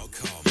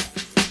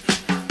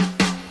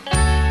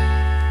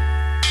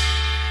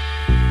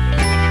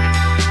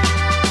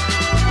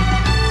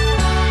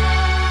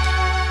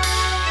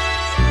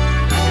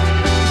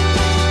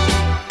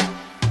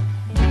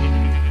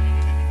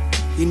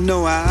 You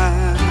know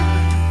I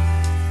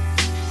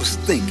was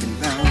thinking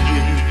about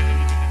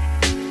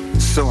you,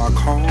 so I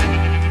called,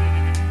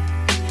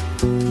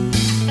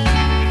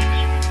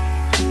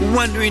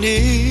 wondering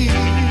if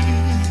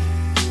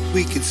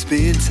we could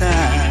spend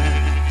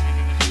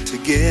time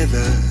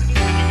together.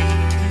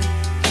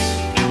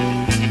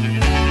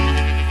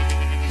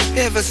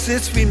 Ever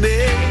since we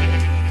met,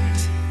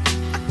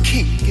 I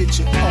can't get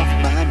you off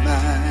my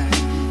mind.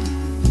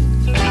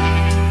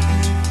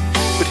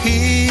 But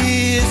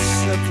here's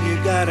something you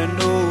gotta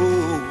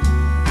know.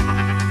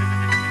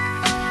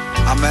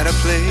 I'm at a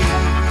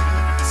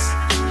place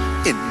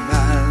in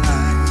my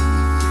life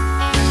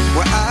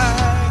where I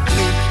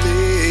can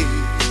play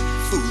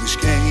foolish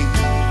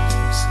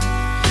games,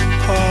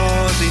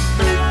 causing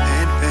hurt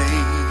and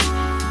pain.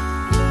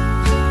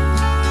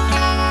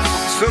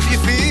 So if you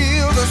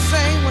feel the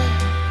same way,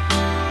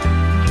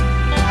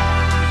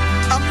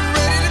 I'm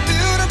ready to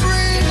build a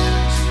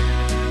bridge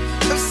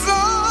of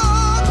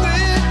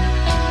something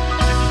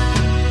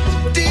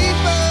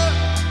deeper,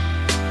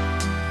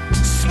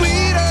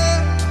 sweeter,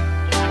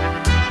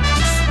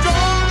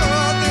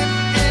 stronger than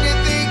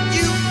anything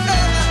you've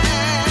ever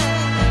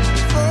had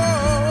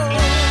before.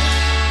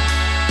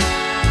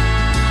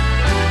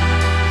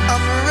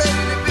 I'm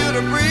ready to build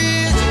a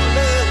bridge of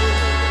love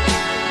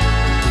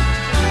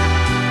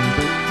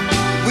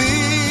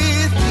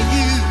with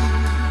you.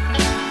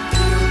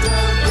 Build a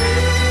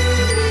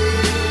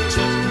bridge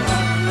of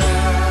love.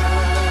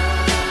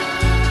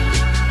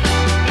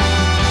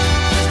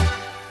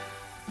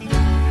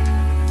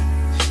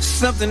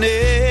 Something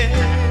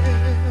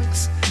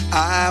else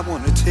I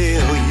want to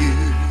tell you.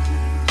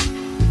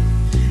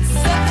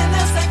 Something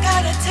else I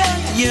gotta tell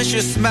you. Yes,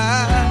 your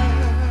smile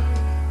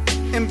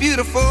and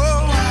beautiful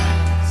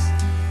eyes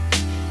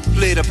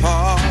played a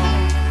part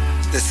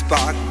that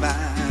sparked my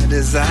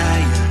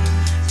desire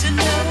to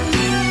know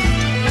you.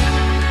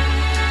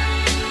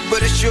 But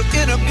it's your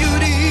inner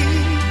beauty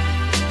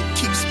that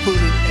keeps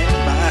pulling at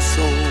my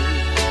soul.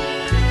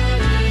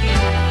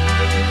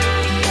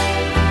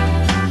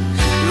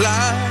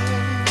 Life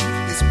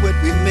is what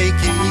we make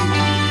it,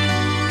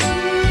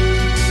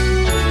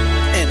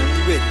 and I'm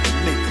ready to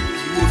make a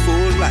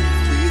beautiful life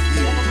with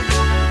you.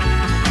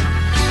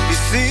 You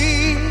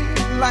seem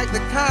like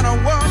the kind of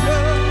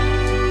woman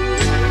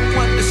who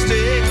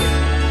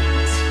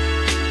understands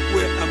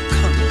where I'm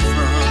coming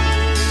from.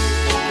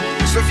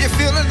 So if you're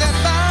feeling that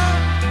vibe,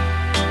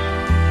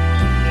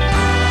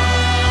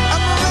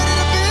 I'm ready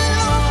to build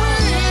a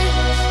bridge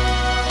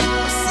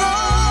of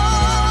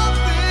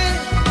something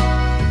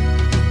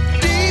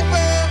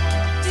deeper,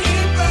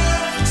 deeper,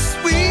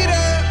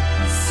 sweeter,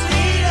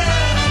 sweeter,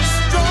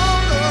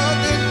 stronger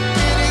than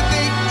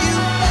anything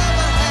you've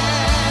ever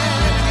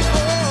had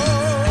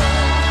before.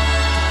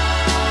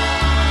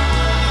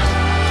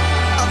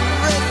 I'm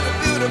ready to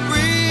build a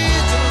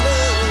bridge of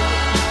love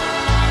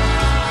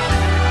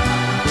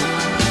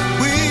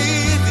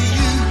with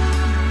you.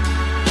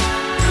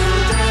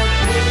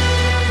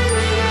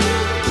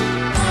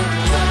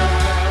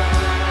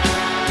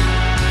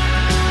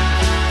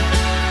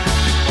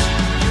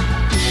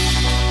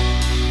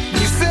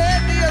 You said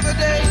the other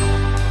day,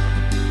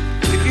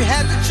 if you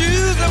had to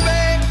choose a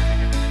man,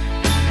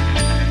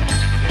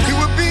 he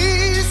would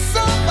be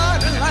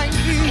somebody like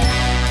me.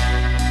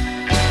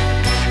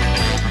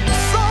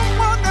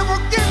 Someone that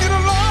will give you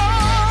the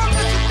love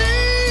that you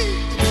need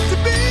to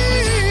be.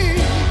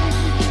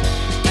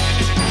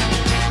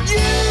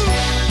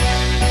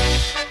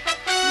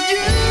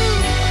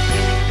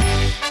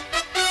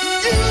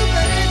 You,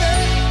 baby,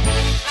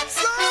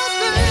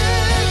 something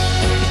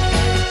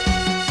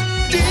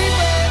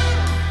deeper,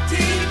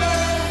 deeper,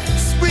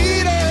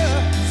 sweeter,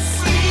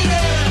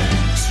 sweeter,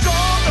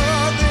 stronger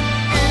than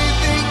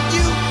anything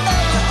you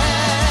ever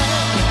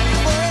had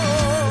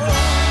before.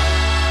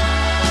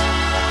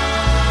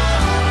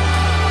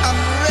 I'm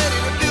ready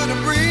to build a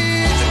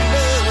bridge of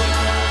love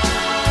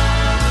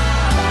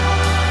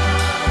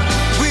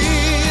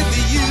with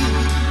you.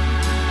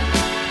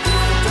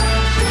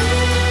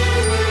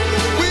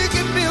 We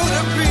can build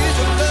a bridge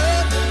of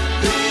love.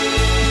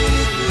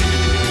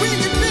 We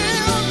can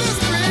build this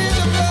bridge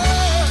of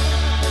love.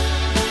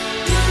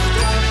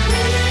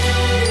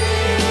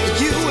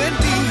 You and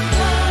me,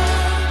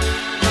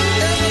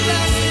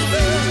 everlasting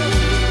love,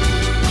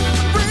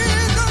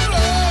 bridge of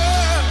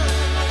love.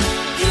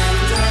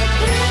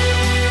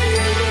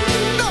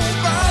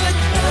 Nobody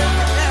can hold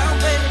me down,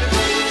 baby.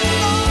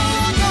 No,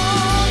 no, no,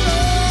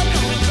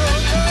 no, no,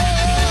 no.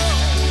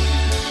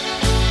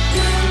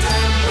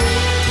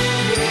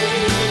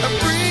 A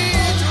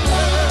bridge of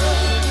love,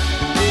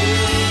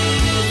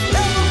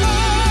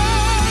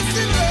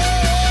 everlasting love.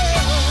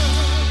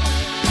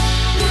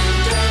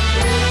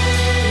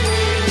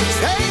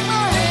 Take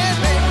my hand,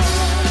 baby.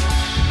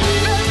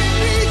 Let me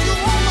lead you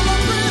over the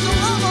bridge of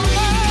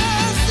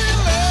everlasting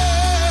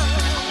love.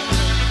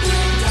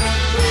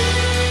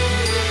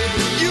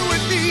 You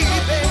and me,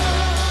 baby.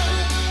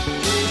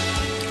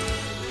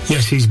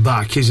 Yes, he's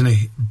back, isn't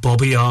he?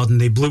 Bobby Arden.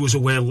 He blew us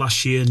away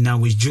last year, now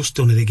he's just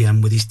done it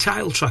again with his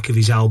title track of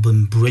his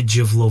album, Bridge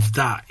of Love.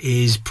 That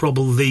is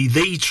probably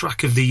the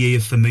track of the year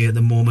for me at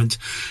the moment.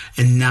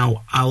 And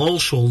now I'll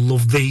also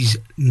love these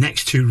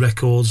next two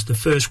records. The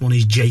first one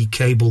is Jay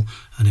Cable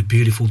and a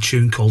beautiful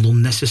tune called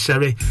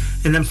Unnecessary.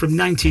 And then from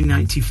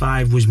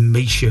 1995 was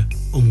Misha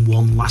and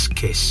One Last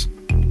Kiss.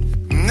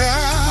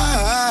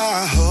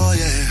 Oh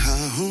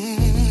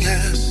yeah,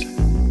 yes.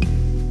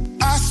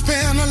 I spent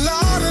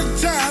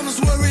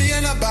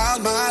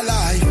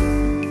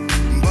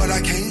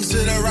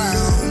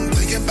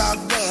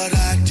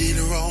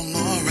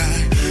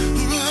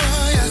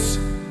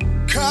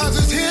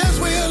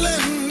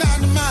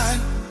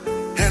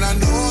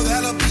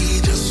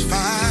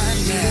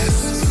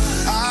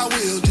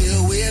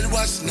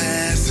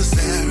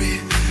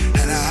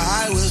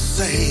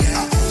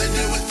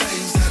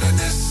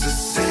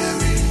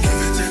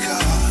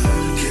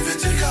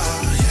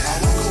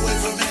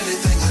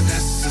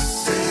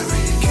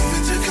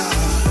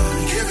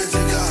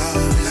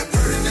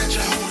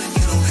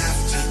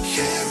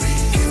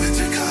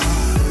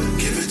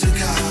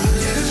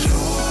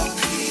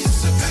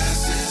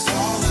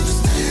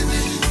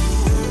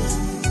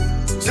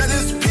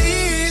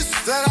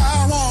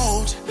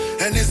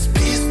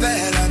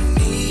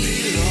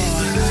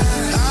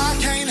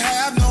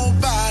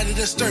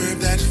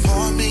reserved that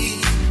for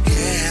me.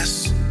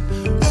 Yes.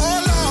 Oh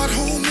Lord,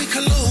 hold me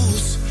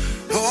close.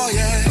 Oh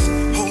yes,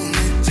 hold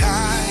me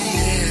tight.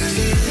 Yes.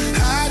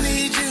 I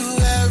need you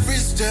every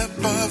step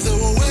of the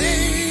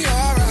way.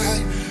 All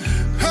right.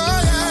 Oh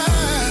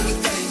yeah. With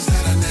things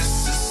that are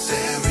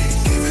necessary,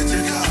 give it to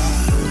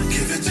God.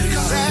 Give it to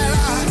God. Said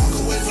I walk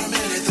away from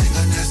anything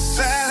unnecessary.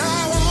 Said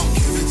I won't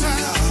give it to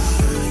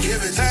God.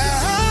 Give it to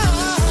God.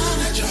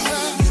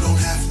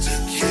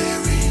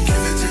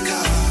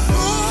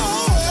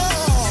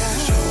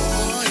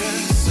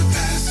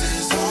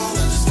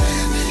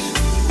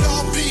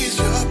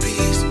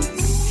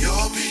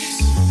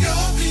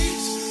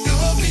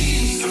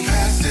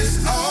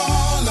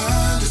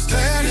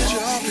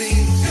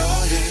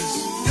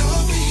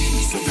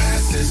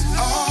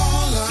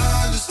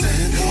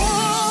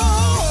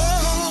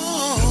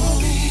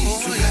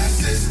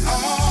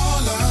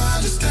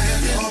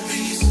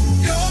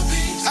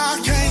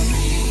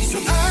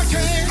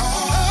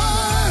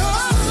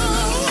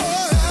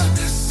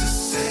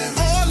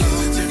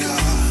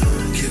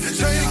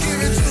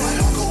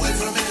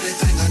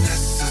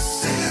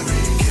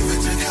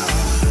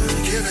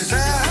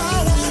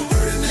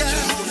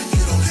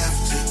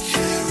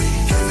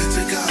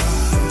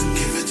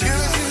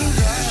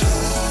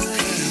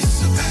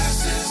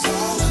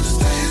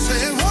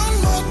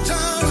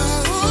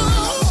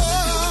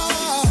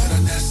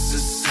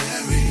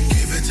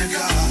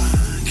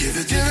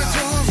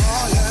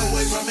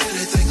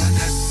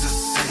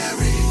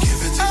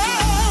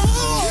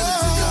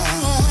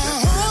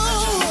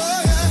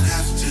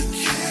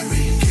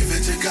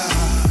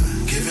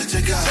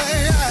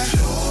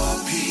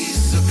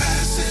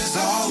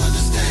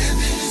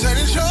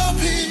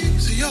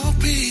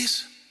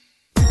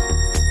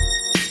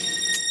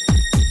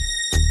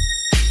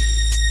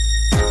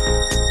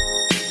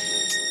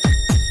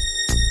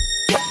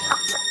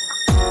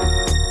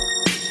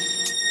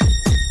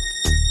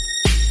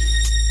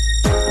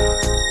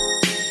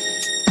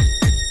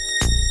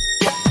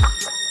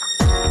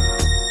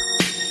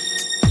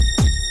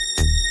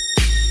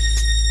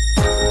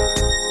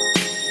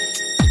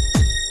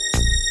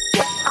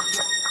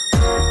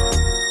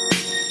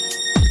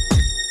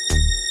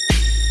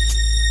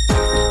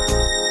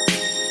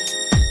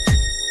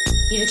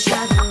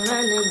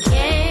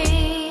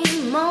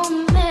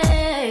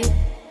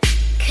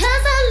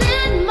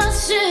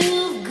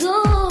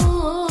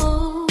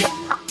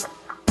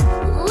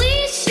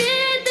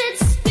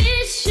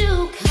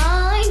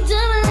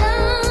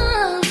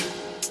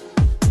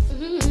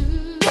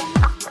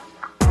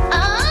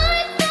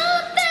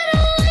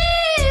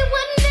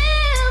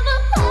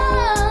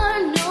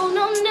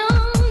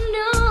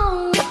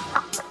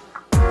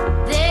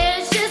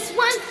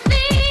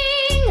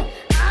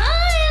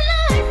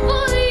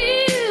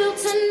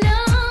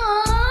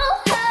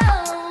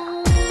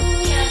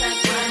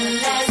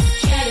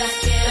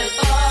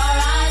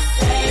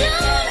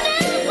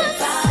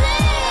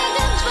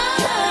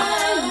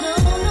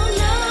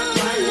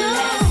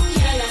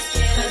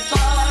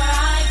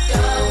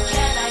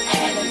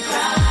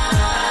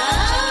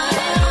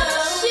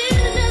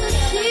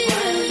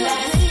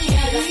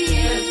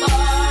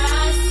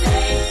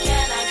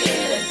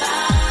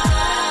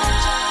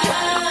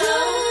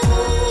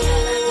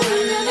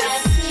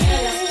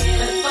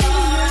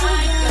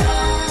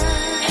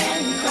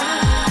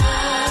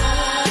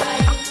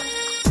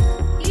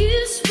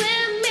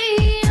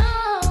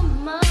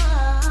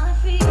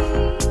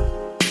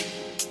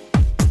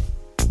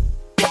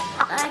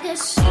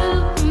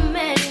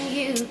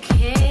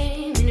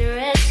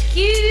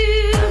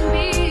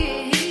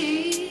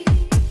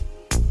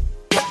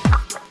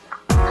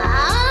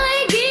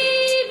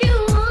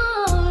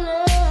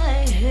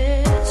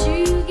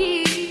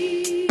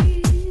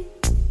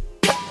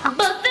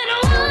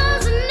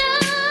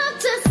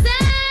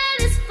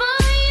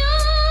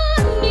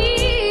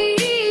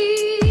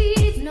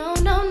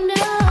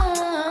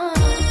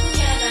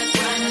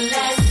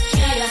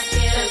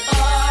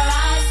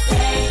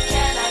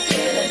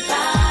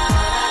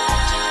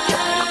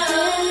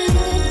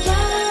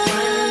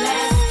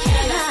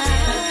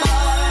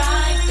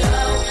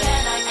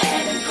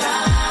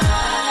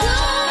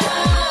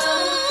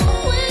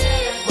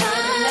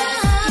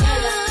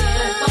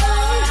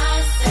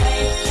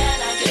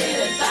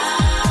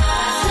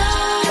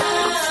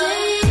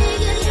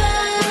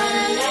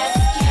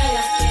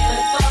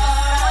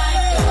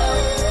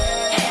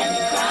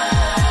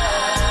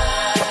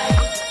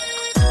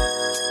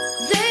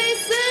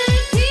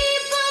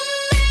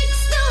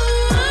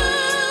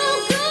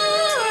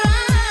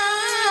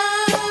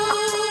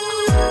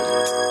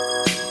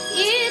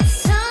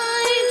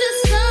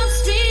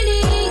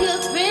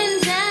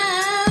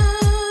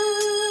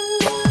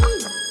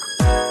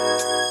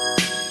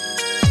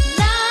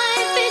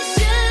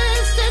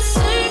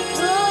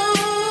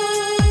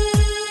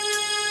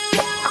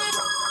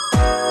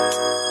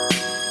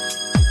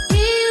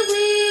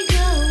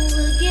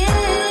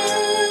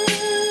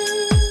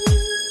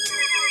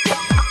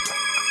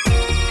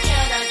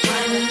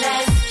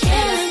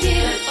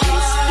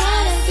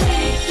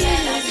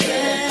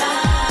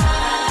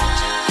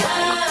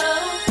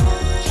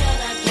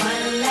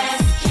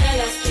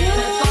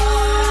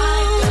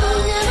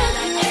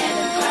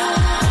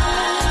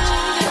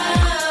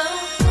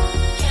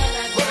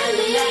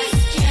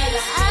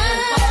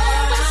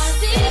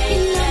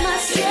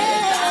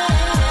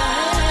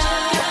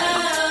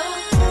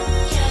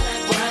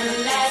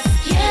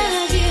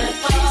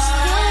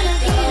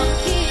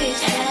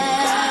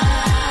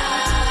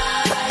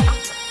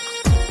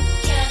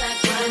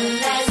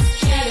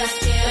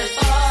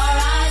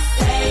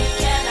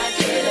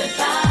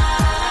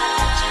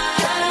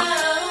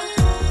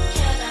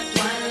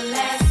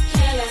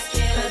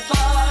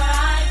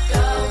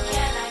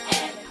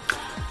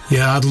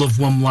 Yeah, I'd love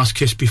One Last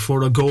Kiss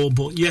Before I Go,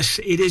 but yes,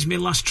 it is my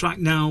last track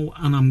now,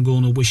 and I'm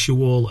going to wish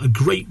you all a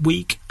great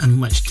week, and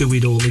let's do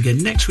it all again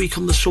next week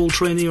on the Soul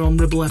Train here on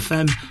Ribble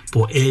FM.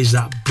 But here's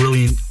that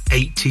brilliant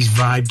 80s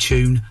vibe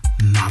tune,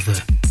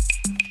 Mather.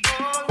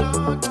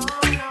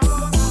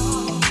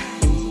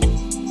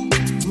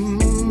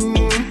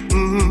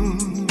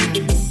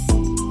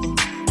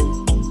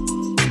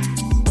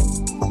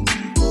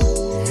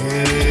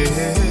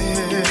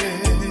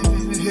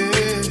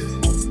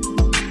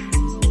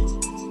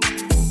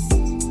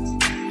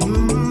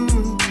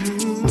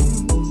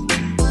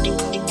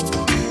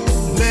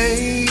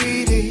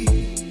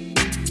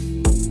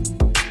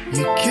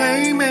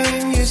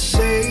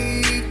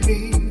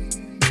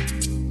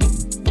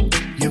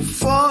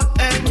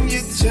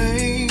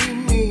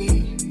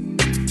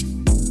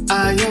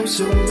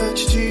 So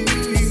much to